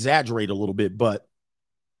I exaggerate a little bit, but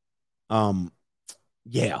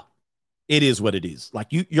yeah, it is what it is. Like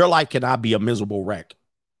your life cannot be a miserable wreck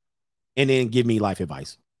and then give me life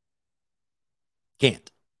advice.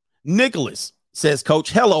 Can't. Nicholas says,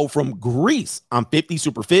 Coach, hello from Greece. I'm 50,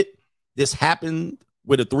 super fit. This happened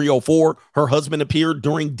with a 304. Her husband appeared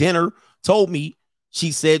during dinner, told me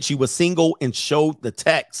she said she was single and showed the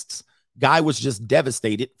texts. Guy was just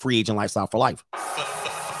devastated. Free agent lifestyle for life.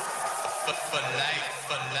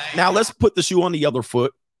 Now let's put the shoe on the other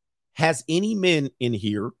foot. Has any men in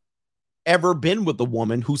here ever been with a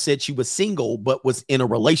woman who said she was single but was in a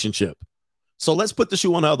relationship? So let's put the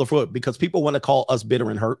shoe on the other foot, because people want to call us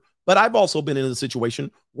bitter and hurt. But I've also been in a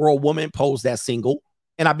situation where a woman posed as single,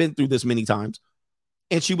 and I've been through this many times,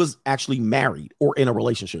 and she was actually married or in a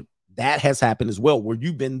relationship. That has happened as well, where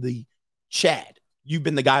you've been the Chad. You've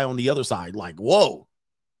been the guy on the other side. Like, whoa.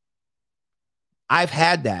 I've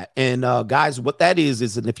had that. And guys, what that is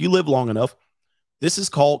that if you live long enough, this is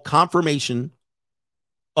called confirmation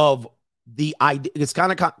of the idea. It's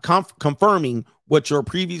kind of confirming what you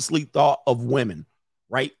previously thought of women,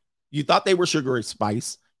 right? You thought they were sugar and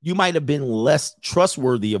spice. You might have been less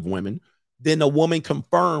trustworthy of women. Then a woman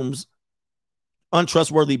confirms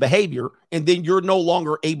untrustworthy behavior, and then you're no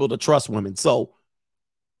longer able to trust women. So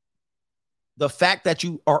the fact that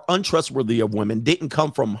you are untrustworthy of women didn't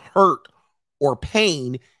come from hurt or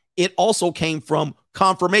pain. It also came from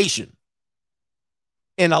confirmation.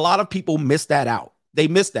 And a lot of people miss that out. They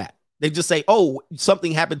miss that. They just say, oh,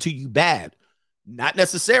 something happened to you bad. Not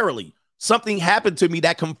necessarily. Something happened to me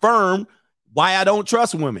that confirmed why I don't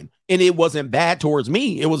trust women. And it wasn't bad towards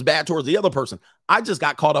me. It was bad towards the other person. I just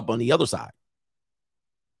got caught up on the other side.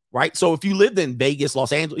 Right? So if you lived in Vegas,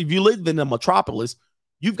 Los Angeles, if you lived in the metropolis,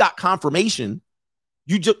 you've got confirmation.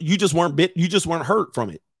 You just weren't you just weren't hurt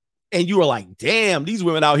from it. And you were like, damn, these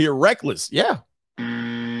women out here reckless. Yeah.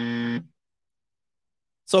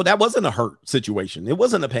 So that wasn't a hurt situation. It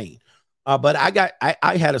wasn't a pain. But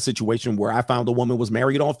I had a situation where I found a woman was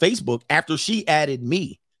married on Facebook after she added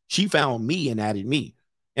me. She found me and added me.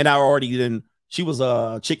 And she was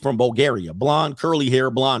a chick from Bulgaria, blonde, curly hair,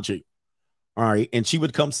 blonde chick. All right. And she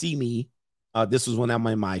would come see me. This was when I'm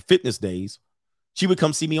in my fitness days. She would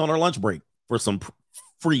come see me on her lunch break for some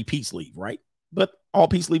free peace leave, right? But all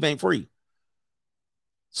peace leave ain't free.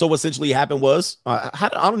 So what essentially happened was, I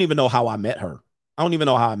don't even know how I met her.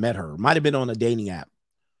 Might have been on a dating app.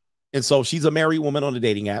 And so she's a married woman on a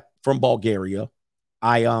dating app from Bulgaria.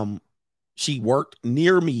 She worked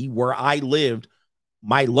near me where I lived.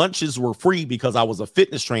 My lunches were free because I was a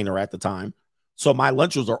fitness trainer at the time. So my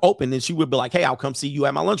lunches are open, and she would be like, hey, I'll come see you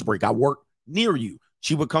at my lunch break. I work near you.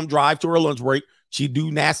 She would come drive to her lunch break. She'd do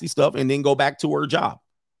nasty stuff and then go back to her job.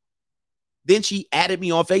 Then she added me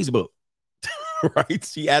on Facebook, right?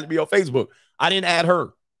 She added me on Facebook. I didn't add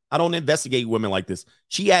her. I don't investigate women like this.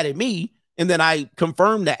 She added me, and then I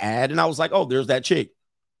confirmed the ad, and I was like, oh, there's that chick.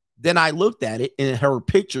 Then I looked at it, and her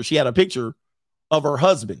picture, she had a picture of her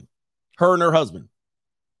husband, her and her husband.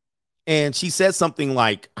 And she said something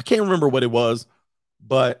like, I can't remember what it was,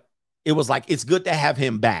 but it was like, it's good to have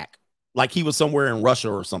him back. Like he was somewhere in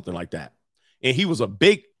Russia or something like that. And he was a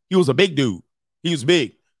big dude. He was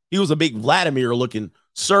big. He was a big Vladimir looking,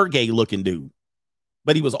 Sergey looking dude,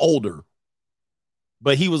 but he was older.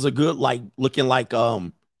 But he was a good, looking like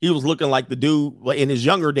the dude in his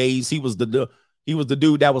younger days. He was the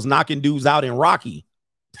dude that was knocking dudes out in Rocky.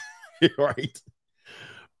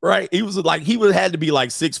 Right. He had to be like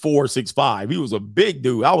 6'4", 6'5". He was a big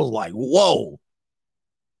dude. I was like, whoa.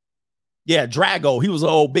 Yeah, Drago. He was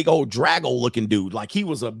an big old Drago looking dude. Like he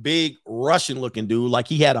was a big Russian looking dude. Like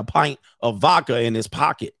he had a pint of vodka in his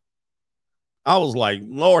pocket. I was like,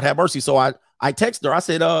 Lord have mercy. So I texted her. I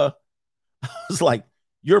said, I was like,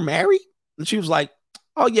 you're married? And she was like,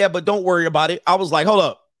 oh yeah, but don't worry about it. I was like, hold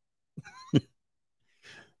up.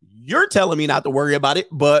 You're telling me not to worry about it,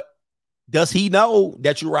 but does he know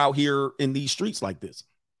that you're out here in these streets like this?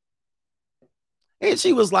 And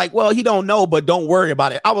she was like, well, he don't know, but don't worry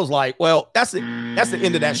about it. I was like, well, that's it. That's the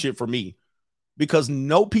end of that shit for me, because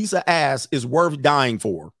no piece of ass is worth dying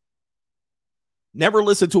for. Never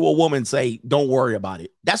listen to a woman say, don't worry about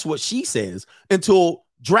it. That's what she says until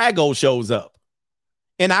Drago shows up.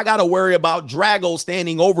 And I got to worry about Drago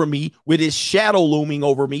standing over me with his shadow looming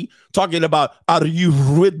over me, talking about, are you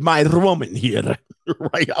with my woman here?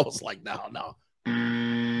 Right? I was like, no.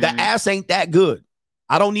 The ass ain't that good.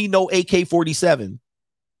 I don't need no AK-47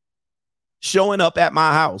 showing up at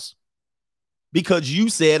my house because you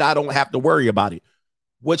said I don't have to worry about it.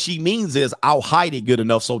 What she means is I'll hide it good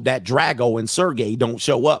enough so that Drago and Sergey don't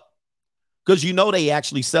show up. Because they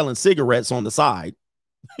actually selling cigarettes on the side.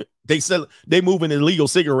 They moving illegal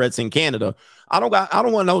cigarettes in Canada. I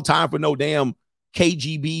don't want no time for no damn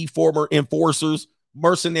KGB former enforcers,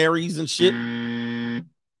 mercenaries and shit.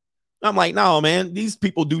 I'm like, no, man, these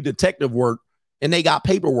people do detective work and they got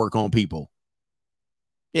paperwork on people.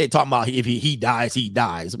 Yeah, talking about if he dies, he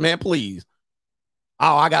dies. Man, please.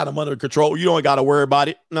 Oh, I got him under control. You don't got to worry about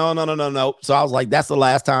it. No. So I was like, that's the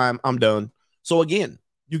last time. I'm done. So again,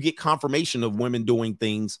 you get confirmation of women doing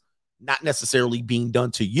things not necessarily being done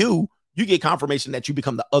to you, You get confirmation that you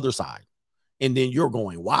become the other side. And then you're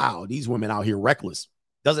going, wow, these women out here reckless.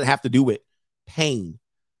 Doesn't have to do with pain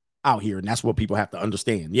out here. And that's what people have to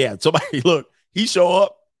understand. Yeah, somebody, look, he show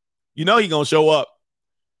up. You know he going to show up.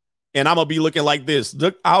 And I'm going to be looking like this.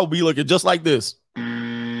 Look, I'll be looking just like this.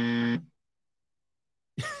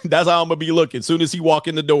 That's how I'm going to be looking. As soon as he walk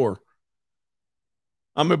in the door,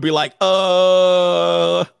 I'm going to be like,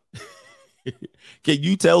 can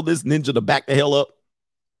you tell this ninja to back the hell up?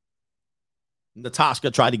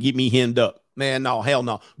 Natasha tried to get me hemmed up. Man, no, hell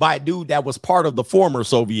no. By a dude that was part of the former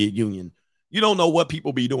Soviet Union. You don't know what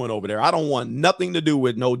people be doing over there. I don't want nothing to do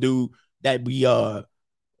with no dude that be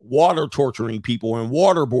water torturing people and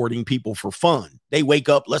waterboarding people for fun. They wake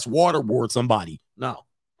up, let's waterboard somebody. No.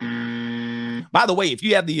 By the way, if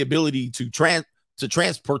you have the ability to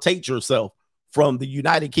transportate yourself from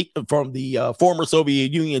the former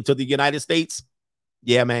Soviet Union to the United States,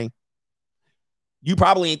 yeah, man, you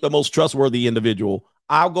probably ain't the most trustworthy individual.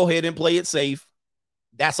 I'll go ahead and play it safe.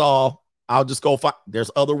 That's all. I'll just go find.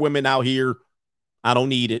 There's other women out here. I don't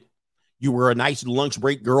need it. You were a nice lunch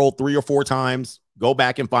break girl 3 or 4 times. Go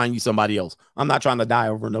back and find you somebody else. I'm not trying to die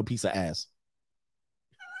over no piece of ass.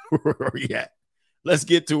 Yeah. Let's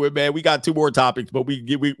get to it, man. We got 2 more topics, but we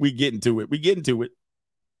get into it. We get into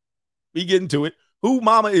it. Who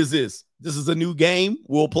mama is this? This is a new game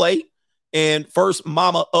we'll play. And first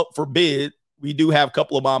mama up for bid. We do have a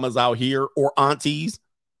couple of mamas out here or aunties.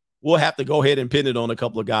 We'll have to go ahead and pin it on a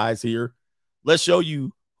couple of guys here. Let's show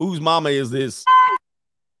you whose mama is this.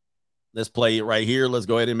 Let's play it right here. Let's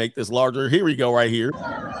go ahead and make this larger. Here we go right here. You better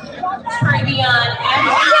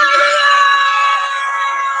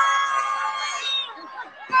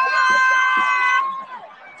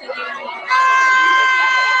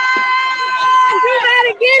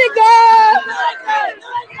get it, girl.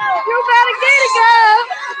 You better get it, girl.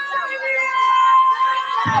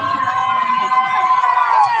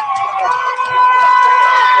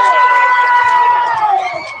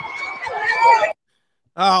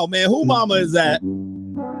 Oh, man, who mama is that?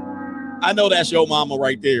 I know that's your mama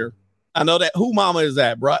right there. I know that. Who mama is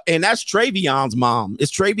that, bro? And that's Travion's mom.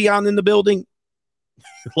 Is Travion in the building?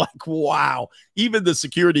 Like, wow. Even the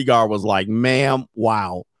security guard was like, ma'am,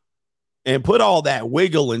 wow. And put all that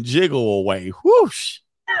wiggle and jiggle away. Whoosh.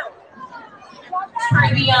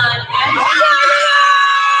 Travion.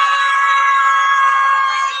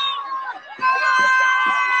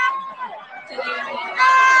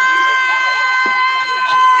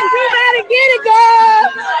 You better get it, girl.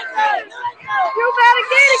 You better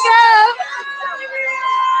get it, girl.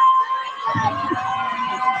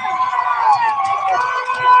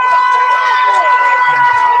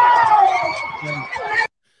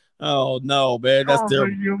 Oh, no, man. That's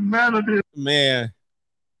terrible. Humanity. Man,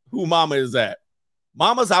 who mama is that?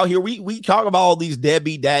 Mamas out here, we talk about all these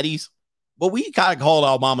deadbeat daddies, but we kind of call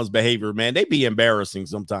out mama's behavior, man. They be embarrassing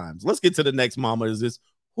sometimes. Let's get to the next mama. Is this?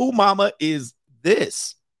 Who mama is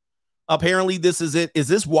this? Apparently, this is it. Is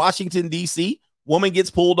this Washington, D.C.? Woman gets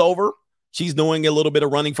pulled over. She's doing a little bit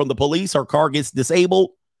of running from the police. Her car gets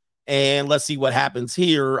disabled. And let's see what happens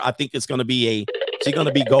here. I think it's going to be she's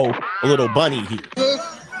going to go a little bunny here.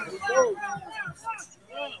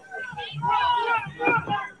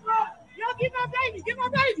 Get my baby, get my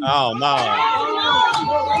baby. Oh, no.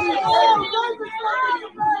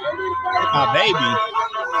 Get my baby.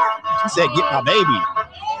 She said, get my baby.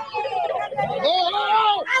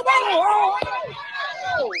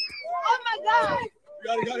 Oh my God.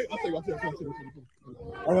 You got it. I'll take it.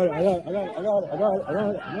 I got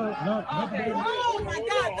it. Oh my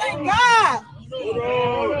God, thank God.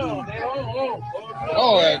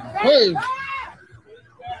 Oh, that's crazy.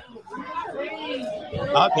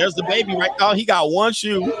 There's the baby right now. He got one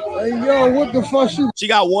shoe. Hey, yo, what the fuck? She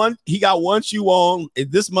got one. He got one shoe on.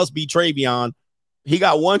 This must be Travion. He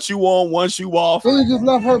got one shoe on, one shoe off. Billy just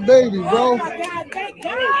left her baby, bro.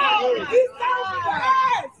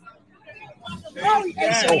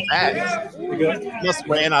 He's so fast. Must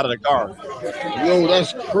ran out of the car. Yo,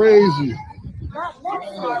 that's crazy.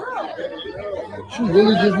 She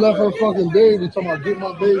really just left her fucking baby. Talking about get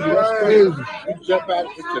my baby. That's crazy. Jump out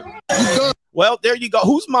of the Well, there you go.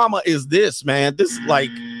 Whose mama is this, man? This like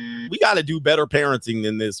we got to do better parenting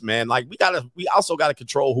than this, man. Like we also got to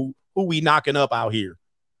control who we knocking up out here.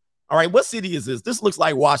 All right, what city is this? This looks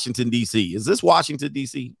like Washington, D.C. Is this Washington,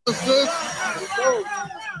 D.C.?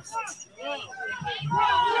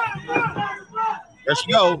 There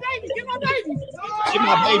she go. Get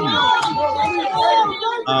my baby.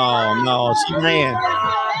 Oh, no, she ran.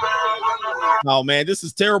 Oh, man, this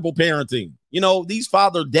is terrible parenting. You know, these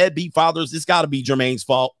deadbeat fathers, it's got to be Jermaine's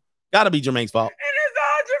fault. Got to be Jermaine's fault. It is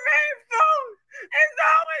all Jermaine's fault. It's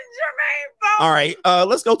always Jermaine. All right,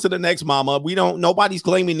 let's go to the next mama. Nobody's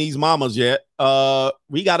claiming these mamas yet.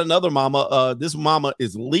 We got another mama. This mama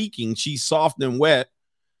is leaking. She's soft and wet.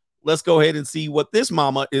 Let's go ahead and see what this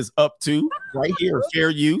mama is up to right here.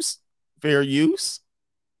 Fair use. Fair use.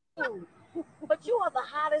 But you are the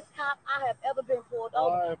hottest cop I have ever been pulled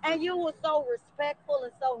over. And you were so respectful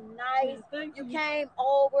and so nice. You came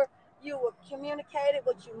over, you were communicated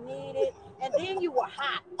what you needed, and then you were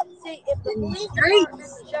hot. See, if the police department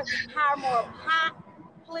just hire more hot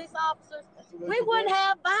police officers, we wouldn't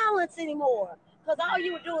have violence anymore. Because all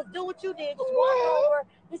you would do is do what you did, just walk over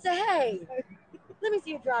and say, hey, let me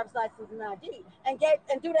see your driver's license and ID. And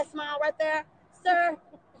do that smile right there. Sir,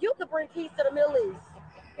 you could bring peace to the Middle East.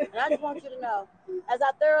 And I just want you to know, as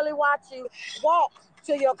I thoroughly watch you walk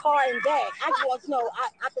to your car and back, I just want to know,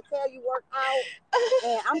 I could tell you work out,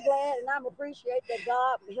 and I'm glad and I'm appreciate that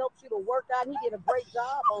God helped you to work out. He did a great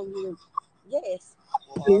job on you. Yes.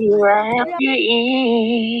 Wrap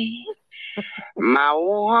you in my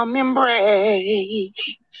warm embrace.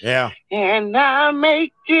 Yeah. And I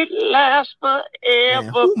make it last forever.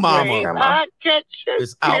 Man, who mama I catch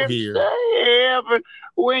is out here? Heaven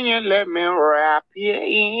when you let me wrap you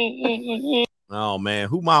in. Oh man,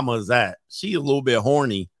 who mama is that? She a little bit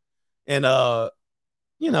horny, and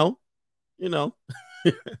you know,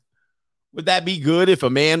 would that be good if a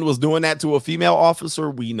man was doing that to a female officer?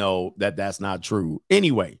 We know that that's not true.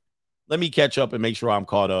 Anyway, let me catch up and make sure I'm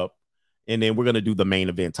caught up, and then we're gonna do the main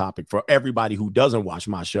event topic for everybody who doesn't watch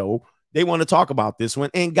my show. They want to talk about this one,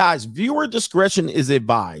 and guys, viewer discretion is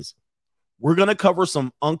advised. We're gonna cover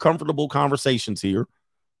some uncomfortable conversations here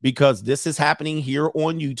because this is happening here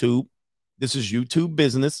on YouTube. This is YouTube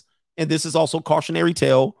business, and this is also cautionary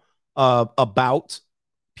tale about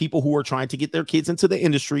people who are trying to get their kids into the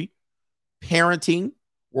industry, parenting.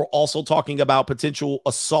 We're also talking about potential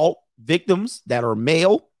assault victims that are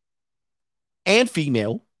male and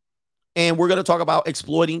female, and we're going to talk about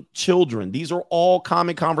exploiting children. These are all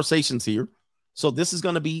common conversations here, so this is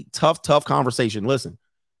going to be tough conversation. Listen,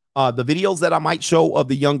 the videos that I might show of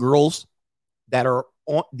the young girls that are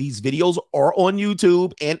on these videos are on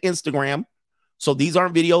YouTube and Instagram. So these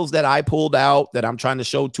aren't videos that I pulled out that I'm trying to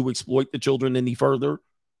show to exploit the children any further.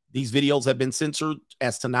 These videos have been censored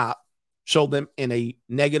as to not show them in a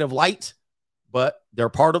negative light, but they're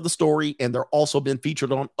part of the story, and they're also been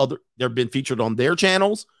featured on they've been featured on their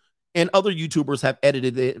channels, and other YouTubers have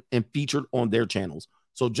edited it and featured on their channels.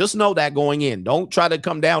 So just know that going in. Don't try to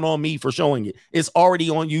come down on me for showing it. It's already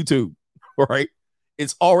on YouTube. All right.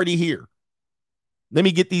 It's already here. Let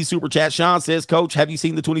me get these super chats. Sean says, Coach, have you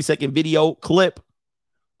seen the 20-second video clip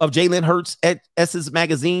of Jalen Hurts at Essence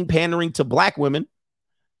Magazine pandering to black women?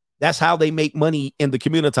 That's how they make money in the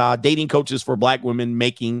community. Dating coaches for black women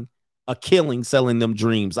making a killing selling them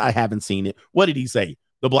dreams. I haven't seen it. What did he say?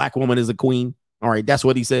 The black woman is a queen. All right. That's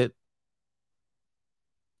what he said.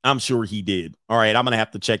 I'm sure he did. All right. I'm going to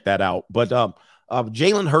have to check that out. But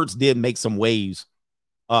Jalen Hurts did make some waves.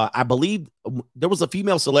 I believe there was a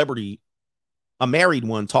female celebrity, a married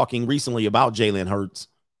one, talking recently about Jalen Hurts.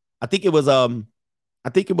 I think it was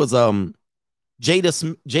Jada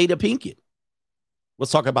Pinkett was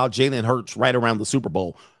talking about Jalen Hurts right around the Super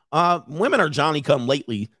Bowl. Women are Johnny come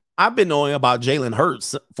lately. I've been knowing about Jalen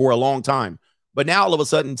Hurts for a long time, but now all of a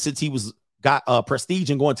sudden, since he got prestige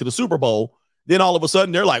and going to the Super Bowl, then all of a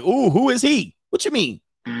sudden they're like, "Ooh, who is he? What you mean?"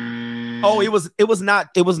 Oh, it was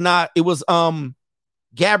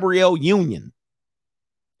Gabrielle Union.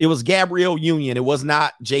 It was Gabrielle Union. It was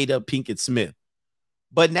not Jada Pinkett Smith.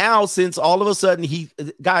 But now, since all of a sudden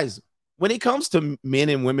guys, when it comes to men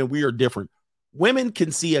and women, we are different. Women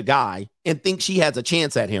can see a guy and think she has a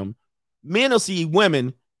chance at him. Men will see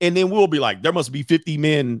women, and then we'll be like, there must be 50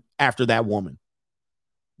 men after that woman.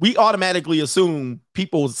 We automatically assume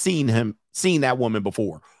people have seen that woman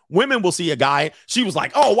before. Women will see a guy. She was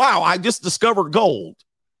like, oh, wow, I just discovered gold.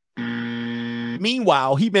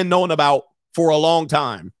 Meanwhile, he's been known about for a long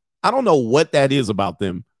time. I don't know what that is about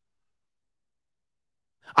them.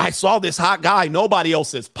 I saw this hot guy. Nobody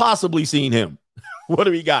else has possibly seen him. What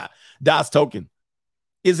do we got? Das Token.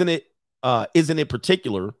 Isn't it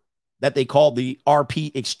particular that they call the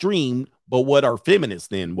RP extreme, but what are feminists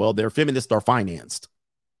then? Well, they're feminists are financed.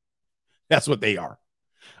 That's what they are.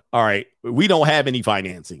 All right. We don't have any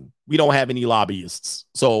financing. We don't have any lobbyists.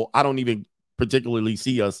 So I don't even particularly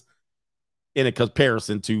see us in a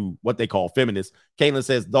comparison to what they call feminists. Caitlin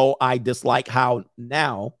says, do I dislike him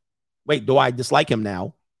now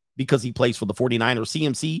because he plays for the 49ers?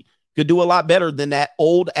 CMC could do a lot better than that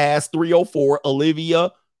old ass 304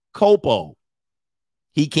 Olivia Copo.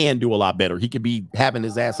 He can do a lot better. He could be having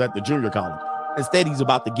his ass at the junior college. Instead, he's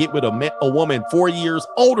about to get with a woman 4 years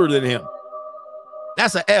older than him.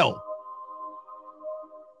 That's an L.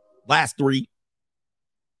 Last three.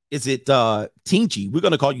 Is it Tinchy? We're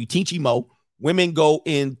going to call you Tinchy Mo. Women go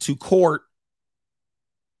into court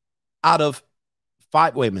out of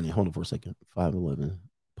five. Wait a minute. Hold on for a second. 5'11".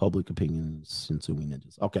 Public opinions ensuing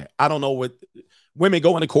ninjas. Okay. I don't know what women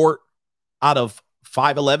go into court out of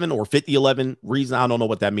 5'11" or 50'11" reason. I don't know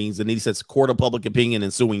what that means. And he says court of public opinion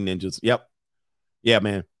ensuing ninjas. Yep. Yeah,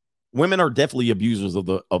 man. Women are definitely abusers of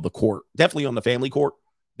the court. Definitely on the family court.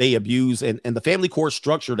 They abuse and the family court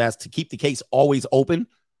structured as to keep the case always open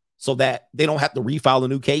so that they don't have to refile a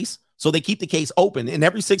new case. So they keep the case open. And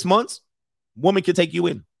every 6 months, woman can take you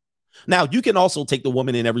in. Now, you can also take the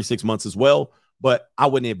woman in every 6 months as well, but I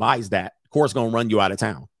wouldn't advise that. Court's going to run you out of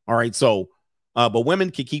town. All right. So, but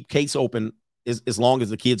women can keep case open as long as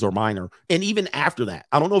the kids are minor. And even after that,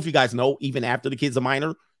 I don't know if you guys know, even after the kid's a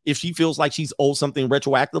minor, if she feels like she's owed something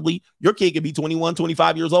retroactively, your kid could be 21,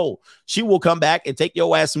 25 years old. She will come back and take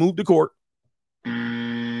your ass smooth to court.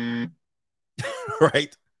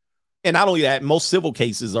 Right. And not only that, most civil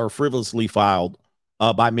cases are frivolously filed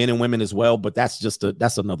by men and women as well. But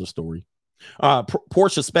that's another story.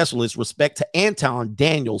 Portia specialist, respect to Anton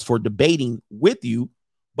Daniels for debating with you.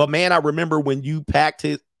 But man, I remember when you packed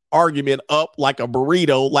his argument up like a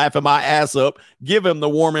burrito, laughing my ass up. Give him the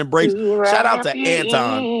warm embrace. Shout out to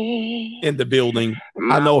Anton in the building.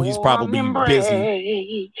 I know he's probably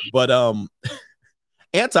busy, but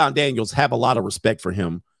Anton Daniels, have a lot of respect for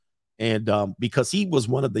him. And because he was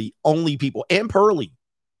one of the only people, and Pearly,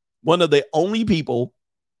 one of the only people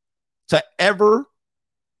to ever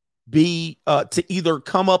be to either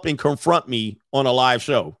come up and confront me on a live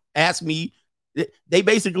show. Ask me. They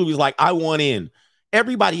basically was like, I want in.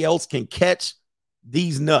 Everybody else can catch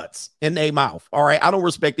these nuts in their mouth. All right. I don't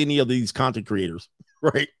respect any of these content creators,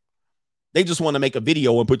 right? They just want to make a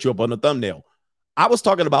video and put you up on the thumbnail. I was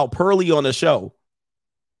talking about Pearly on the show,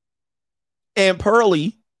 and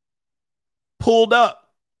Pearly pulled up.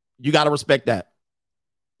 You got to respect that.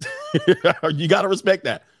 You got to respect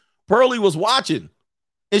that. Pearly was watching,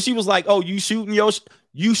 and she was like, oh, you shooting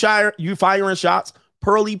you firing shots.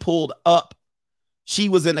 Pearly pulled up. She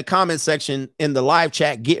was in the comment section in the live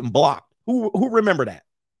chat getting blocked. Who remember that?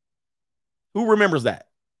 Who remembers that?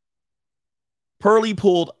 Pearly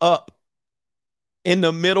pulled up in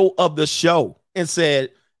the middle of the show and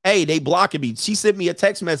said, hey, they blocking me. She sent me a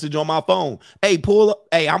text message on my phone. Hey, pull up.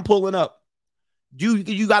 Hey, I'm pulling up.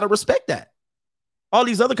 You got to respect that. All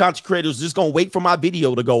these other content creators just going to wait for my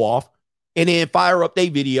video to go off and then fire up their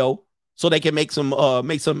video so they can make some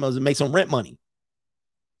rent money.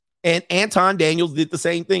 And Anton Daniels did the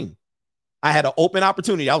same thing. I had an open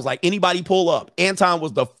opportunity. I was like, anybody pull up. Anton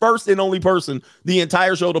was the first and only person the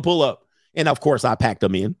entire show to pull up. And of course, I packed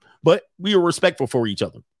them in, but we were respectful for each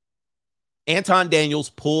other. Anton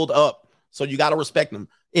Daniels pulled up. So you got to respect them.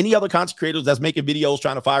 Any other content creators that's making videos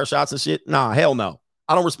trying to fire shots and shit? Nah, hell no.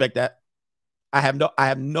 I don't respect that. I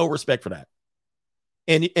have no respect for that.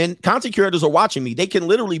 And content creators are watching me. They can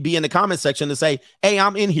literally be in the comment section and say, hey,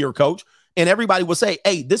 I'm in here, coach. And everybody will say,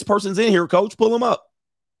 hey, this person's in here, coach. Pull them up.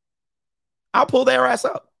 I'll pull their ass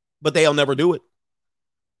up. But they'll never do it.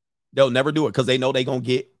 They'll never do it because they know they're going to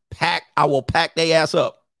get packed. I will pack their ass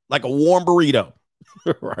up like a warm burrito.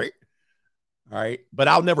 Right? All right. But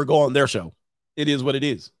I'll never go on their show. It is what it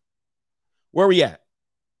is. Where we at?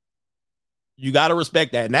 You got to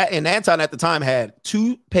respect that. And Anton at the time had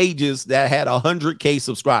 2 pages that had 100K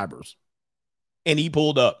subscribers. And he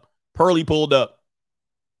pulled up. Pearly pulled up.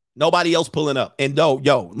 Nobody else pulling up. And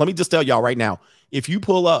let me just tell y'all right now. If you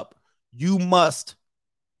pull up, you must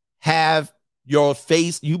have your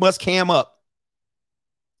face. You must cam up.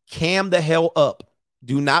 Cam the hell up.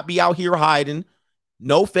 Do not be out here hiding.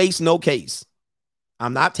 No face, no case.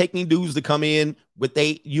 I'm not taking dudes to come in with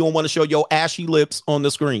you don't want to show your ashy lips on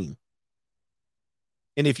the screen.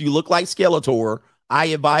 And if you look like Skeletor, I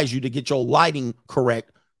advise you to get your lighting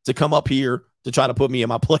correct to come up here to try to put me in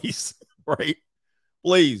my place. Right?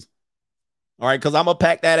 Please. All right, because I'm going to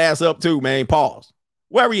pack that ass up too, man. Pause.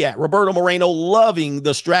 Where we at? Roberto Moreno loving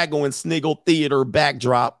the Straggle and Sniggle Theater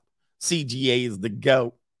backdrop. CGA is the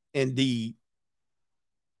GOAT. Indeed.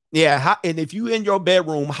 Yeah, and if you in your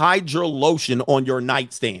bedroom, hide your lotion on your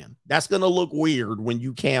nightstand. That's going to look weird when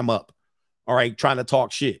you cam up. All right, trying to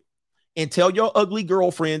talk shit. And tell your ugly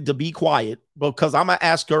girlfriend to be quiet because I'm going to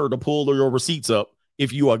ask her to pull your receipts up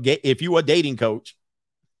if you a dating coach.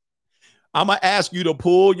 I'm going to ask you to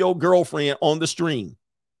pull your girlfriend on the stream.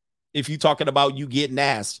 If you're talking about you getting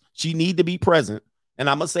asked, she need to be present. And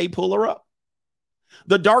I'm going to say, pull her up.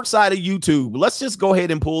 The dark side of YouTube. Let's just go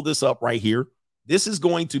ahead and pull this up right here. This is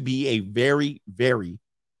going to be a very, very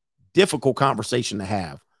difficult conversation to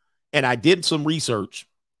have. And I did some research.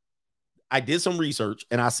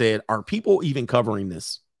 And I said, are people even covering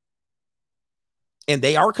this? And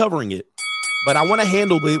they are covering it, but I want to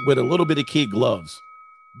handle it with a little bit of kid gloves.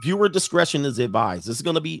 Viewer discretion is advised. This is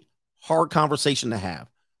going to be hard conversation to have,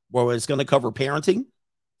 where it's going to cover parenting,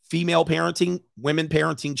 female parenting, women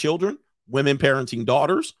parenting children, women parenting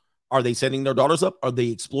daughters. Are they setting their daughters up? Are they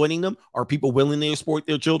exploiting them? Are people willing to exploit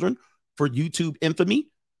their children for YouTube infamy?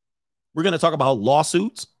 We're going to talk about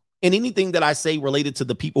lawsuits and anything that I say related to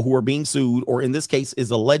the people who are being sued, or in this case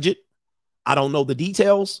is alleged. I don't know the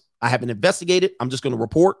details. I haven't investigated. I'm just going to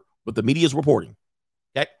report what the media is reporting.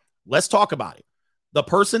 Okay, let's talk about it. The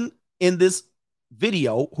person in this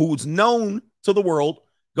video who's known to the world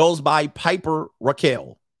goes by Piper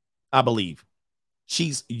Rockelle, I believe.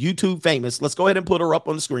 She's YouTube famous. Let's go ahead and put her up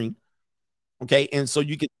on the screen. Okay, and so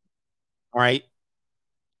you can, all right,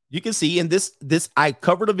 you can see in this, I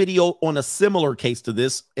covered a video on a similar case to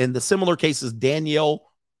this, and the similar case is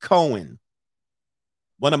Danielle Cohen,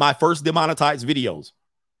 one of my first demonetized videos.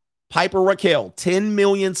 Piper Rockelle, 10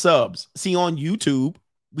 million subs. See, on YouTube,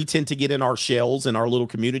 we tend to get in our shells and our little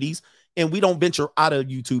communities, and we don't venture out of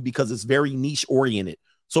YouTube because it's very niche oriented.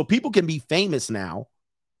 So people can be famous now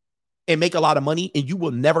and make a lot of money, and you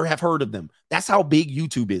will never have heard of them. That's how big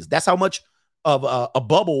YouTube is. That's how much of a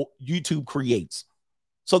bubble YouTube creates.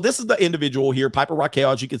 So this is the individual here, Piper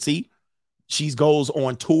Rockelle. As you can see, she goes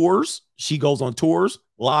on tours. She goes on tours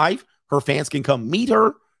live. Her fans can come meet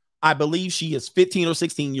her. I believe she is 15 or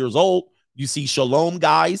 16 years old. You see, shalom,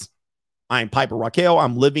 guys. I'm Piper Rockelle.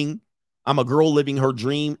 I'm a girl living her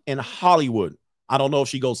dream in Hollywood. I don't know if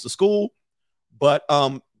she goes to school, but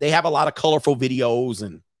they have a lot of colorful videos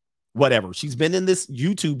and whatever. She's been in this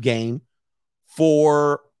YouTube game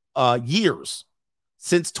for years.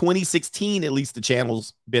 Since 2016, at least the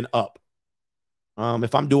channel's been up.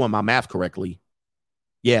 If I'm doing my math correctly.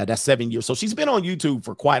 Yeah, that's 7 years. So she's been on YouTube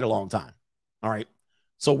for quite a long time. All right.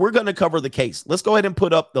 So we're going to cover the case. Let's go ahead and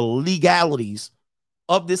put up the legalities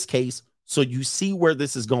of this case so you see where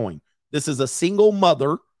this is going. This is a single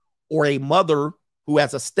mother or a mother who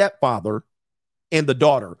has a stepfather and the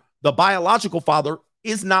daughter. The biological father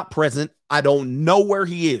is not present. I don't know where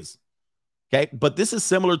he is. Okay, but this is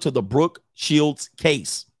similar to the Brooke Shields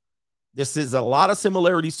case. This is a lot of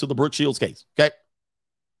similarities to the Brooke Shields case. Okay.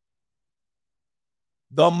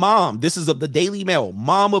 The mom, this is of the Daily Mail,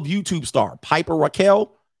 mom of YouTube star Piper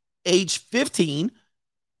Rockelle, age 15,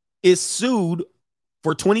 is sued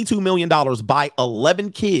for $22 million by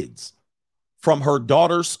 11 kids from her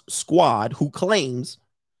daughter's squad, who claims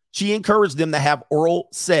she encouraged them to have oral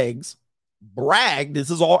sex, bragged, this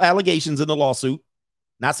is all allegations in the lawsuit,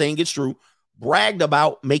 not saying it's true, bragged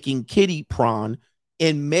about making kitty prawn,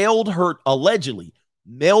 and allegedly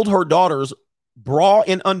mailed her daughter's bra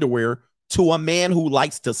and underwear to a man who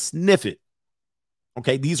likes to sniff it.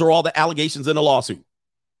 Okay, these are all the allegations in the lawsuit.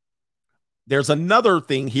 There's another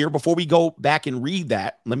thing here. Before we go back and read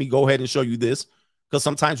that, let me go ahead and show you this, because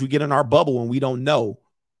sometimes we get in our bubble and we don't know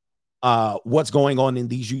what's going on in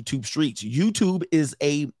these YouTube streets. YouTube is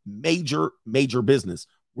a major, major business.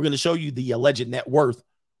 We're going to show you the alleged net worth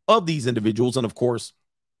of these individuals. And of course,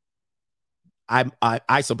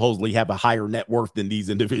 I supposedly have a higher net worth than these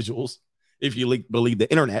individuals, if you believe the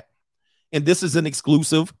internet. And this is an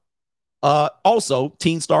exclusive. Also,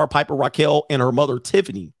 teen star Piper Rockelle and her mother,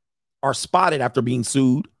 Tiffany, are spotted after being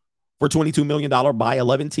sued for $22 million by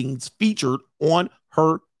 11 teens featured on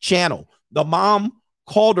her channel. The mom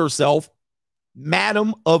called herself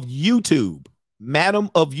Madam of YouTube. Madam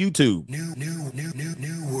of YouTube.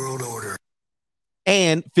 New world order.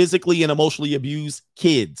 And physically and emotionally abused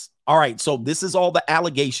kids. All right, so this is all the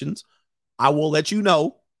allegations. I will let you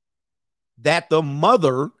know that the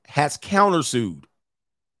mother has countersued.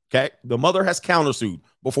 Okay, the mother has countersued.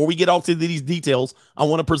 Before we get all to these details, I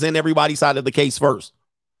want to present everybody's side of the case first.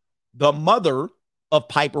 The mother of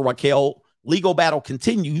Piper Rockelle, legal battle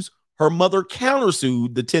continues. Her mother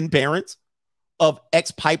countersued the 10 parents of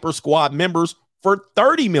ex-Piper squad members for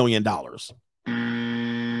 $30 million.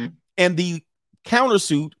 And the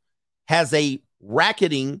countersuit has a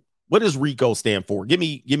racketing. What does RICO stand for? Give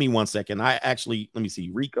me 1 second. Let me see.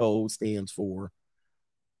 RICO stands for,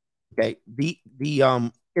 okay,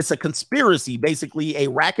 it's a conspiracy, basically a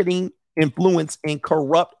racketing, influence, and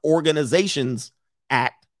corrupt organizations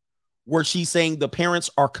act, where she's saying the parents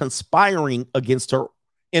are conspiring against her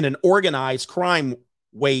in an organized crime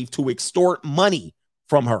wave to extort money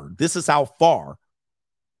from her. This is how far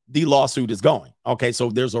the lawsuit is going. Okay, so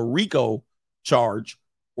there's a RICO charge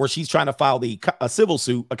where she's trying to file a civil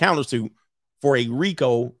suit, a countersuit for a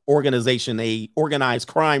RICO organization, a organized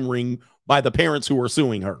crime ring by the parents who are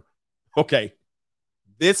suing her. Okay.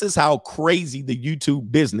 This is how crazy the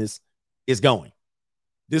YouTube business is going.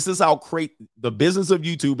 This is how crazy the business of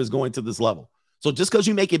YouTube is going to this level. So just because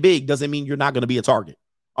you make it big doesn't mean you're not going to be a target.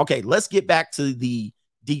 Okay, let's get back to the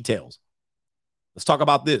details. Let's talk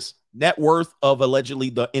about this. Net worth of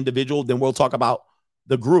allegedly the individual. Then we'll talk about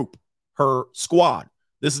the group, her squad.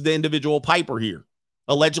 This is the individual Piper here.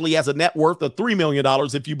 Allegedly has a net worth of $3 million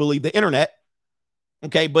if you believe the internet.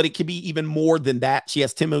 Okay, but it could be even more than that. She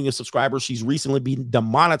has 10 million subscribers. She's recently been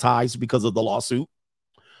demonetized because of the lawsuit.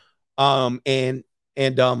 And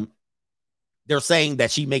they're saying that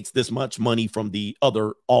she makes this much money from the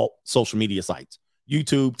other alt social media sites.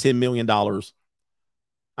 YouTube, $10 million.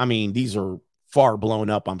 I mean, these are far blown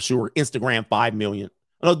up, I'm sure. Instagram, 5 million.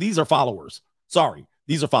 No, these are followers. Sorry,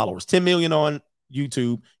 these are followers. 10 million on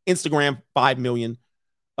YouTube, Instagram, 5 million,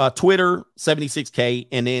 Twitter, 76K,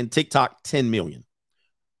 and then TikTok, 10 million.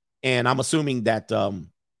 And I'm assuming that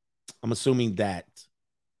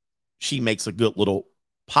she makes a good little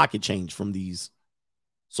pocket change from these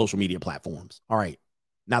social media platforms. All right.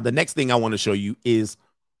 Now, the next thing I want to show you is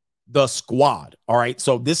the squad. All right.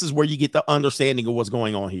 So this is where you get the understanding of what's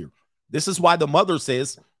going on here. This is why the mother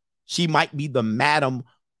says she might be the madam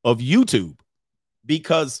of YouTube,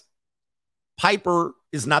 because Piper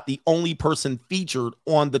is not the only person featured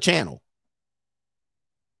on the channel.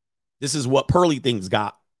 This is what Pearly Things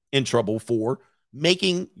got in trouble for,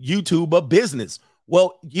 making YouTube a business.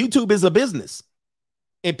 Well, YouTube is a business,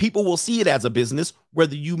 and people will see it as a business,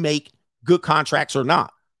 whether you make good contracts or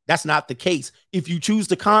not. That's not the case. If you choose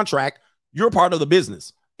to contract, you're part of the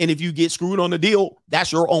business. And if you get screwed on the deal,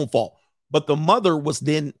 that's your own fault. But the mother was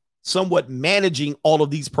then somewhat managing all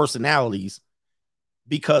of these personalities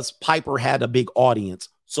because Piper had a big audience.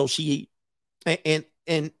 So she,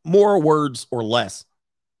 and more words or less,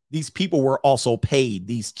 these people were also paid.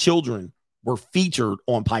 These children were featured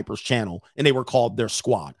on Piper's channel, and they were called their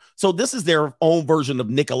squad. So this is their own version of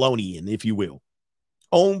Nickelodeon, if you will.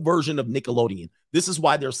 Own version of Nickelodeon. This is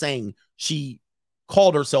why they're saying she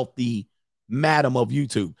called herself the madam of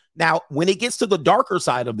YouTube. Now, when it gets to the darker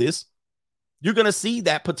side of this, you're going to see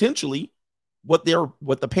that potentially what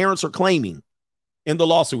the parents are claiming in the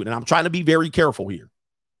lawsuit. And I'm trying to be very careful here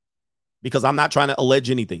because I'm not trying to allege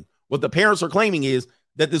anything. What the parents are claiming is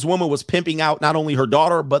that this woman was pimping out not only her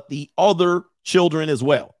daughter, but the other children as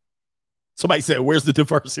well. Somebody said, where's the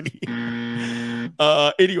diversity?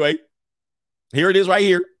 Anyway, here it is right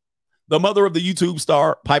here. The mother of the YouTube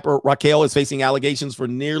star, Piper Rockelle, is facing allegations for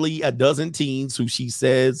nearly a dozen teens who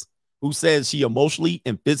says she emotionally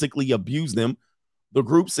and physically abused them. The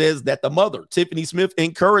group says that the mother, Tiffany Smith,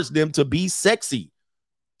 encouraged them to be sexy,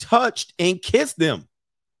 touched and kissed them.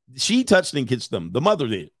 She touched and kissed them. The mother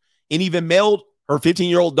did. And even mailed her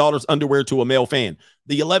 15-year-old daughter's underwear to a male fan.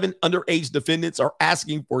 The 11 underage defendants are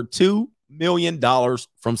asking for $2 million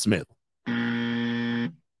from Smith.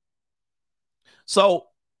 So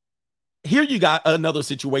here you got another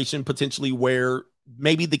situation potentially where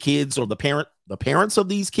maybe the kids or the parents of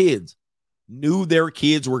these kids knew their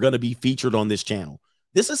kids were going to be featured on this channel.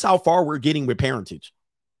 This is how far we're getting with parentage.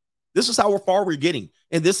 This is how far we're getting.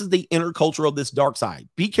 And this is the inner culture of this dark side.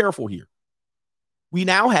 Be careful here. We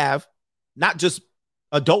now have not just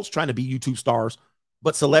adults trying to be YouTube stars,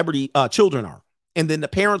 but celebrity children are. And then the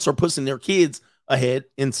parents are pushing their kids ahead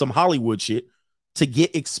in some Hollywood shit to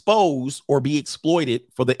get exposed or be exploited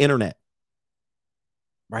for the internet.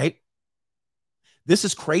 Right? This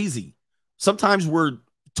is crazy. Sometimes we're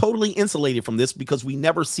totally insulated from this because we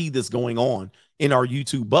never see this going on in our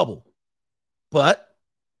YouTube bubble. But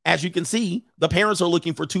as you can see, the parents are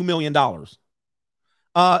looking for $2 million.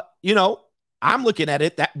 I'm looking at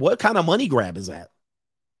it. What kind of money grab is that?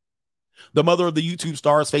 The mother of the YouTube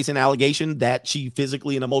star is facing an allegation that she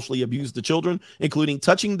physically and emotionally abused the children, including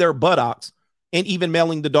touching their buttocks and even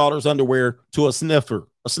mailing the daughter's underwear to a sniffer.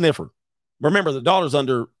 Remember, the daughter's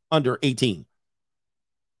under 18.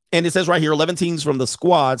 And it says right here, 11 teens from the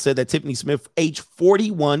squad said that Tiffany Smith, age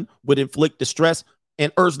 41, would inflict distress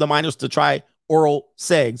and urge the minors to try oral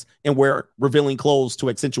sex and wear revealing clothes to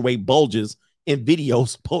accentuate bulges in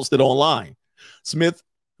videos posted online. Smith,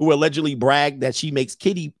 who allegedly bragged that she makes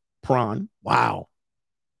kitty prawn,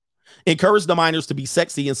 encouraged the minors to be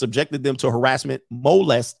sexy and subjected them to harassment,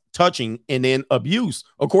 molest, touching, and then abuse,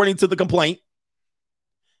 according to the complaint.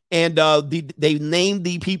 And they named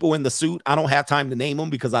the people in the suit. I don't have time to name them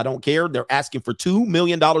because I don't care. They're asking for $2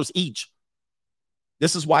 million each.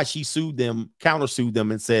 This is why she sued them, countersued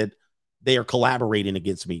them, and said they are collaborating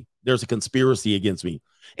against me. There's a conspiracy against me.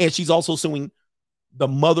 And she's also suing the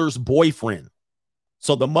mother's boyfriend.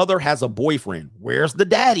 So the mother has a boyfriend. Where's the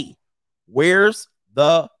daddy? Where's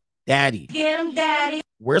the daddy? Get him, daddy.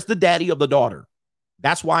 Where's the daddy of the daughter?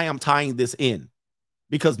 That's why I'm tying this in,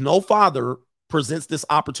 because no father presents this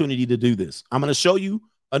opportunity to do this. I'm going to show you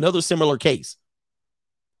another similar case.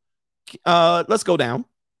 Let's go down.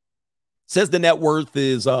 Says the net worth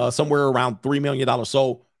is somewhere around $3 million.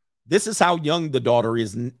 So this is how young the daughter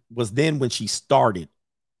was then when she started.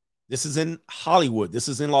 This is in Hollywood. This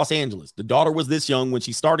is in Los Angeles. The daughter was this young when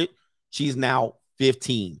she started. She's now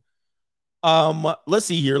 15. Let's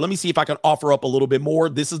see here. Let me see if I can offer up a little bit more.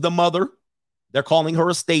 This is the mother. They're calling her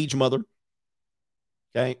a stage mother.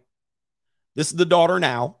 Okay. This is the daughter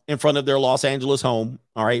now in front of their Los Angeles home.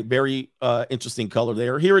 All right. Very interesting color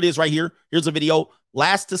there. Here it is right here. Here's a video.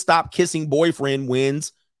 Last to stop kissing boyfriend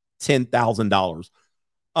wins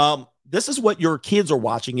 $10,000. This is what your kids are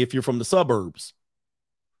watching if you're from the suburbs.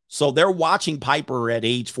 So they're watching Piper at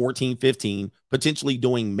age 14, 15, potentially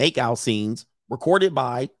doing makeout scenes recorded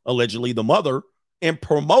by allegedly the mother and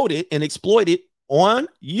promoted and exploited on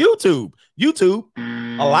YouTube. YouTube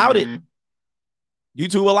allowed it.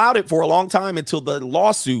 YouTube allowed it for a long time until the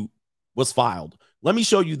lawsuit was filed. Let me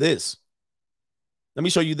show you this. Let me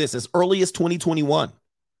show you this. As early as 2021,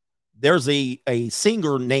 there's a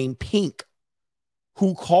singer named Pink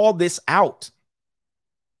who called this out.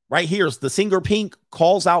 Right here, the singer Pink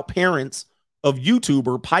calls out parents of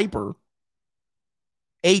YouTuber Piper,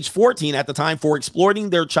 age 14 at the time, for exploiting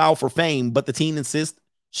their child for fame, but the teen insists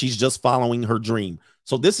she's just following her dream.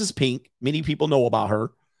 So this is Pink. Many people know about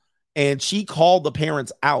her. And she called the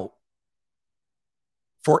parents out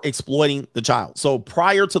for exploiting the child. So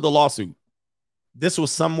prior to the lawsuit, this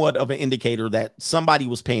was somewhat of an indicator that somebody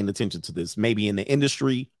was paying attention to this, maybe in the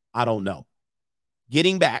industry. I don't know.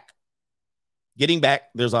 Getting back,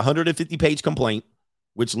 there's a 150-page complaint,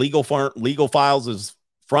 which legal files is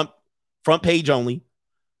front page only.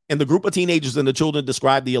 And the group of teenagers and the children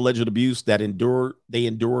described the alleged abuse that they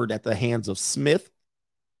endured at the hands of Smith.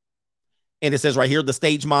 And it says right here, the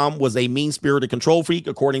stage mom was a mean-spirited control freak,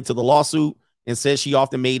 according to the lawsuit, and says she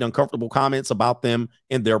often made uncomfortable comments about them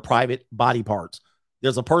and their private body parts.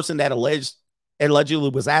 There's a person that allegedly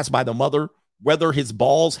was asked by the mother whether his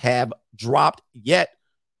balls have dropped yet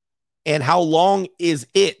and how long is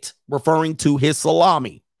it, referring to his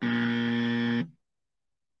salami.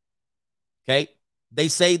 Okay. They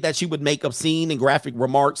say that she would make obscene and graphic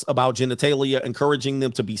remarks about genitalia, encouraging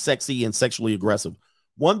them to be sexy and sexually aggressive.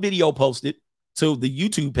 One video posted to the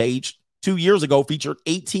YouTube page 2 years ago featured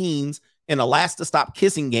 8 teens in a last to stop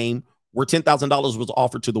kissing game where $10,000 was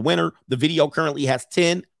offered to the winner. The video currently has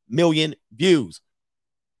 10 million views.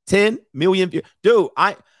 10 million views. Dude,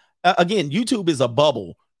 again, YouTube is a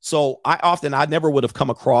bubble. So I never would have come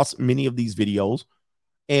across many of these videos.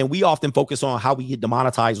 And we often focus on how we get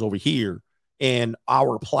demonetized over here and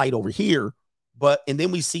our plight over here. And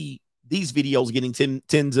then we see these videos getting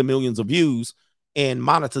tens of millions of views and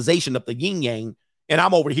monetization of the yin yang. And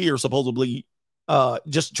I'm over here supposedly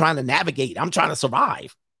just trying to navigate. I'm trying to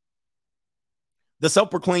survive. The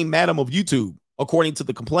self-proclaimed madam of YouTube, according to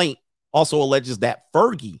the complaint, also alleges that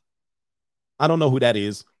Fergie, I don't know who that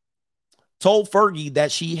is, told Fergie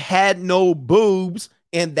that she had no boobs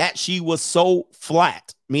and that she was so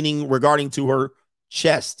flat, meaning regarding to her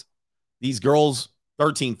chest. These girls,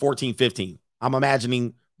 13, 14, 15, I'm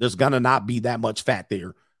imagining there's going to not be that much fat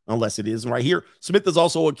there unless it is right here. Smith is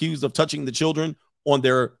also accused of touching the children on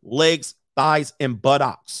their legs, thighs, and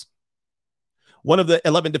buttocks. One of the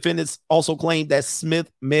 11 defendants also claimed that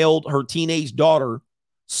Smith mailed her teenage daughter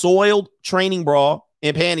soiled training bra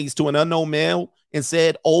and panties to an unknown male and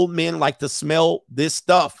said old men like to smell this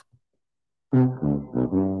stuff.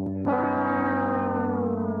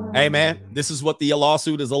 Hey, man, this is what the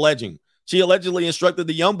lawsuit is alleging. She allegedly instructed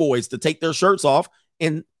the young boys to take their shirts off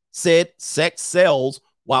and said sex sells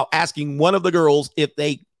while asking one of the girls if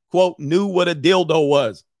they, quote, knew what a dildo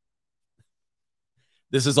was.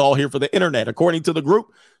 This is all here for the internet. According to the group,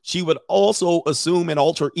 she would also assume an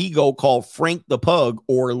alter ego called Frank the Pug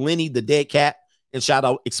or Lenny the Dead Cat and shout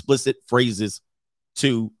out explicit phrases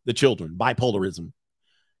to the children. Bipolarism.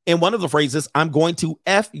 And one of the phrases, I'm going to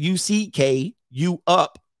F-U-C-K you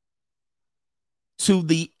up to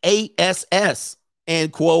the ASS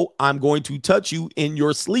and, quote, I'm going to touch you in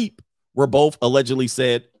your sleep, were both allegedly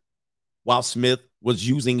said while Smith was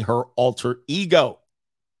using her alter ego.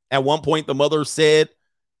 At one point, the mother said,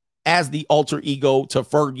 as the alter ego to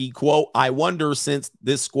Fergie, quote, I wonder, since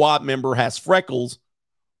this squad member has freckles,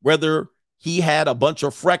 whether he had a bunch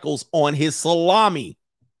of freckles on his salami.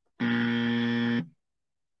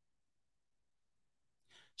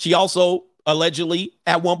 She also allegedly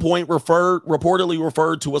at one point reportedly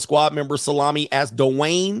referred to a squad member salami as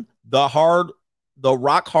Dwayne the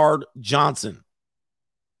Rock Hard Johnson.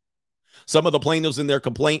 Some of the plaintiffs in their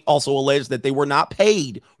complaint also alleged that they were not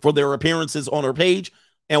paid for their appearances on her page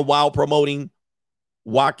and while promoting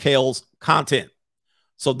Rockelle's content.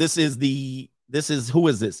 So who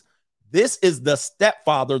is this? This is the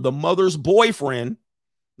stepfather, the mother's boyfriend.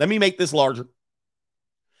 Let me make this larger.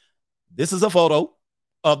 This is a photo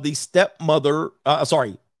of the stepmother.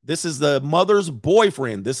 This is the mother's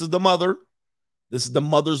boyfriend. This is the mother. This is the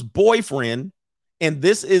mother's boyfriend. And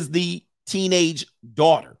this is the teenage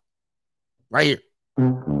daughter right here.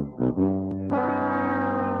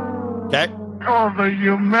 Okay. Oh, the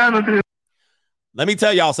humanity. Let me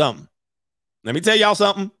tell y'all something.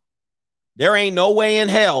 There ain't no way in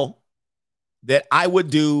hell that I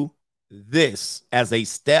would do this as a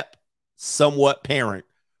somewhat parent.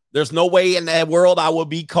 There's no way in that world I would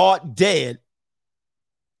be caught dead.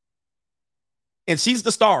 And she's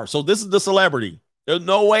the star. So this is the celebrity. There's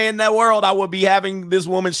no way in that world I would be having this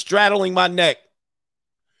woman straddling my neck.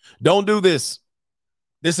 Don't do this.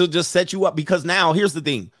 This will just set you up, because now here's the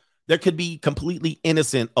thing. There could be completely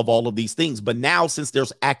innocent of all of these things. But now, since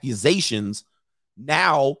there's accusations,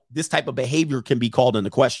 now this type of behavior can be called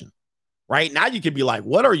into question. Right now, you could be like,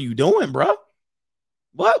 what are you doing, bro?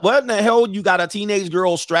 What in the hell? You got a teenage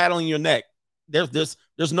girl straddling your neck.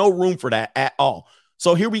 There's no room for that at all.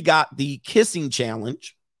 So here we got the kissing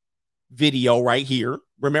challenge video right here.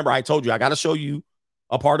 Remember, I told you I got to show you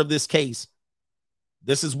a part of this case.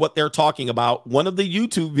 This is what they're talking about. One of the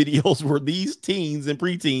YouTube videos were these teens and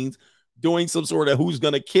preteens doing some sort of who's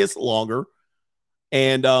going to kiss longer.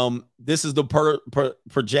 And this is the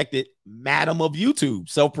projected madam of YouTube,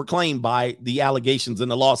 self-proclaimed by the allegations in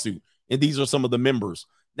the lawsuit. And these are some of the members.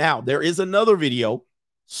 Now, there is another video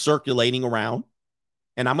circulating around,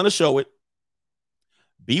 and I'm going to show it.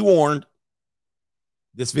 Be warned.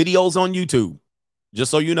 This video is on YouTube,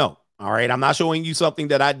 just so you know. All right, I'm not showing you something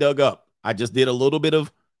that I dug up. I just did a little bit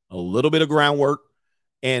of groundwork,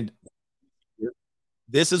 and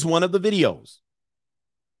this is one of the videos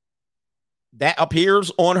that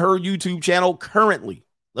appears on her YouTube channel currently.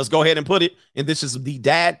 Let's go ahead and put it. And this is the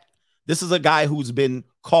dad. This is a guy who's been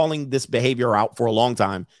calling this behavior out for a long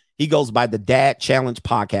time. He goes by the Dad Challenge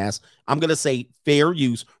Podcast. I'm going to say fair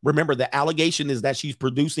use. Remember, the allegation is that she's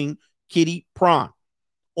producing Kitty Prawn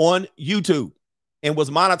on YouTube and was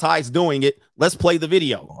monetized doing it. Let's play the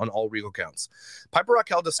video. On all legal counts. Piper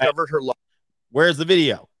Rockelle discovered her life. Where's the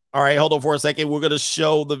video? All right, hold on for a second. We're going to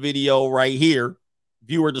show the video right here.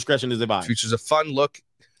 Viewer discretion is advised. Features a fun look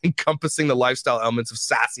encompassing the lifestyle elements of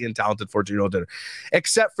sassy and talented 14-year-old dinner.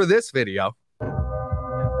 Except for this video.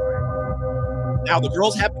 Now, the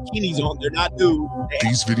girls have bikinis on. They're not nude.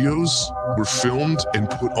 These videos were filmed and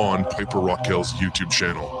put on Piper Rockelle's YouTube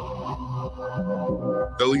channel.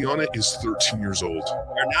 Eliana is 13 years old.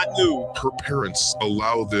 They're not nude. Her parents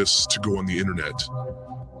allow this to go on the internet.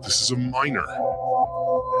 This is a minor.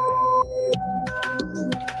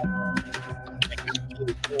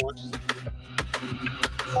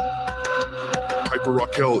 Piper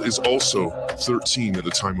Rockelle is also 13 at the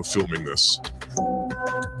time of filming this.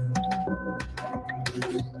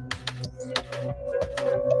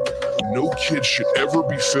 No kid should ever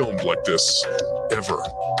be filmed like this, ever.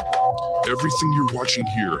 Everything you're watching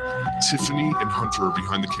here, Tiffany and Hunter are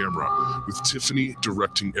behind the camera, with Tiffany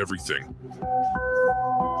directing everything.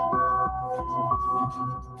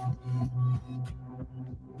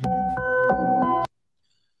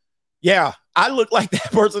 Yeah, I look like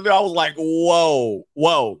that person. I was like,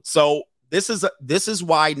 whoa. So this is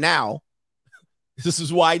why now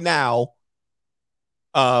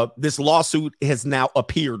this lawsuit has now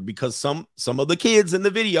appeared, because some of the kids in the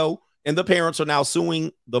video and the parents are now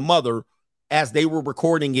suing the mother as they were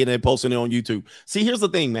recording it and posting it on YouTube. See, here's the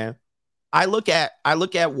thing, man. I look at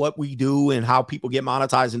what we do and how people get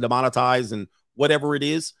monetized and demonetized and whatever it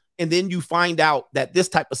is, and then you find out that this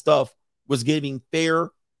type of stuff was giving fair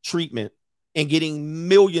treatment and getting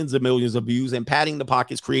millions and millions of views and padding the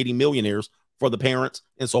pockets, creating millionaires for the parents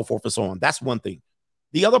and so forth and so on. That's one thing.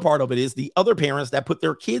 The other part of it is the other parents that put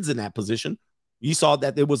their kids in that position. You saw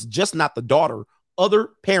that it was just not the daughter. Other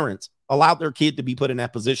parents allowed their kid to be put in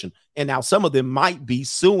that position. And now some of them might be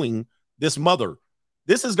suing this mother.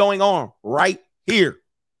 This is going on right here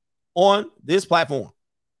on this platform.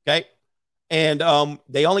 Okay. And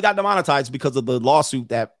they only got demonetized because of the lawsuit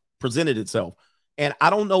that presented itself. And I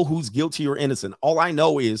don't know who's guilty or innocent. All I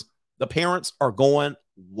know is the parents are going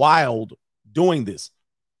wild doing this.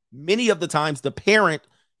 Many of the times the parent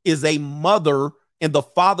is a mother and the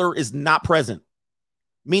father is not present.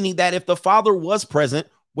 Meaning that if the father was present,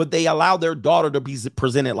 would they allow their daughter to be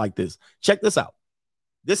presented like this? Check this out.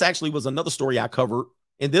 This actually was another story I covered,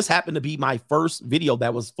 and this happened to be my first video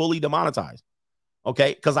that was fully demonetized.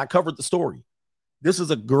 Okay, because I covered the story. This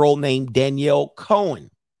is a girl named Danielle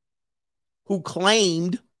Cohen who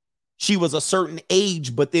claimed she was a certain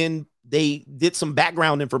age, but then they did some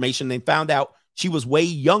background information. They found out she was way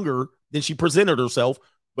younger than she presented herself,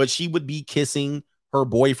 but she would be kissing her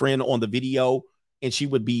boyfriend on the video, and she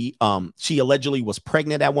would be, she allegedly was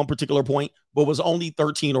pregnant at one particular point, but was only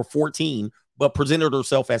 13 or 14, but presented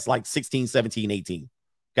herself as like 16, 17, 18.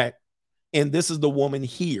 Okay. And this is the woman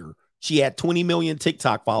here. She had 20 million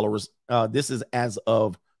TikTok followers. This is as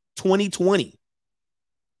of 2020.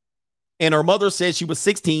 And her mother said she was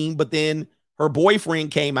 16, but then her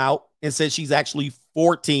boyfriend came out and said she's actually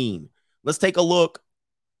 14. Let's take a look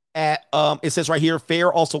at, it says right here,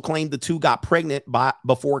 Fair also claimed the two got pregnant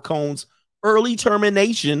before Cohen's early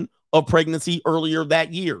termination of pregnancy earlier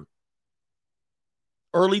that year.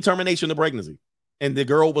 Early termination of pregnancy. And the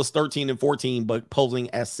girl was 13 and 14, but posing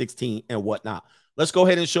as 16 and whatnot. Let's go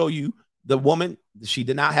ahead and show you the woman. She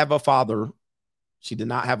did not have a father. She did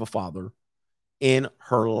not have a father in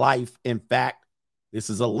her life. In fact, this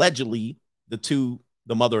is allegedly the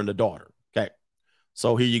mother and the daughter. Okay.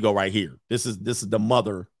 So here you go right here. This is the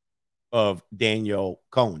mother of Danielle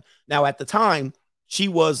Cohen. Now, at the time, she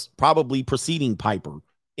was probably preceding Piper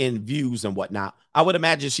in views and whatnot. I would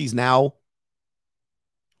imagine she's now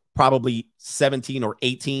probably 17 or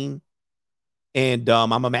 18. And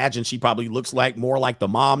I'm imagining she probably looks like more like the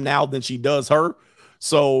mom now than she does her.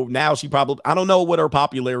 So now she probably, I don't know what her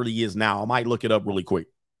popularity is now. I might look it up really quick.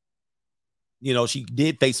 You know, she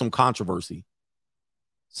did face some controversy.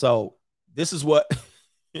 So this is what,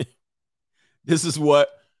 this is what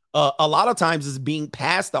a lot of times is being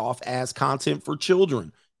passed off as content for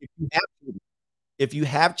children. If you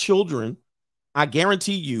have children, I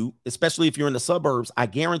guarantee you, especially if you're in the suburbs, I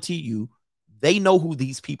guarantee you they know who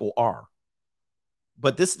these people are.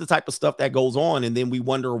 But this is the type of stuff that goes on, and then we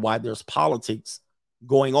wonder why there's politics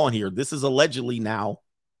going on here. This is allegedly now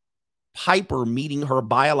Piper meeting her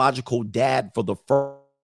biological dad for the first.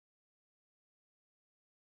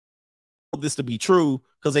 This to be true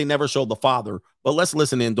because they never showed the father. But let's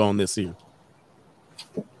listen in on this here.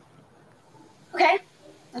 Okay,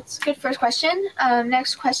 that's a good first question.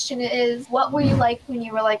 Next question is, what were you like when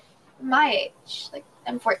you were like my age? Like,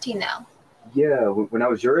 I'm 14 now. Yeah, when I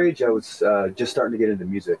was your age, I was just starting to get into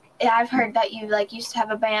music. Yeah, I've heard that you like used to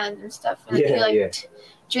have a band and stuff. And Yeah, you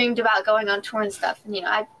dreamed about going on tour and stuff. And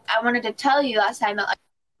I wanted to tell you last time that like.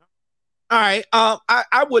 All right.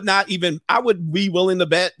 I would not even, I would be willing to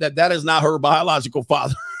bet that is not her biological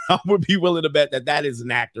father. I would be willing to bet that is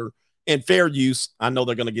an actor. And fair use, I know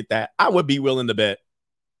they're going to get that. I would be willing to bet.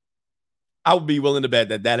 I would be willing to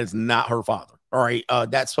bet that is not her father. All right.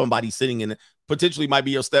 That's somebody sitting in it. Potentially might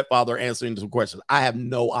be your stepfather answering some questions. I have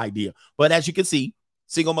no idea. But as you can see,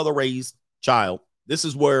 single mother raised child. This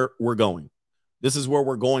is where we're going. This is where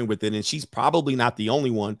we're going with it. And she's probably not the only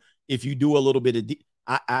one. If you do a little bit of,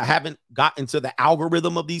 I haven't gotten to the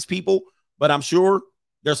algorithm of these people, but I'm sure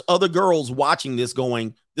there's other girls watching this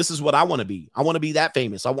going, this is what I want to be. I want to be that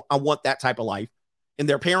famous. I want that type of life. And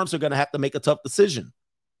their parents are going to have to make a tough decision.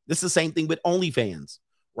 This is the same thing with OnlyFans,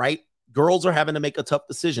 right? Girls are having to make a tough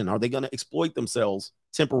decision. Are they going to exploit themselves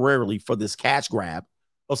temporarily for this cash grab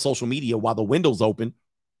of social media while the window's open?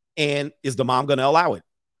 And is the mom going to allow it?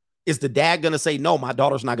 Is the dad going to say, no, my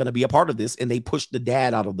daughter's not going to be a part of this? And they push the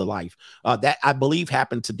dad out of the life. That I believe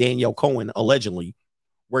happened to Danielle Cohen, allegedly,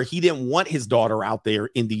 where he didn't want his daughter out there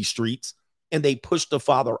in these streets. And they pushed the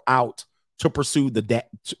father out to pursue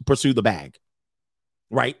the bag.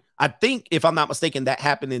 Right. I think, if I'm not mistaken, that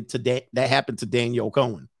happened to Danielle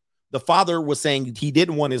Cohen. The father was saying he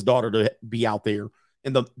didn't want his daughter to be out there,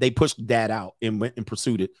 and they pushed the dad out and went and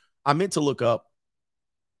pursued it. I meant to look up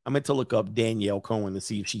Danielle Cohen to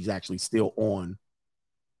see if she's actually still on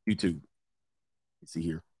YouTube. Let's see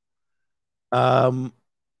here.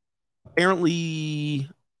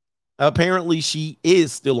 Apparently she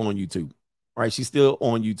is still on YouTube. All right, she's still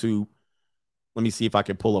on YouTube. Let me see if I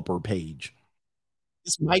can pull up her page.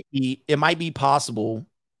 It might be possible.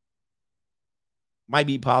 Might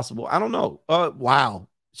be possible. I don't know. Wow.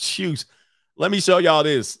 Shoot. Let me show y'all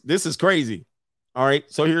this. This is crazy. All right.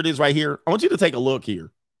 So here it is right here. I want you to take a look here.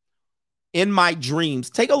 In my dreams,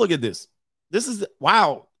 take a look at this. This is,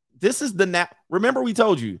 wow. This is remember we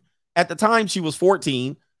told you at the time she was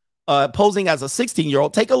 14, posing as a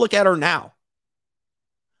 16-year-old. Take a look at her now.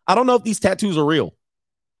 I don't know if these tattoos are real.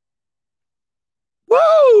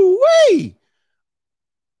 Woo wee.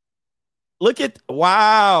 Look at,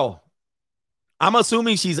 wow. I'm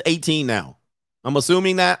assuming she's 18 now. I'm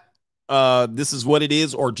assuming that this is what it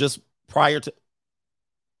is, or just prior to.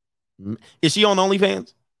 Is she on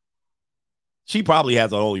OnlyFans? She probably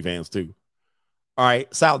has on OnlyFans too. All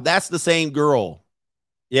right. So that's the same girl.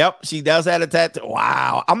 Yep. She does have a tattoo.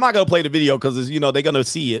 Wow. I'm not going to play the video because, they're going to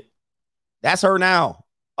see it. That's her now.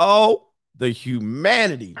 Oh, the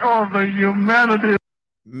humanity. Oh, the humanity.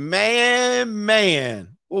 Man.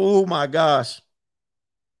 Oh, my gosh.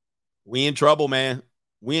 We in trouble, man.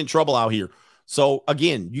 We in trouble out here. So,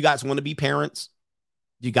 again, you guys want to be parents.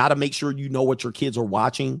 You got to make sure you know what your kids are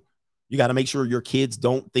watching. You got to make sure your kids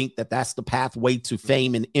don't think that that's the pathway to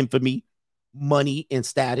fame and infamy, money and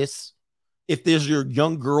status. If there's your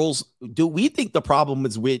young girls, do we think the problem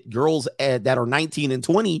is with girls that are 19 and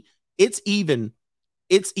 20? It's even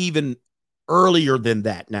earlier than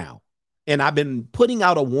that now. And I've been putting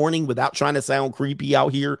out a warning without trying to sound creepy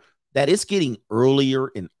out here that it's getting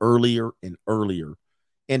earlier and earlier and earlier.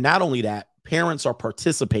 And not only that, parents are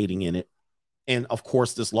participating in it. And of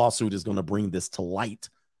course, this lawsuit is going to bring this to light.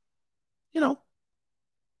 And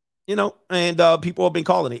people have been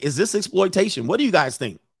calling it. Is this exploitation? What do you guys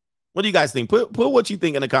think? Put what you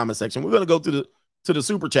think in the comment section. We're going to go to the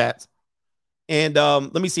super chats. And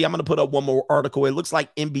let me see. I'm going to put up one more article. It looks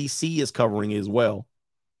like NBC is covering it as well.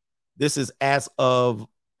 This is as of,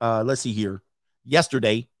 let's see here.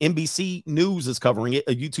 Yesterday, NBC News is covering it.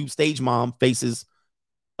 A YouTube stage mom faces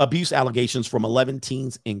abuse allegations from 11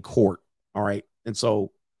 teens in court. All right. And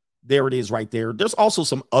so there it is right there. There's also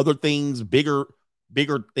some other things, bigger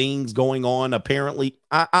things going on. Apparently,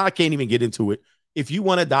 I can't even get into it. If you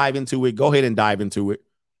want to dive into it, go ahead and dive into it.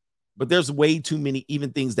 But there's way too many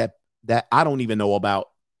even things that I don't even know about,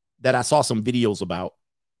 that I saw some videos about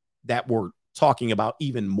that were talking about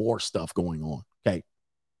even more stuff going on. Okay.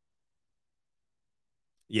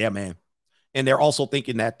 Yeah, man. And they're also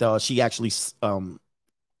thinking that she actually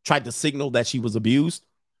tried to signal that she was abused.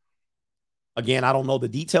 Again, I don't know the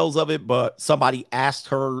details of it, but somebody asked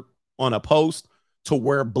her on a post to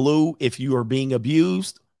wear blue if you are being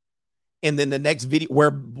abused. And then the next video,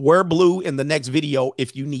 wear blue in the next video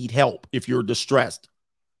if you need help, if you're distressed.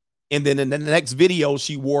 And then in the next video,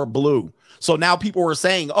 she wore blue. So now people are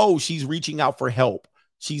saying, oh, she's reaching out for help.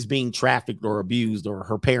 She's being trafficked or abused, or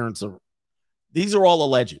her parents are. These are all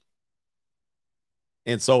alleged.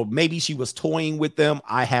 And so maybe she was toying with them.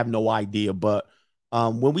 I have no idea. But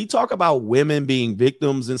when we talk about women being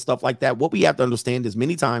victims and stuff like that, what we have to understand is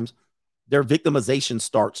many times their victimization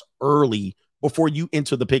starts early before you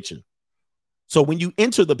enter the picture. So when you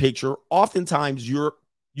enter the picture, oftentimes you're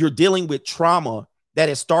dealing with trauma that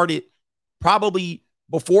has started probably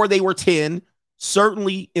before they were 10,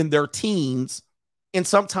 certainly in their teens, and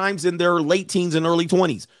sometimes in their late teens and early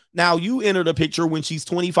 20s. Now, you enter the picture when she's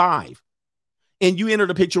 25, and you enter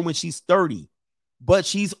the picture when she's 30, but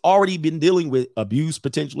she's already been dealing with abuse,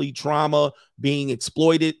 potentially trauma, being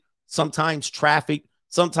exploited, sometimes trafficked,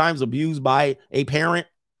 sometimes abused by a parent,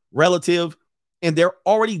 relative, and they're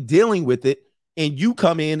already dealing with it, and you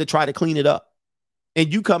come in to try to clean it up.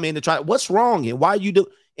 And you come in to try, what's wrong? And why you do?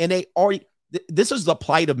 And they already, this is the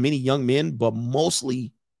plight of many young men, but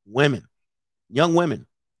mostly women, young women.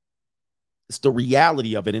 It's the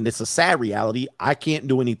reality of it. And it's a sad reality. I can't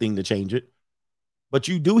do anything to change it. But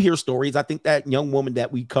you do hear stories. I think that young woman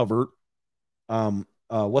that we covered,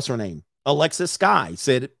 what's her name? Alexis Sky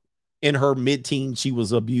said in her mid-teens, she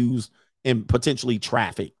was abused and potentially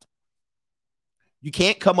trafficked. You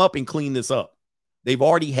can't come up and clean this up. They've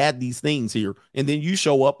already had these things here. And then you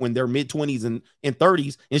show up when they're mid-20s and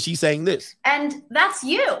 30s, and she's saying this. And that's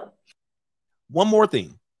you. One more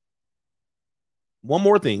thing.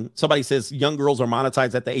 Somebody says young girls are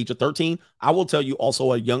monetized at the age of 13. I will tell you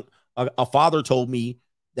also a father told me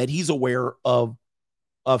that he's aware of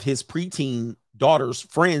his preteen daughter's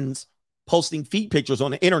friends posting feet pictures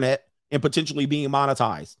on the internet and potentially being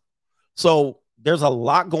monetized. So there's a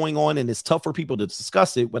lot going on, and it's tough for people to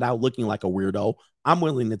discuss it without looking like a weirdo. I'm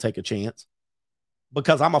willing to take a chance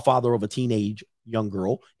because I'm a father of a teenage young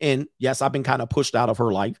girl. And yes, I've been kind of pushed out of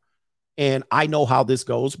her life. And I know how this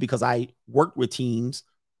goes because I worked with teens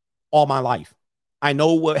all my life. I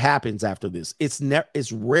know what happens after this.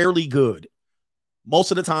 It's rarely good.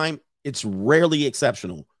 Most of the time, it's rarely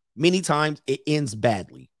exceptional. Many times it ends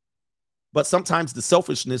badly. But sometimes the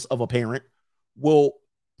selfishness of a parent will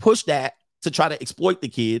push that to try to exploit the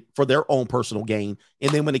kid for their own personal gain.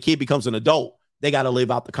 And then when the kid becomes an adult, they got to live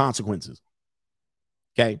out the consequences.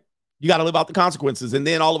 Okay. You got to live out the consequences. And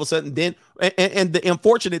then all of a sudden, and the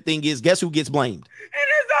unfortunate thing is, guess who gets blamed? And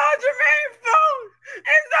it's all Jermaine's fault.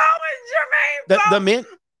 It's always Jermaine's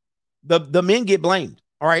fault. The men get blamed.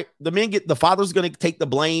 All right. The father's going to take the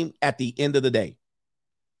blame at the end of the day.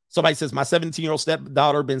 Somebody says, my 17-year-old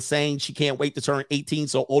stepdaughter been saying she can't wait to turn 18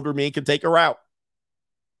 so older men can take her out.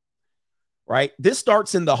 Right? This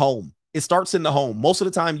starts in the home. It starts in the home. Most of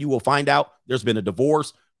the time you will find out there's been a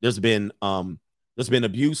divorce, there's been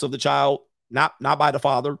abuse of the child, not by the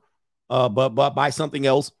father, but by something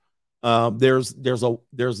else. There's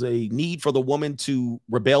a need for the woman to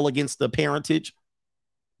rebel against the parentage.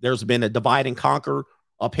 There's been a divide and conquer.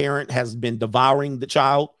 A parent has been devouring the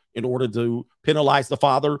child in order to penalize the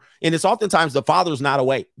father. And it's oftentimes the father's not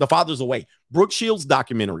away. The father's away. Brooke Shields'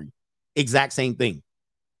 documentary, exact same thing.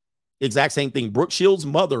 Exact same thing. Brooke Shields'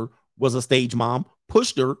 mother was a stage mom,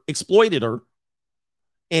 pushed her, exploited her.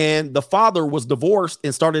 And the father was divorced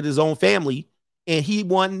and started his own family. And he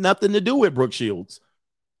wanted nothing to do with Brooke Shields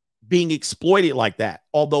being exploited like that.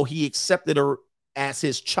 Although he accepted her as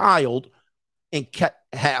his child and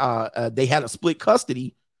they had a split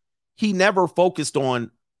custody, he never focused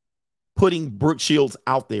on putting Brooke Shields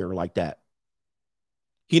out there like that.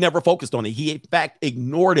 He never focused on it. He, in fact,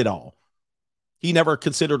 ignored it all. He never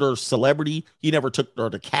considered her a celebrity. He never took her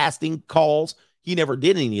to casting calls. He never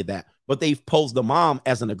did any of that. But they've posed the mom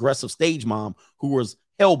as an aggressive stage mom who was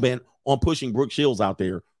hell-bent on pushing Brooke Shields out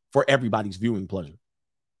there for everybody's viewing pleasure.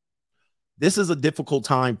 This is a difficult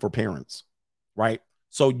time for parents, right?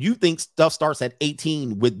 So you think stuff starts at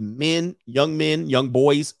 18 with men, young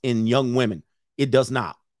boys, and young women. It does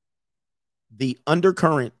not. The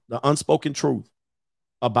undercurrent, the unspoken truth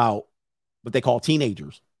about what they call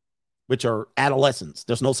teenagers, which are adolescents.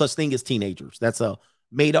 There's no such thing as teenagers. That's a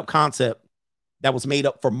made-up concept that was made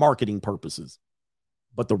up for marketing purposes.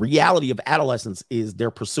 But the reality of adolescence is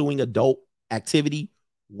they're pursuing adult activity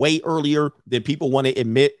way earlier than people want to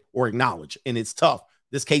admit or acknowledge. And it's tough.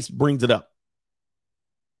 This case brings it up.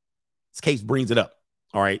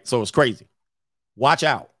 All right. So it's crazy. Watch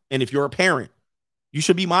out. And if you're a parent, you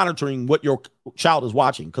should be monitoring what your child is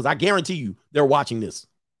watching, because I guarantee you they're watching this.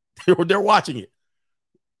 They're watching it.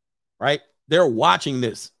 Right? They're watching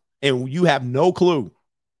this and you have no clue.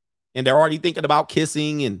 And they're already thinking about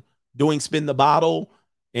kissing and doing spin the bottle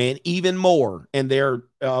and even more. And they're,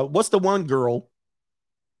 what's the one girl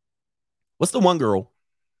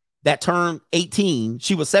that turned 18?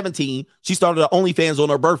 She was 17. She started OnlyFans on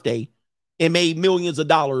her birthday and made millions of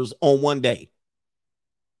dollars on one day.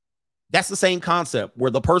 That's the same concept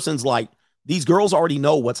where the person's like, these girls already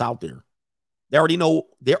know what's out there. They already know,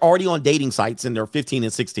 they're already on dating sites and they're 15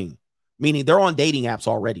 and 16, meaning they're on dating apps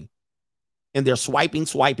already. And they're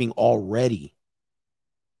swiping already.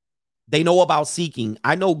 They know about Seeking.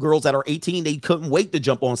 I know girls that are 18, they couldn't wait to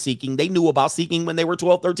jump on Seeking. They knew about Seeking when they were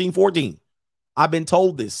 12, 13, 14. I've been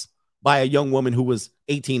told this by a young woman who was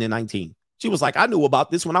 18 and 19. She was like, I knew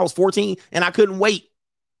about this when I was 14 and I couldn't wait.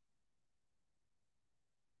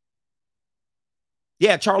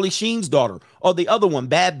 Yeah, Charlie Sheen's daughter. Or the other one,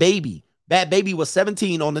 Bad Baby. Bad Baby was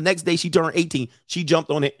 17. On the next day she turned 18. She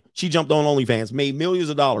jumped on it. She jumped on OnlyFans, made millions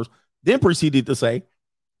of dollars, then proceeded to say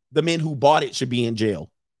the men who bought it should be in jail.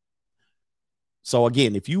 So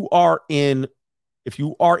again, if you are in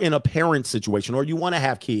a parent situation or you want to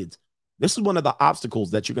have kids, this is one of the obstacles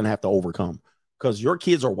that you're going to have to overcome, because your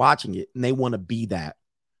kids are watching it and they want to be that.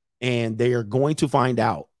 And they are going to find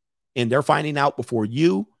out. And they're finding out before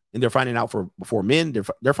you, and they're finding out before men.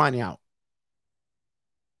 They're finding out.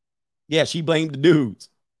 Yeah, she blamed the dudes.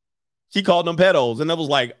 She called them pedos. And I was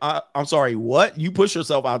like, I'm sorry, what? You push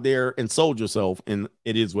yourself out there and sold yourself, and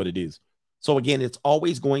it is what it is. So again, it's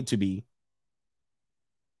always going to be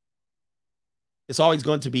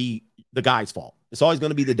the guy's fault. It's always going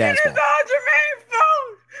to be the dad's fault.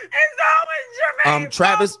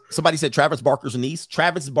 Travis, somebody said Travis Barker's niece.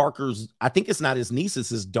 Travis Barker's, I think it's not his niece, it's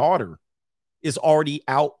his daughter, is already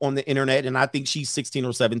out on the internet, and I think she's 16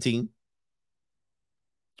 or 17.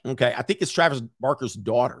 Okay, I think it's Travis Barker's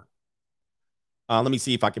daughter. Let me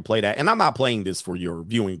see if I can play that. And I'm not playing this for your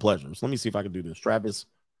viewing pleasures. Let me see if I can do this. Travis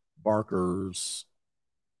Barker's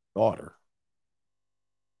daughter.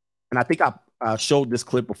 And I think I showed this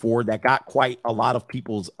clip before that got quite a lot of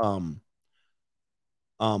people's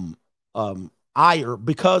ire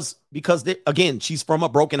because again, she's from a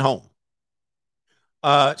broken home.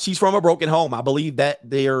 She's from a broken home. I believe that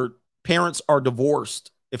their parents are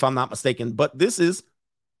divorced, if I'm not mistaken. But this is,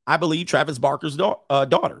 I believe, Travis Barker's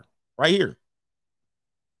daughter right here.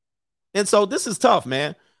 And so this is tough,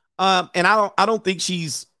 man. And I don't think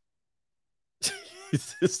she's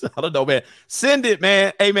I don't know, man. Send it,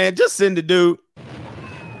 man. Hey, man, just send it, dude.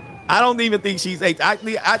 I don't even think she's 8.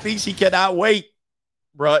 I think she cannot wait,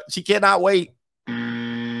 bro. She cannot wait.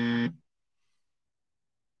 Send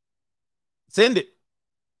it.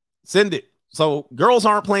 Send it. So girls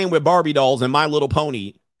aren't playing with Barbie dolls and My Little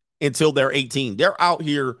Pony until they're 18. They're out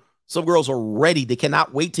here. Some girls are ready. They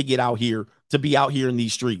cannot wait to get out here, to be out here in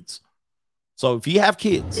these streets. So if you have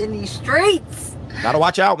kids in these streets, gotta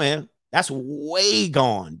watch out, man. That's way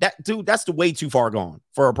gone. That's the way too far gone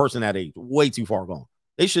for a person that age. Way too far gone.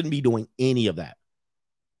 They shouldn't be doing any of that.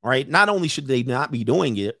 All right. Not only should they not be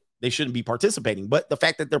doing it, they shouldn't be participating. But the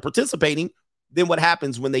fact that they're participating, then what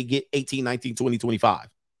happens when they get 18, 19, 20, 25?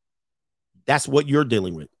 That's what you're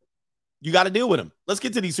dealing with. You got to deal with them. Let's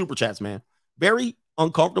get to these super chats, man. Very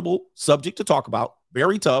uncomfortable subject to talk about.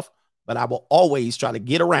 Very tough, but I will always try to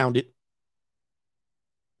get around it.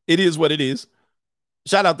 It is what it is.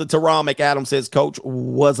 Shout out to Teron McAdams, says Coach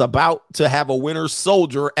was about to have a winter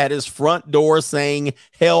soldier at his front door saying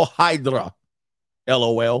Hell Hydra.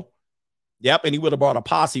 LOL. Yep, and he would have brought a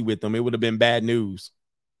posse with him. It would have been bad news.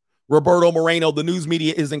 Roberto Moreno, the news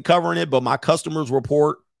media isn't covering it, but my customers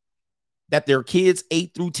report that their kids,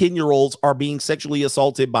 8 through 10-year-olds, are being sexually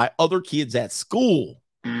assaulted by other kids at school.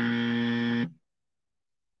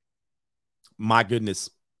 My goodness.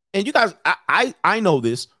 And you guys, I know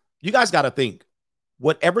this. You guys got to think.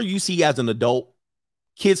 Whatever you see as an adult,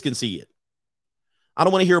 kids can see it. I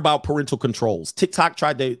don't want to hear about parental controls. TikTok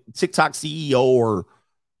CEO or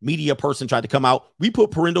media person tried to come out. We put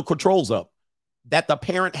parental controls up that the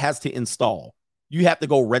parent has to install. You have to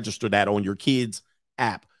go register that on your kids'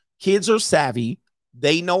 app. Kids are savvy.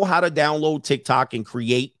 They know how to download TikTok and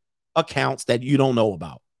create accounts that you don't know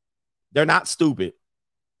about. They're not stupid.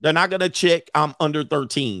 They're not going to check I'm under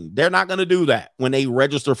 13. They're not going to do that when they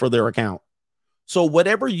register for their account. So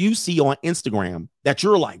whatever you see on Instagram that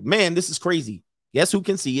you're like, man, this is crazy. Guess who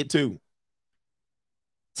can see it too?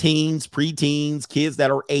 Teens, preteens, kids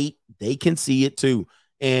that are 8, they can see it too.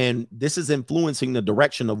 And this is influencing the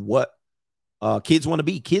direction of what kids want to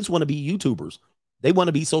be. Kids want to be YouTubers. They want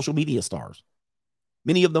to be social media stars.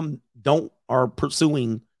 Many of them are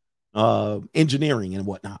pursuing engineering and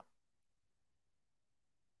whatnot.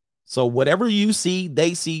 So whatever you see,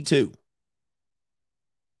 they see too.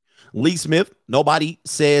 Lee Smith, nobody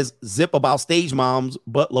says zip about stage moms,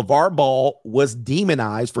 but LeVar Ball was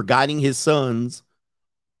demonized for guiding his sons'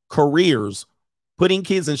 careers. Putting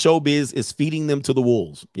kids in showbiz is feeding them to the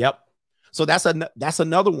wolves. Yep. So that's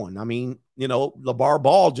another one. I mean, LeVar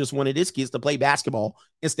Ball just wanted his kids to play basketball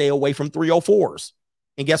and stay away from 304s.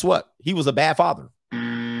 And guess what? He was a bad father.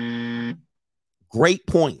 Great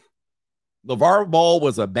point. LeVar Ball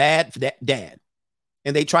was a bad dad.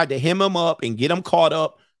 And they tried to hem him up and get him caught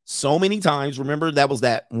up so many times. Remember, that was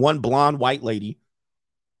that one blonde white lady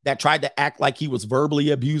that tried to act like he was verbally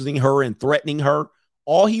abusing her and threatening her.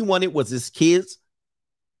 All he wanted was his kids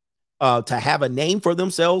to have a name for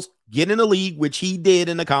themselves, get in the league, which he did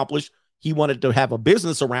and accomplished. He wanted to have a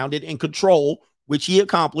business around it and control, which he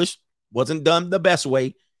accomplished. Wasn't done the best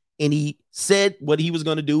way. And he said what he was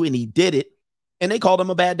going to do, and he did it. And they called him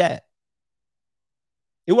a bad dad.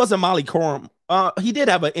 It wasn't Molly Corum. He did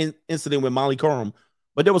have an incident with Molly Corum,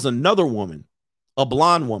 but there was another woman, a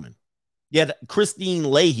blonde woman. Yeah, Christine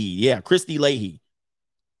Leahy. Yeah, Christy Leahy.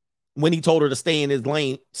 When he told her to stay in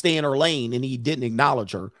her lane, and he didn't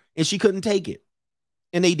acknowledge her, and she couldn't take it.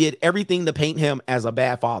 And they did everything to paint him as a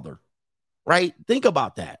bad father. Right? Think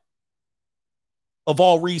about that.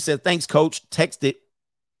 Aval Reed said, thanks, coach. Texted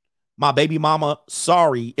my baby mama,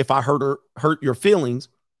 sorry if I hurt your feelings,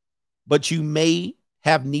 but you may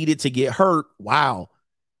have needed to get hurt. Wow.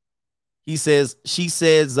 She says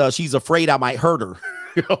she's afraid I might hurt her.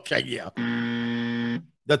 Okay, yeah.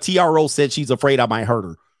 The TRO said she's afraid I might hurt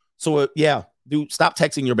her. So, yeah, dude, stop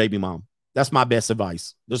texting your baby mom. That's my best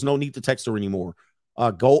advice. There's no need to text her anymore.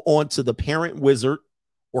 Go on to the Parent Wizard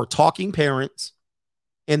or Talking Parents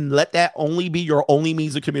and let that only be your only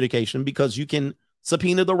means of communication, because you can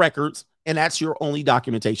subpoena the records and that's your only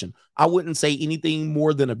documentation. I wouldn't say anything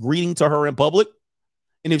more than a greeting to her in public.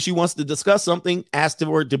 And if she wants to discuss something, ask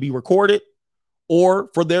for it to be recorded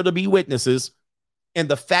or for there to be witnesses. And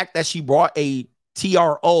the fact that she brought a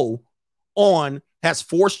TRO on has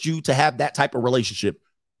forced you to have that type of relationship.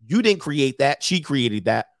 You didn't create that. She created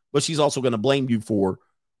that, but she's also going to blame you for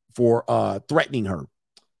threatening her.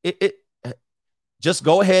 Just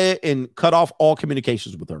go ahead and cut off all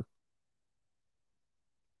communications with her.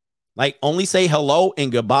 Like, only say hello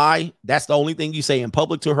and goodbye. That's the only thing you say in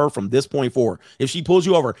public to her from this point forward. If she pulls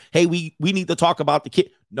you over, hey, we need to talk about the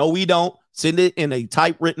kid. No, we don't. Send it in a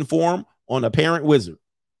typewritten form on a Parent Wizard.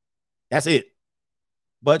 That's it.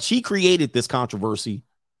 But she created this controversy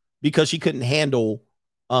because she couldn't handle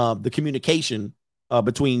the communication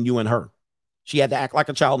between you and her. She had to act like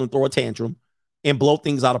a child and throw a tantrum and blow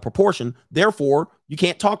things out of proportion. Therefore, you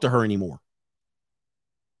can't talk to her anymore.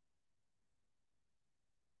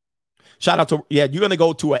 Shout out to, you're going to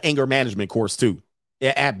go to an anger management course too,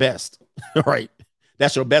 at best. Right.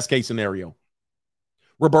 That's your best case scenario.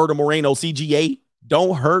 Roberto Moreno, CGA,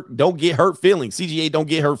 don't get hurt feelings. CGA, don't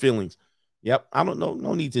get hurt feelings. Yep. I don't know.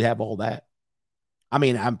 No need to have all that. I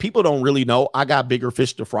mean, people don't really know. I got bigger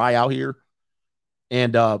fish to fry out here.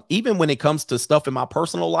 And even when it comes to stuff in my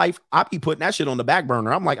personal life, I be putting that shit on the back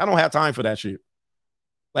burner. I'm like, I don't have time for that shit.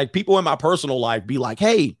 Like people in my personal life be like,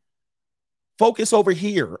 hey, focus over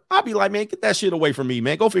here. I'll be like, man, get that shit away from me,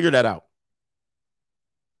 man. Go figure that out.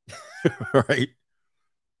 Right?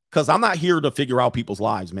 Because I'm not here to figure out people's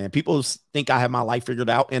lives, man. People think I have my life figured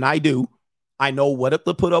out, and I do. I know what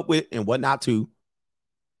to put up with and what not to.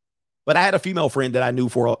 But I had a female friend that I knew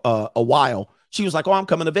for a while. She was like, oh, I'm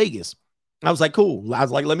coming to Vegas. I was like, cool. I was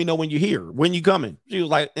like, let me know when you're here. When you coming? She was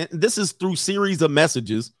like, and this is through series of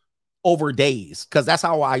messages over days, because that's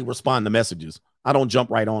how I respond to messages. I don't jump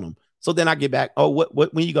right on them. So then I get back, oh, what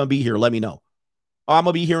when you going to be here? Let me know. Oh, I'm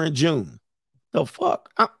going to be here in June. The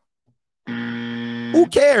fuck? Who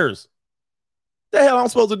cares? The hell I'm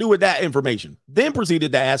supposed to do with that information? Then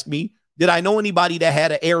proceeded to ask me, did I know anybody that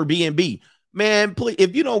had an Airbnb? Man, please,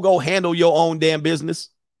 if you don't go handle your own damn business,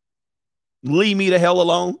 leave me the hell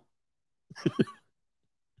alone.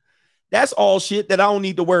 That's all shit that I don't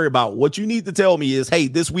need to worry about. What you need to tell me is, hey,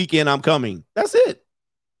 this weekend I'm coming. That's it.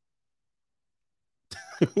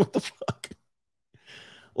 What the fuck?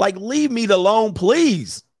 Like, leave me alone,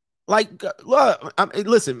 please. Like, look,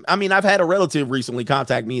 listen, I mean, I've had a relative recently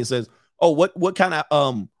contact me and says, oh, what kind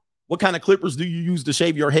of clippers do you use to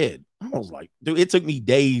shave your head? I was like, dude, it took me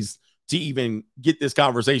days to even get this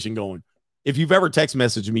conversation going. If you've ever text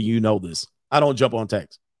messaged me, you know this. I don't jump on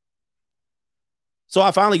text. So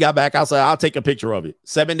I finally got back. I said, I'll take a picture of it.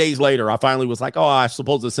 7 days later, I finally was like, oh, I'm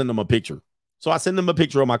supposed to send them a picture. So I send them a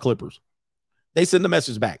picture of my clippers. They send the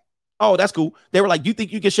message back. Oh, that's cool. They were like, you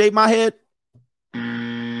think you can shave my head?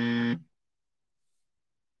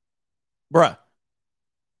 Bruh.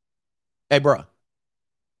 Hey, bruh.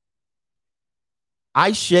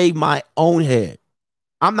 I shave my own head.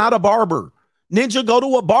 I'm not a barber. Ninja, go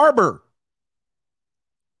to a barber.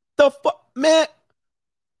 The fuck, man.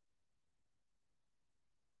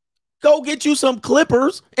 Go get you some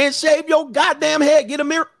clippers and shave your goddamn head. Get a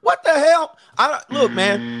mirror. What the hell? Look,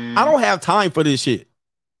 man, I don't have time for this shit.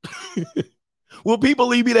 Will people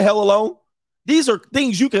leave me the hell alone? These are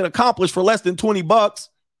things you can accomplish for less than $20.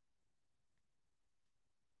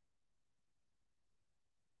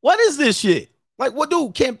 What is this shit? Like, what,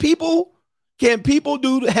 dude? Can people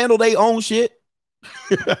handle their own shit?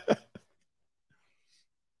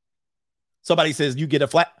 Somebody says you get a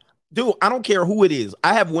flat. Dude, I don't care who it is.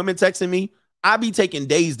 I have women texting me. I be taking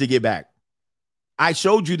days to get back. I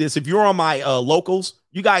showed you this. If you're on my locals,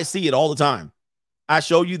 you guys see it all the time. I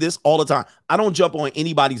show you this all the time. I don't jump on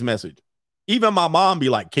anybody's message. Even my mom be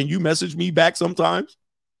like, can you message me back sometimes?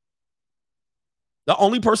 The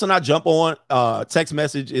only person I jump on text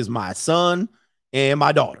message is my son and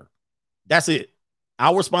my daughter. That's it.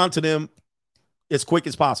 I'll respond to them as quick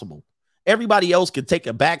as possible. Everybody else can take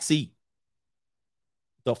a back seat.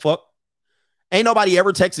 The fuck? Ain't nobody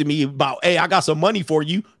ever texted me about, hey, I got some money for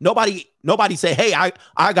you. Nobody say, hey,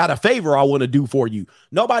 I got a favor I want to do for you.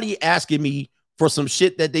 Nobody asking me for some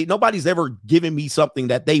shit that nobody's ever given me something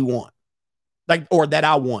that they want. Like, or that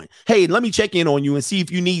I want. Hey, let me check in on you and see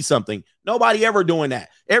if you need something. Nobody ever doing that.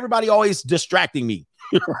 Everybody always distracting me.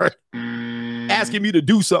 Right? Asking me to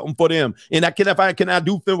do something for them. And can I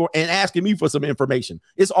do favor and asking me for some information.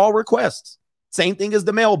 It's all requests. Same thing as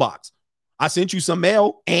the mailbox. I sent you some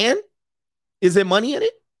mail, and is there money in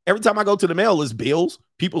it? Every time I go to the mail, it's bills,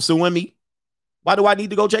 people suing me. Why do I need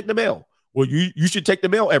to go check the mail? Well, you should check the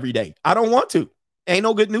mail every day. I don't want to. Ain't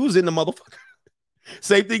no good news in the motherfucker.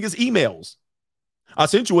 Same thing as emails. I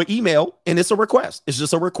sent you an email, and it's a request. It's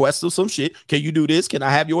just a request of some shit. Can you do this? Can I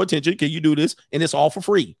have your attention? Can you do this? And it's all for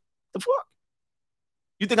free. The fuck?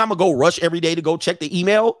 You think I'm going to go rush every day to go check the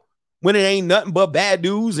email? When it ain't nothing but bad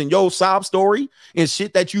news and your sob story and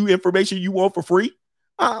shit information you want for free.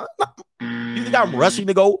 You think I'm rushing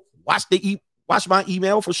to go watch my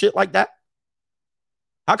email for shit like that?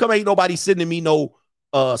 How come ain't nobody sending me no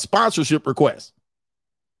sponsorship requests?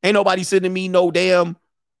 Ain't nobody sending me no damn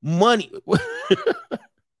money.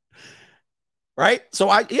 Right? So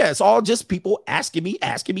it's all just people asking me.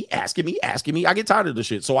 I get tired of the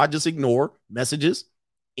shit. So I just ignore messages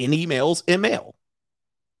in emails and mail.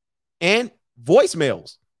 And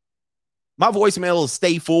voicemails. My voicemails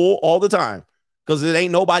stay full all the time because it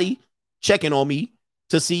ain't nobody checking on me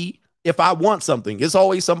to see if I want something. It's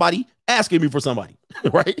always somebody asking me for somebody,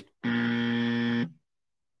 right?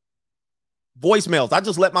 Voicemails. I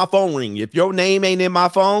just let my phone ring. If your name ain't in my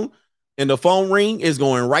phone and the phone ring is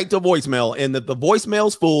going right to voicemail and if the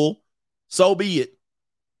voicemail's full, so be it.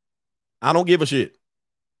 I don't give a shit.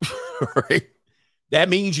 Right? That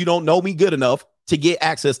means you don't know me good enough to get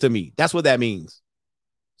access to me. That's what that means.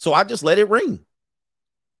 So I just let it ring.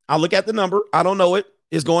 I look at the number. I don't know it.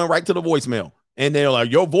 It's going right to the voicemail. And they're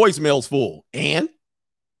like, your voicemail's full. And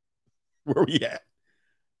where we at?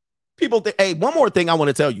 People think, hey, one more thing I want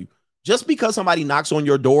to tell you. Just because somebody knocks on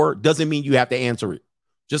your door doesn't mean you have to answer it.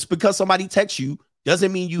 Just because somebody texts you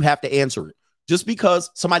doesn't mean you have to answer it. Just because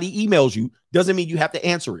somebody emails you doesn't mean you have to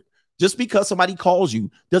answer it. Just because somebody calls you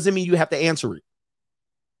doesn't mean you have to answer it.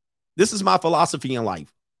 This is my philosophy in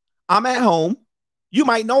life. I'm at home. You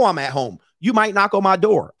might know I'm at home. You might knock on my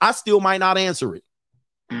door. I still might not answer it.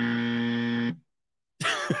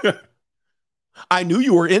 I knew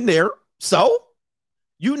you were in there. So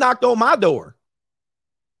you knocked on my door.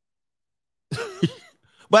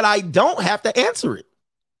 But I don't have to answer it.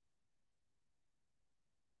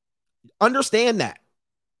 Understand that.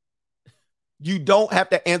 You don't have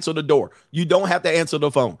to answer the door. You don't have to answer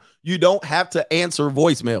the phone. You don't have to answer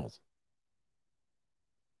voicemails.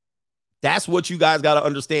 That's what you guys got to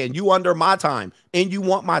understand. You under my time and you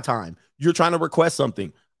want my time. You're trying to request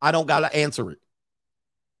something. I don't got to answer it.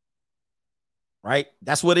 Right?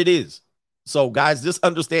 That's what it is. So guys, just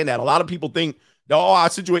understand that. A lot of people think, oh, I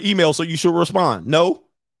sent you an email, so you should respond. No,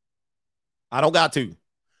 I don't got to.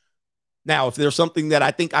 Now, if there's something that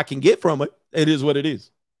I think I can get from it, it is what it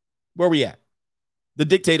is. Where we at? The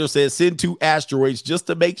dictator says, send 2 asteroids just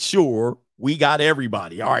to make sure we got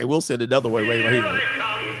everybody. All right, we'll send another way right here.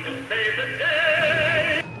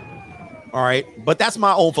 All right, but that's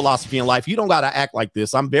my own philosophy in life. You don't got to act like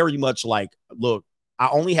this. I'm very much like, look, I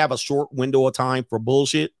only have a short window of time for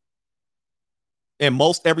bullshit. And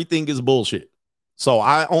most everything is bullshit. So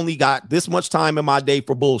I only got this much time in my day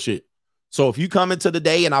for bullshit. So if you come into the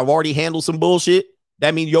day and I've already handled some bullshit,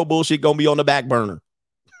 that means your bullshit going to be on the back burner.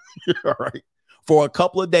 All right. For a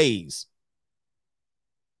couple of days.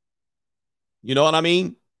 You know what I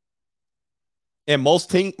mean? And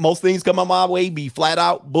most things come on my way be flat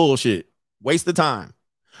out bullshit. Waste of time.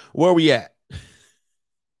 Where we at?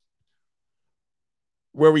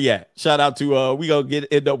 Where we at? Shout out to we gonna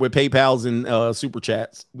end up with PayPals and super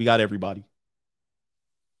chats. We got everybody.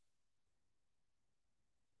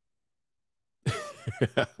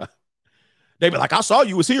 They be like, I saw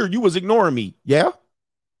you was here. You was ignoring me. Yeah.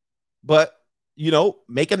 But, you know,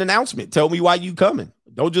 make an announcement. Tell me why you coming.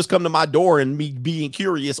 Don't just come to my door and me being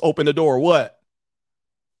curious, open the door. What?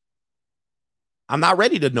 I'm not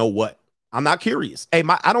ready to know what. I'm not curious. Hey,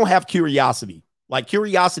 I don't have curiosity. Like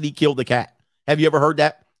curiosity killed the cat. Have you ever heard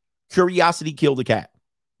that? Curiosity killed the cat.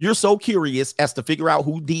 You're so curious as to figure out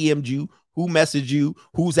who DM'd you, who messaged you,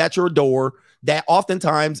 who's at your door, that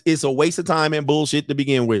oftentimes it's a waste of time and bullshit to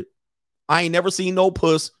begin with. I ain't never seen no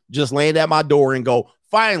puss just land at my door and go,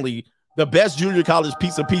 finally, the best junior college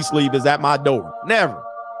piece of peace leave is at my door. Never.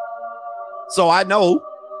 So I know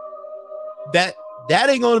that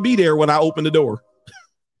ain't going to be there when I open the door.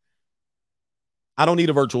 I don't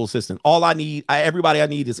need a virtual assistant. All I need, everybody I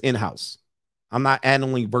need is in-house. I'm not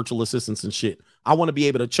handling virtual assistants and shit. I want to be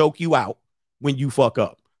able to choke you out when you fuck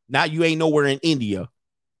up. Now you ain't nowhere in India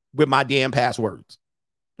with my damn passwords.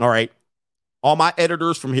 All right. All my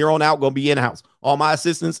editors from here on out going to be in-house. All my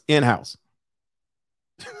assistants in-house.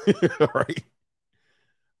 All right.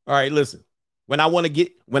 All right. Listen, when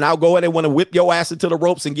I'll go in and want to whip your ass into the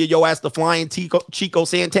ropes and get your ass the flying Chico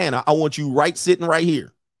Santana, I want you sitting right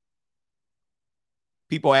here.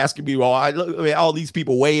 People asking me, all these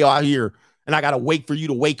people way out here, and I got to wait for you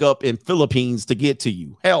to wake up in Philippines to get to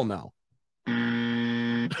you. Hell no.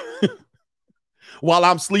 While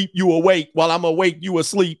I'm asleep, you awake. While I'm awake, you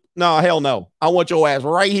asleep. No, hell no. I want your ass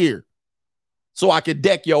right here so I can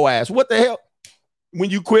deck your ass. What the hell?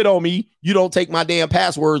 When you quit on me, you don't take my damn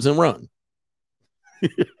passwords and run.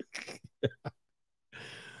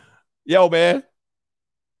 Yo, man.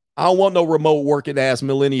 I don't want no remote working ass,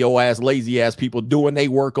 millennial ass, lazy ass people doing they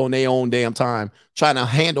work on their own damn time, trying to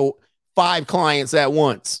handle 5 clients at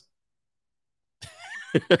once.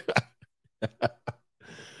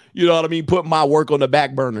 You know what I mean? Put my work on the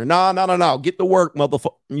back burner. No. Get to work,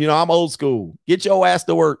 motherfucker. You know, I'm old school. Get your ass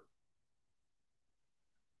to work.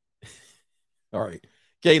 All right.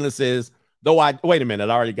 Caitlin says, wait a minute.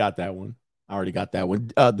 I already got that one.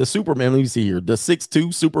 The Superman, let me see here. The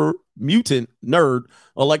 6'2" super mutant nerd,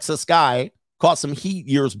 Alexa Sky, caught some heat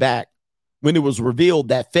years back when it was revealed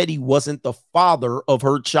that Fetty wasn't the father of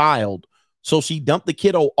her child. So she dumped the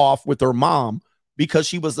kiddo off with her mom because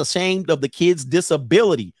she was ashamed of the kid's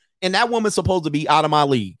disability. And that woman's supposed to be out of my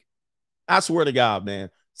league. I swear to God,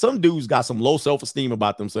 man. Some dudes got some low self-esteem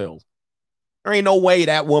about themselves. There ain't no way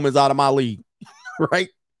that woman's out of my league. Right?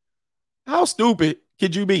 How stupid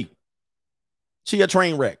could you be? She a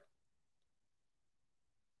train wreck.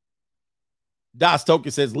 Das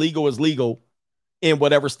Token says legal is legal in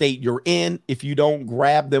whatever state you're in. If you don't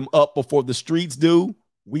grab them up before the streets do,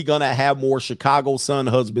 we're going to have more Chicago Sun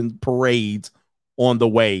husband parades on the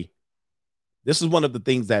way. This is one of the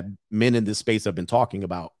things that men in this space have been talking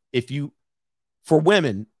about. For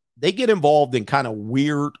women, they get involved in kind of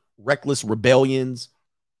weird, reckless rebellions,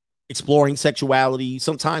 exploring sexuality,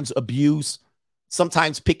 sometimes abuse,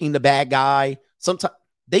 sometimes picking the bad guy. Sometimes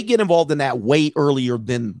they get involved in that way earlier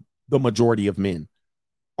than the majority of men.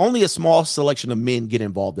 Only a small selection of men get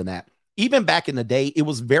involved in that. Even back in the day, it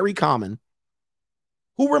was very common.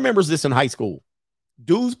 Who remembers this in high school?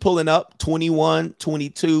 Dudes pulling up 21,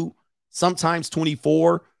 22, sometimes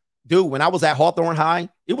 24. Dude, when I was at Hawthorne High,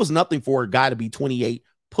 it was nothing for a guy to be 28,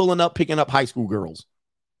 pulling up, picking up high school girls.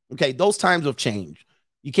 Okay, those times have changed.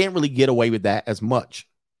 You can't really get away with that as much.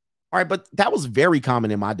 All right, but that was very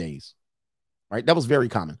common in my days. All right, that was very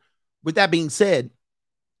common. With that being said,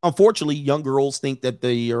 unfortunately, young girls think that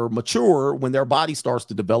they are mature when their body starts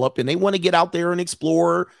to develop and they want to get out there and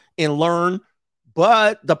explore and learn.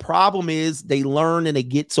 But the problem is they learn and they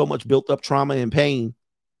get so much built up trauma and pain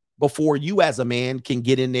before you as a man can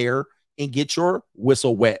get in there and get your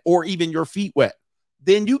whistle wet or even your feet wet.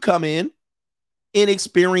 Then you come in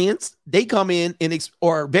inexperienced. They come in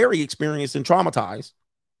or very experienced and traumatized.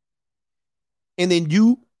 And then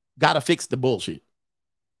you got to fix the bullshit.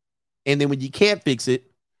 And then when you can't fix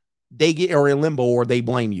it, they get or in limbo or they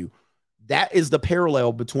blame you. That is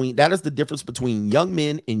the difference between young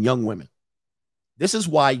men and young women. This is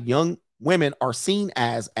why young women are seen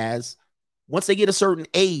as once they get a certain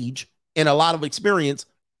age and a lot of experience,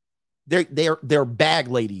 they're bag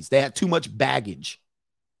ladies. They have too much baggage.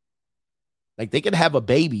 Like they could have a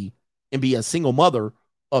baby and be a single mother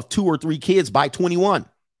of 2 or 3 kids by 21.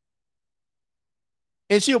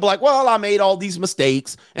 And she'll be like, well, I made all these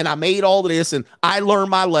mistakes and I made all of this and I learned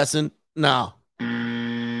my lesson. No.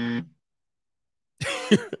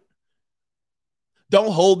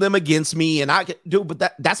 Don't hold them against me. And I can do,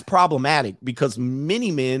 but that's problematic because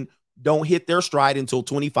many men don't hit their stride until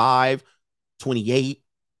 25, 28,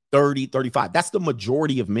 30, 35. That's the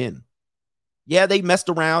majority of men. Yeah, they messed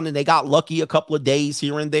around and they got lucky a couple of days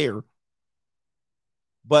here and there.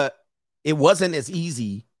 But it wasn't as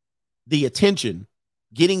easy.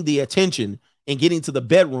 Getting the attention and getting to the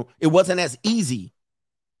bedroom, it wasn't as easy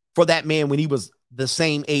for that man when he was the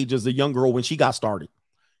same age as the young girl when she got started.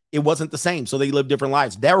 It wasn't the same. So they live different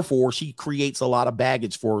lives. Therefore, she creates a lot of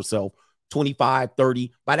baggage for herself. 25,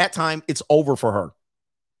 30. By that time, it's over for her.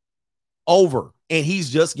 Over. And he's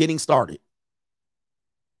just getting started.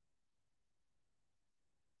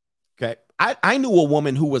 Okay. I knew a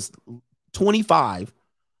woman who was 25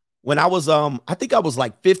 when I was, I think I was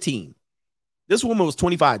like 15. This woman was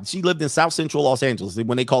 25. She lived in South Central Los Angeles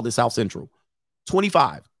when they called it South Central.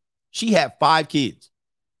 25. She had 5 kids.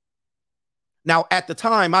 Now, at the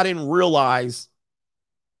time, I didn't realize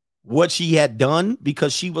what she had done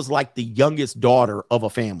because she was like the youngest daughter of a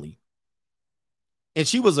family. And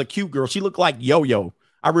she was a cute girl. She looked like Yo-Yo.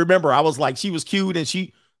 I remember I was like, she was cute and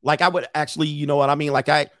she, like I would actually, you know what I mean? Like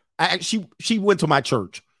she went to my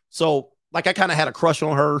church. So like I kind of had a crush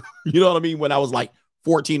on her, you know what I mean? When I was like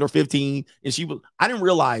 14 or 15 and I didn't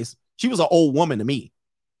realize she was an old woman to me.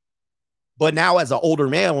 But now as an older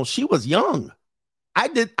man, she was young. I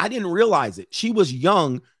didn't realize it. She was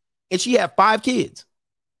young and she had 5 kids.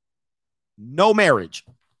 No marriage.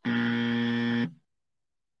 And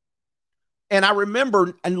I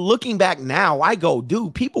remember, and looking back now, I go,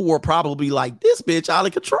 dude, people were probably like, this bitch out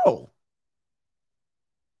of control.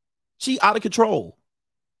 She out of control.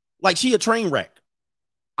 Like she a train wreck.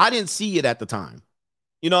 I didn't see it at the time.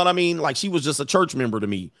 You know what I mean? Like she was just a church member to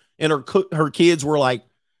me. And her kids were like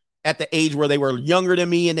at the age where they were younger than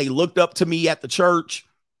me and they looked up to me at the church.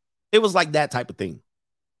 It was like that type of thing.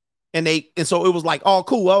 And so it was like, oh,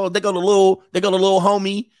 cool. Oh, they got a little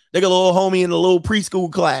homie. They got a little homie in a little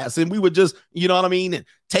preschool class. And we would just, you know what I mean? And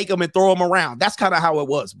take them and throw them around. That's kind of how it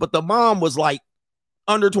was. But the mom was like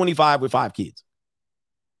under 25 with 5 kids.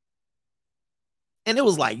 And it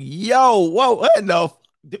was like, yo, whoa, enough.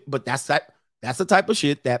 But that's the type of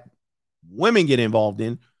shit that women get involved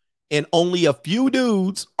in. And only a few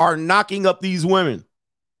dudes are knocking up these women.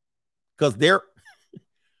 Because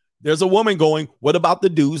there's a woman going, what about the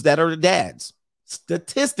dudes that are the dads?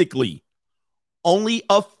 Statistically, only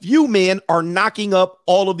a few men are knocking up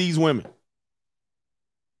all of these women.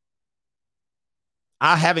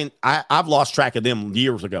 I've lost track of them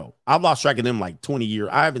years ago. I've lost track of them like 20 years.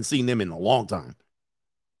 I haven't seen them in a long time.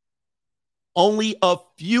 Only a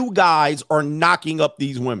few guys are knocking up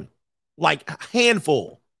these women. Like a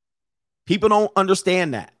handful. People don't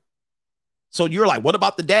understand that. So you're like, what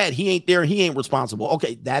about the dad? He ain't there. He ain't responsible.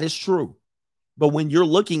 Okay, that is true. But when you're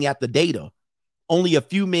looking at the data, only a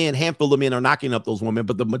few men, handful of men are knocking up those women,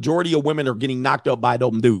 but the majority of women are getting knocked up by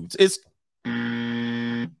them dudes. It's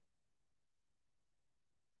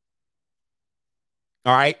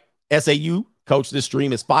all right. SAU, coach, this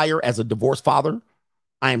stream is fire. As a divorced father,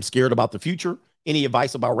 I am scared about the future. Any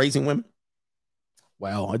advice about raising women?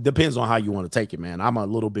 Well, it depends on how you want to take it, man.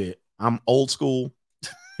 I'm old school.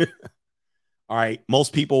 All right.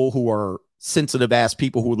 Most people who are sensitive ass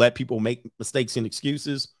people who let people make mistakes and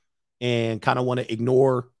excuses and kind of want to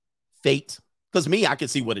ignore fate. Because me, I can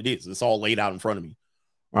see what it is. It's all laid out in front of me.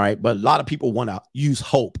 All right. But a lot of people want to use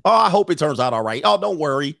hope. Oh, I hope it turns out all right. Oh, don't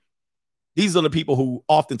worry. These are the people who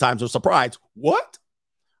oftentimes are surprised. What?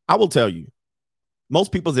 I will tell you,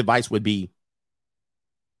 most people's advice would be,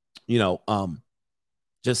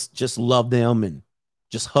 just love them and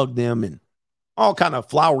just hug them and all kind of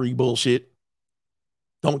flowery bullshit.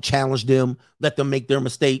 Don't challenge them. Let them make their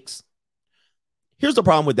mistakes. Here's the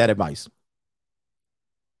problem with that advice.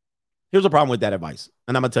 And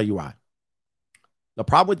I'm going to tell you why. The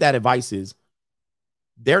problem with that advice is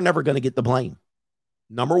they're never going to get the blame.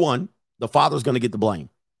 Number one, the father's going to get the blame.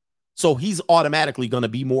 So he's automatically going to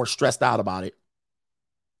be more stressed out about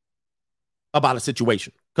a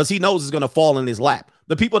situation because he knows it's going to fall in his lap.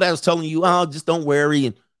 The people that was telling you, oh, just don't worry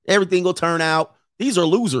and everything will turn out. These are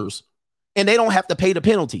losers and they don't have to pay the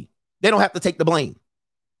penalty. They don't have to take the blame.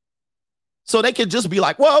 So they can just be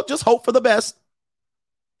like, well, just hope for the best.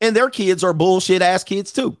 And their kids are bullshit ass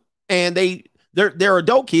kids too. And their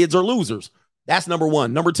adult kids are losers. That's number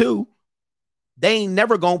one. Number two, they ain't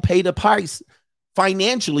never going to pay the price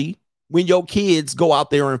financially when your kids go out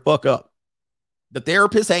there and fuck up. The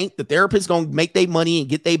therapist ain't. The therapist going to make their money and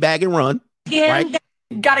get their bag and run. Yeah, right?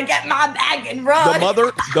 Gotta get my bag and run.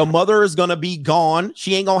 The mother is going to be gone.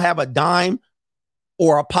 She ain't going to have a dime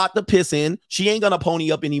or a pot to piss in. She ain't going to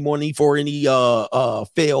pony up any money for any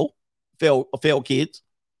fail kids.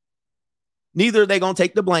 Neither are they going to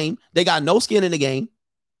take the blame. They got no skin in the game.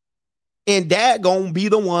 And dad going to be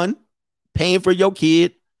the one paying for your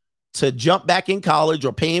kid to jump back in college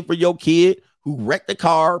or paying for your kid who wrecked the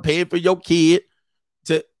car, paying for your kid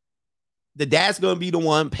the dad's going to be the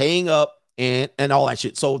one paying up and all that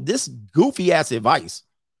shit. So this goofy ass advice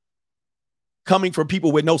coming from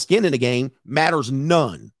people with no skin in the game matters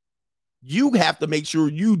none. You have to make sure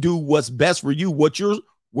you do what's best for you,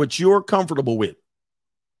 what you're comfortable with.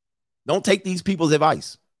 Don't take these people's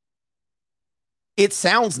advice. It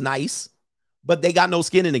sounds nice, but they got no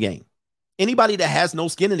skin in the game. Anybody that has no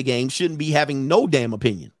skin in the game shouldn't be having no damn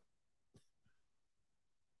opinion.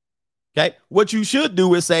 Okay. What you should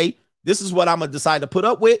do is say, this is what I'm going to decide to put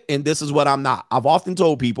up with, and this is what I'm not. I've often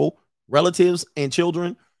told people, relatives and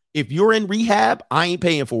children, if you're in rehab, I ain't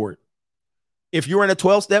paying for it. If you're in a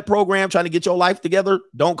 12-step program trying to get your life together,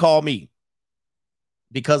 don't call me.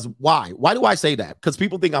 Because why? Why do I say that? Because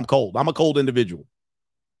people think I'm cold. I'm a cold individual.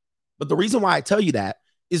 But the reason why I tell you that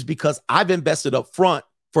is because I've invested up front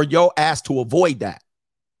for your ass to avoid that.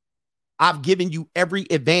 I've given you every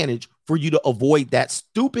advantage for you to avoid that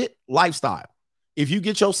stupid lifestyle. If you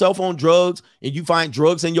get yourself on drugs and you find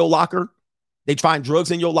drugs in your locker, they find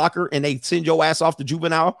drugs in your locker and they send your ass off to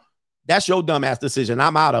juvenile, that's your dumbass decision.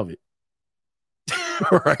 I'm out of it.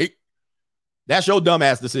 Right? That's your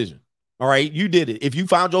dumbass decision. All right? You did it. If you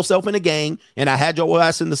found yourself in a gang and I had your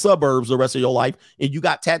ass in the suburbs the rest of your life and you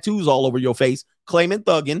got tattoos all over your face, claiming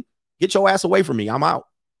thugging, get your ass away from me. I'm out.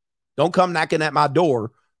 Don't come knocking at my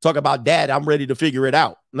door. Talk about dad, I'm ready to figure it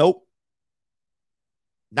out. Nope.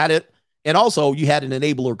 Not it. And also, you had an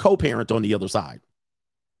enabler co-parent on the other side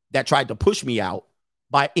that tried to push me out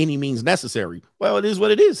by any means necessary. Well, it is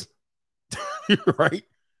what it is. Right?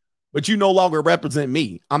 But you no longer represent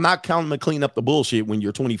me. I'm not counting to clean up the bullshit when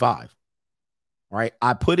you're 25. Right?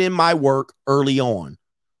 I put in my work early on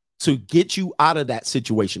to get you out of that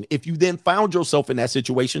situation. If you then found yourself in that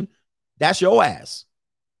situation, that's your ass.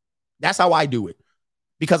 That's how I do it.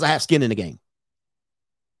 Because I have skin in the game.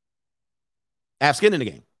 I have skin in the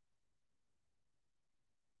game.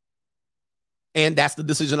 And that's the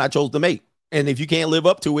decision I chose to make. And if you can't live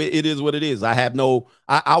up to it, it is what it is.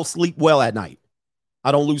 I'll sleep well at night.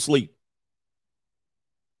 I don't lose sleep.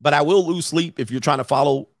 But I will lose sleep if you're trying to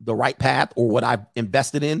follow the right path or what I've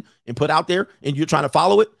invested in and put out there and you're trying to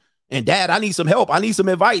follow it. And dad, I need some help. I need some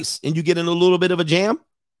advice. And you get in a little bit of a jam.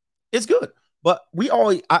 It's good. But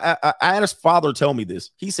I had his father tell me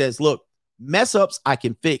this. He says, look, mess ups I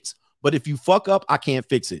can fix. But if you fuck up, I can't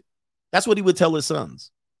fix it. That's what he would tell his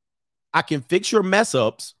sons. I can fix your mess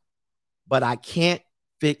ups, but I can't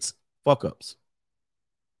fix fuck ups.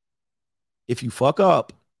 If you fuck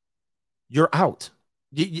up, you're out.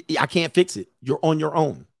 I can't fix it. You're on your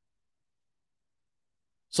own.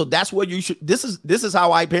 So that's what you should. This is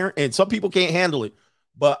how I parent, and some people can't handle it.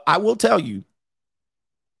 But I will tell you,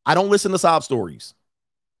 I don't listen to sob stories.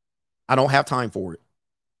 I don't have time for it.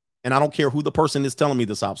 And I don't care who the person is telling me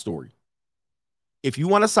the sob story. If you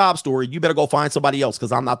want a sob story, you better go find somebody else,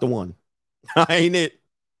 because I'm not the one. I ain't it.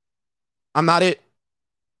 I'm not it.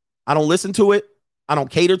 I don't listen to it. I don't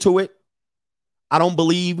cater to it. I don't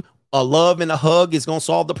believe a love and a hug is going to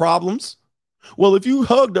solve the problems. Well, if you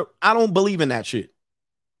hugged her, I don't believe in that shit.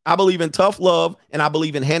 I believe in tough love, and I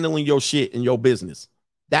believe in handling your shit and your business.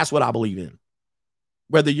 That's what I believe in.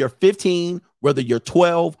 Whether you're 15, whether you're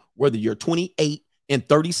 12, whether you're 28 and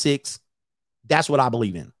 36, that's what I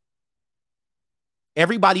believe in.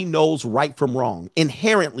 Everybody knows right from wrong.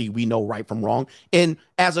 Inherently, we know right from wrong. And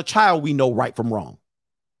as a child, we know right from wrong.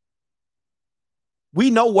 We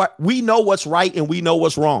know what's right, and we know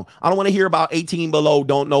what's wrong. I don't want to hear about 18 below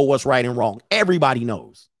don't know what's right and wrong. Everybody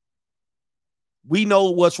knows. We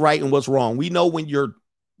know what's right and what's wrong. We know when you're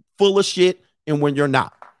full of shit and when you're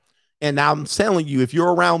not. And I'm telling you, if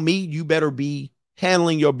you're around me, you better be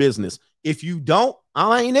handling your business. If you don't,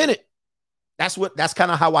 I ain't in it. That's kind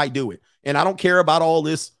of how I do it. And I don't care about all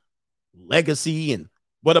this legacy and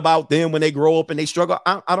what about them when they grow up and they struggle.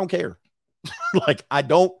 I don't care. Like, I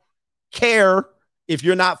don't care if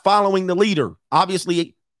you're not following the leader.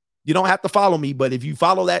 Obviously, you don't have to follow me, but if you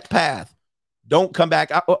follow that path, don't come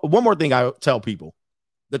back. One more thing I tell people,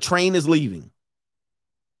 the train is leaving.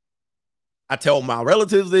 I tell my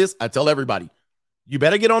relatives this. I tell everybody, you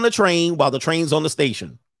better get on the train while the train's on the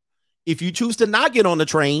station. If you choose to not get on the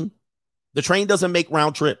train doesn't make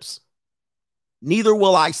round trips. Neither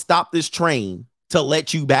will I stop this train to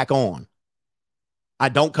let you back on. I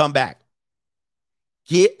don't come back.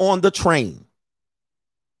 Get on the train.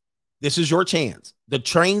 This is your chance. The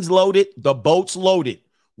train's loaded. The boat's loaded.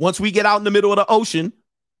 Once we get out in the middle of the ocean,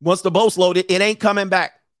 once the boat's loaded, it ain't coming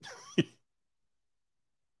back.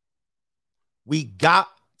 We got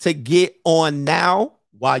to get on now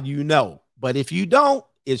while you know. But if you don't,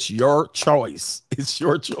 it's your choice. It's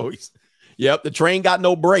your choice. Yep, the train got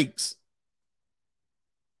no brakes.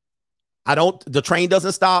 The train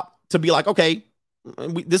doesn't stop to be like, okay,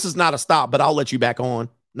 this is not a stop, but I'll let you back on.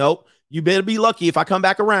 Nope. You better be lucky if I come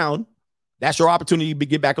back around. That's your opportunity to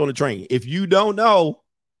get back on the train. If you don't know,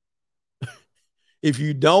 if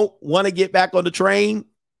you don't want to get back on the train,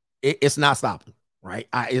 it's not stopping, right?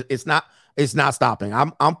 It's not stopping.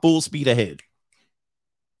 I'm full speed ahead.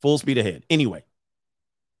 Full speed ahead. Anyway,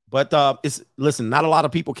 but listen, not a lot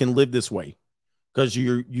of people can live this way because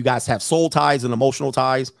you guys have soul ties and emotional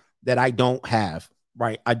ties that I don't have,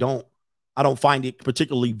 right? I don't find it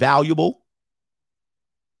particularly valuable.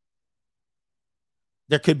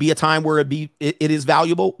 There could be a time where it is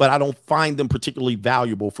valuable, but I don't find them particularly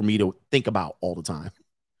valuable for me to think about all the time.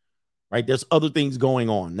 Right? There's other things going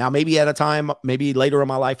on. Now, maybe at a time, maybe later in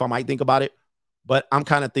my life, I might think about it, but I'm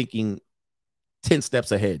kind of thinking 10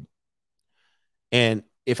 steps ahead. And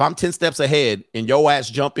if I'm 10 steps ahead and your ass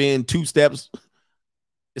jump in 2 steps,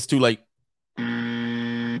 it's too late.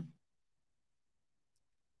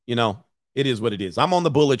 You know, it is what it is. I'm on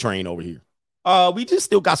the bullet train over here. We just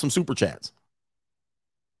still got some super chats.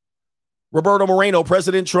 Roberto Moreno,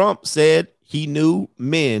 President Trump said he knew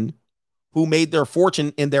men who made their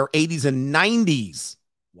fortune in their 80s and 90s.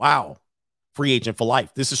 Wow. Free agent for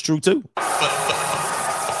life. This is true too. All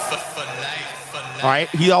right.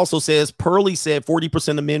 He also says Pearlie said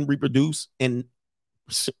 40% of men reproduce and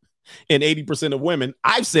 80% of women.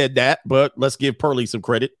 I've said that, but let's give Pearlie some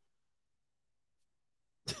credit.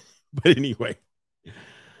 But anyway.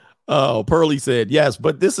 Oh, Pearlie said, yes,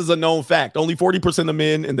 but this is a known fact. Only 40% of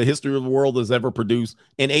men in the history of the world has ever produced,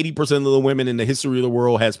 and 80% of the women in the history of the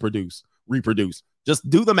world has reproduced. Just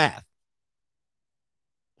do the math.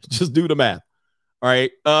 Just do the math. All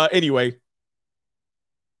right. Anyway.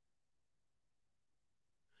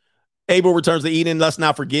 Abel returns to Eden. Let's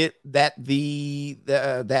not forget that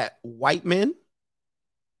that white men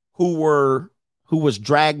who was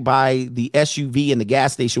dragged by the SUV in the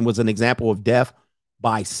gas station was an example of death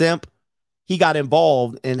by simp. He got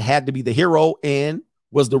involved and had to be the hero and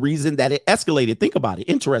was the reason that it escalated. Think about it.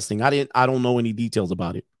 Interesting. I don't know any details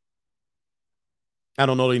about it.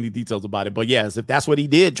 But yes, if that's what he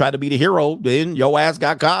did, try to be the hero, then your ass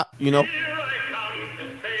got caught, you know.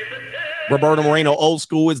 Roberto Moreno, old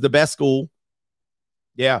school is the best school.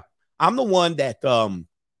 Yeah. I'm the one that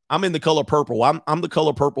I'm in the color purple. I'm the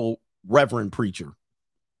color purple reverend preacher.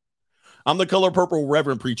 I'm the color purple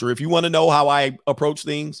reverend preacher. If you want to know how I approach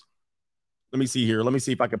things, let me see here. Let me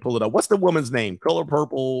see if I can pull it up. What's the woman's name? Color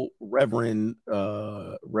purple reverend.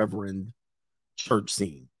 church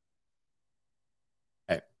scene.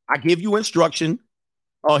 Hey, I give you instruction.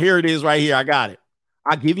 Oh, here it is right here. I got it.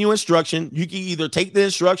 I give you instruction. You can either take the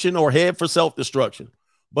instruction or head for self-destruction.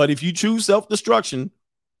 But if you choose self-destruction,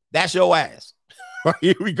 that's your ass. Right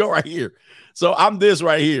here we go right here. So I'm this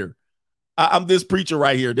right here. I'm this preacher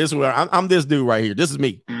right here. This is where I'm this dude right here. This is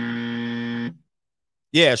me.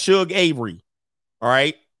 Yeah, Suge Avery. All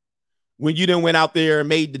right. When you done went out there and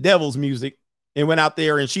made the devil's music and went out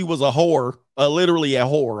there and she was a whore, literally a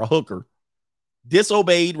whore, a hooker,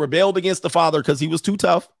 disobeyed, rebelled against the father because he was too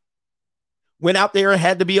tough, went out there and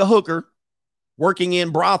had to be a hooker, working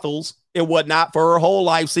in brothels and whatnot for her whole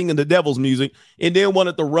life, singing the devil's music, and then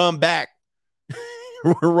wanted to run back.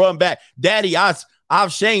 Run back. Daddy,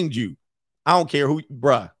 I've shamed you. I don't care who,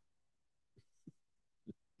 bruh.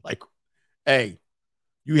 Like, hey,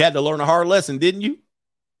 you had to learn a hard lesson, didn't you?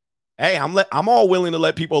 Hey, I'm all willing to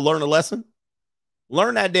let people learn a lesson.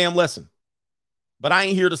 Learn that damn lesson. But I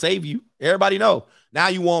ain't here to save you. Everybody know. Now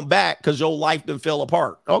you want back because your life done fell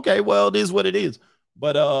apart. Okay, well, it is what it is.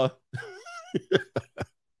 But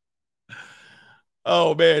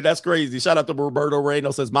oh man, that's crazy. Shout out to Roberto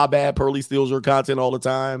Reyno, says, my bad, Pearly steals your content all the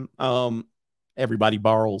time. Everybody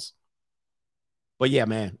borrows. But yeah,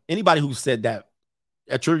 man, anybody who said that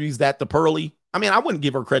attributes that to Pearly, I mean, I wouldn't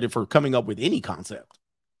give her credit for coming up with any concept.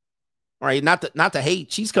 All right, not to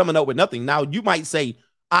hate. She's coming up with nothing. Now, you might say,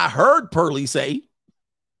 I heard Pearly say,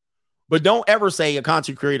 but don't ever say a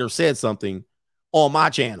content creator said something on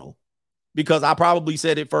my channel, because I probably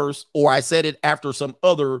said it first, or I said it after some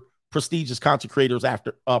other prestigious content creators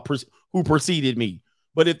who preceded me.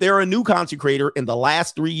 But if they're a new content creator in the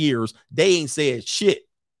last 3 years, they ain't said shit.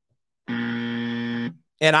 And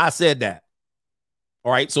I said that.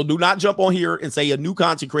 All right. So do not jump on here and say a new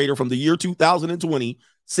content creator from the year 2020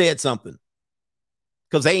 said something,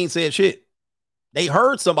 because they ain't said shit. They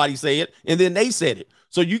heard somebody say it and then they said it.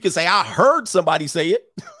 So you can say, I heard somebody say it,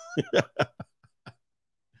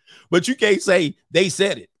 but you can't say they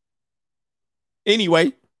said it.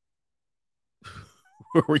 Anyway,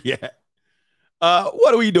 where we at?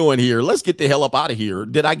 What are we doing here? Let's get the hell up out of here.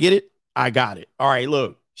 Did I get it? I got it. All right,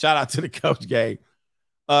 look, shout out to the coach gang.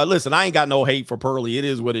 Listen, I ain't got no hate for Pearly. It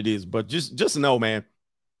is what it is. But just know, man,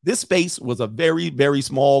 this space was a very, very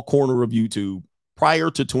small corner of YouTube prior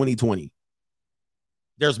to 2020.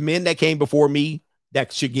 There's men that came before me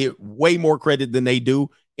that should get way more credit than they do.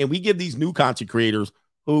 And we give these new content creators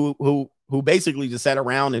who basically just sat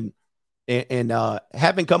around and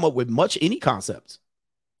haven't come up with much any concepts.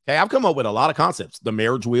 Okay, I've come up with a lot of concepts. The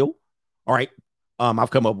marriage wheel. All right. I've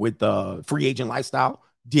come up with free agent lifestyle,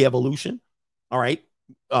 de-evolution. All right.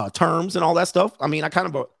 Terms and all that stuff. I mean, I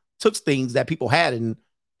kind of took things that people had and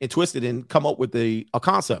twisted and come up with a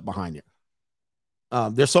concept behind it.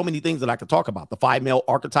 There's so many things that I could talk about. The 5 male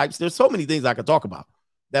archetypes. There's so many things I could talk about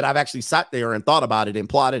that I've actually sat there and thought about it and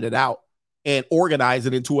plotted it out and organized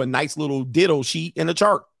it into a nice little ditto sheet and a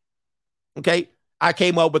chart. Okay. I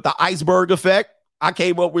came up with the iceberg effect. I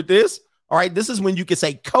came up with this. All right. This is when you can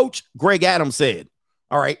say Coach Greg Adams said.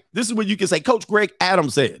 All right. This is when you can say Coach Greg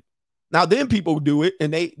Adams said. Now, then people do it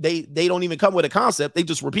and they don't even come with a concept. They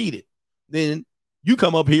just repeat it. Then you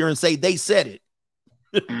come up here and say they said it.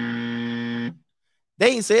 They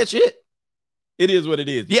ain't said shit. It is what it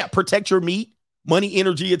is. Yeah, protect your meat, money,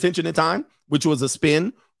 energy, attention, and time, which was a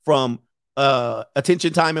spin from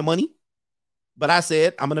attention, time, and money. But I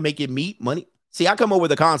said, I'm going to make it meat, money. See, I come up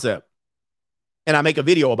with a concept and I make a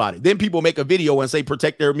video about it. Then people make a video and say,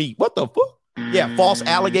 protect their meat. What the fuck? Yeah, false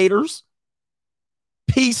alligators.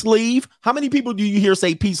 Peace leave. How many people do you hear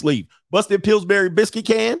say peace leave? Busted Pillsbury biscuit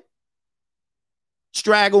can.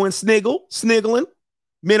 Straggle and sniggling.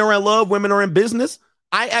 Men are in love, women are in business.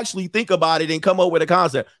 I actually think about it and come up with a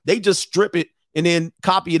concept. They just strip it and then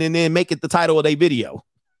copy it and then make it the title of their video.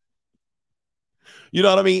 You know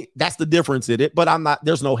what I mean? That's the difference in it. But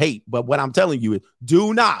there's no hate. But what I'm telling you is,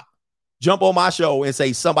 do not jump on my show and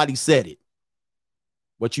say somebody said it.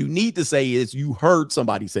 What you need to say is you heard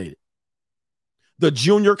somebody say it. The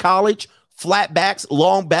junior college, flatbacks,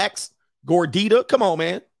 longbacks, Gordita. Come on,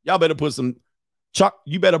 man. Y'all better put some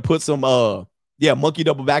you better put some monkey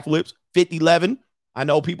double backflips, 50-11. I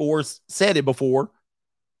know people said it before.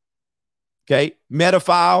 Okay.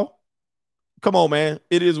 Metaphile. Come on, man.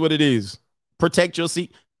 It is what it is. Protect your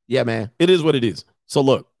seat. Yeah, man. It is what it is. So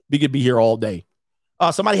look, we could be here all day.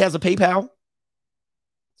 Somebody has a PayPal.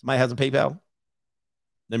 Somebody has a PayPal.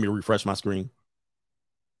 Let me refresh my screen.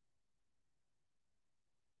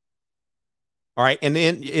 All right. And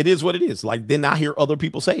then it is what it is. Like, then I hear other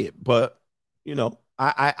people say it. But, you know,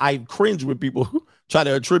 I cringe when people try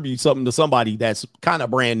to attribute something to somebody that's kind of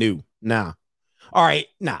brand new. Nah. All right.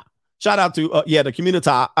 Nah. Shout out to, the community.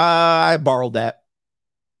 I borrowed that.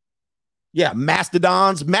 Yeah,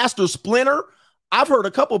 Mastodons, Master Splinter. I've heard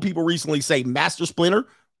a couple of people recently say Master Splinter,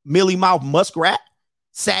 Millie Mouth Muskrat,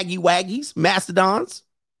 Saggy Waggies, Mastodons.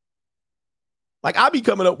 Like, I be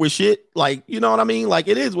coming up with shit. Like, you know what I mean? Like,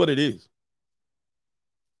 it is what it is.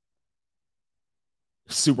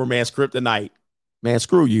 Superman's Kryptonite. Man,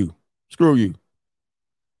 screw you. Screw you.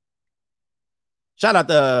 Shout out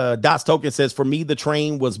to Dots Token says, for me, the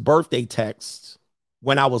train was birthday texts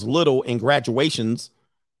when I was little and graduations.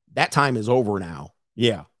 That time is over now.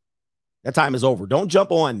 Yeah, that time is over. Don't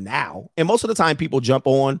jump on now. And most of the time people jump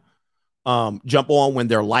on when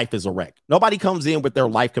their life is a wreck. Nobody comes in with their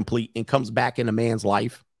life complete and comes back in a man's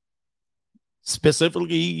life.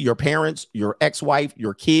 Specifically, your parents, your ex-wife,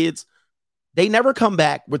 your kids. They never come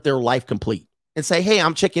back with their life complete and say, hey,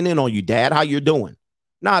 I'm checking in on you, Dad. How you doing?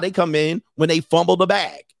 Nah, they come in when they fumble the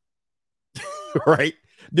bag. Right?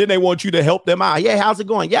 Then they want you to help them out. Yeah, how's it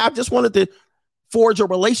going? Yeah, I just wanted to forge a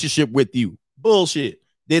relationship with you. Bullshit.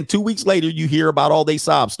 Then 2 weeks later, you hear about all they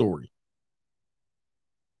sob story.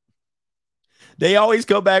 They always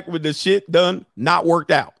come back with the shit done, not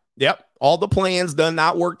worked out. Yep. All the plans done,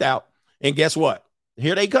 not worked out. And guess what?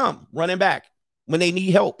 Here they come, running back when they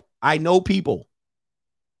need help. I know people.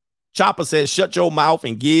 Chopper says, shut your mouth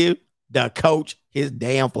and give the coach his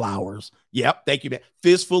damn flowers. Yep. Thank you, man.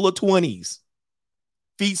 Fistful of 20s.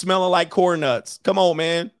 Feet smelling like corn nuts. Come on,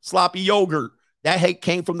 man. Sloppy yogurt. That hate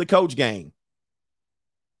came from the coach gang.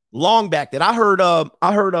 Long back that I heard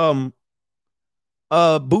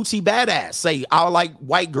Bootsy Badass say, I like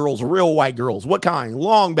white girls, real white girls. What kind?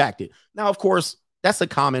 Long backed it. Now, of course, that's a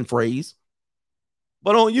common phrase.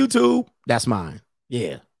 But on YouTube, that's mine.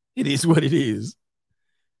 Yeah, it is what it is.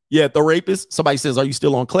 Yeah, the rapist. Somebody says, are you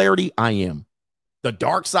still on Clarity? I am. The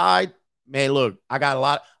dark side. Man, look, I got a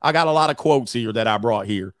lot of quotes here that I brought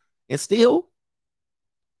here. And still,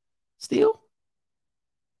 you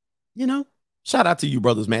know, shout out to you,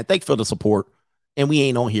 brothers, man. Thanks for the support. And we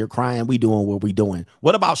ain't on here crying. We doing what we doing.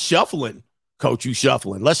 What about shuffling? Coach, you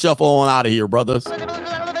shuffling. Let's shuffle on out of here, brothers. I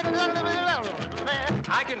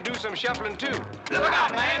can do some shuffling too. Look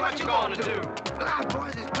out, man. What you gonna do? Look out,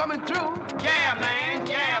 boys. It's coming through.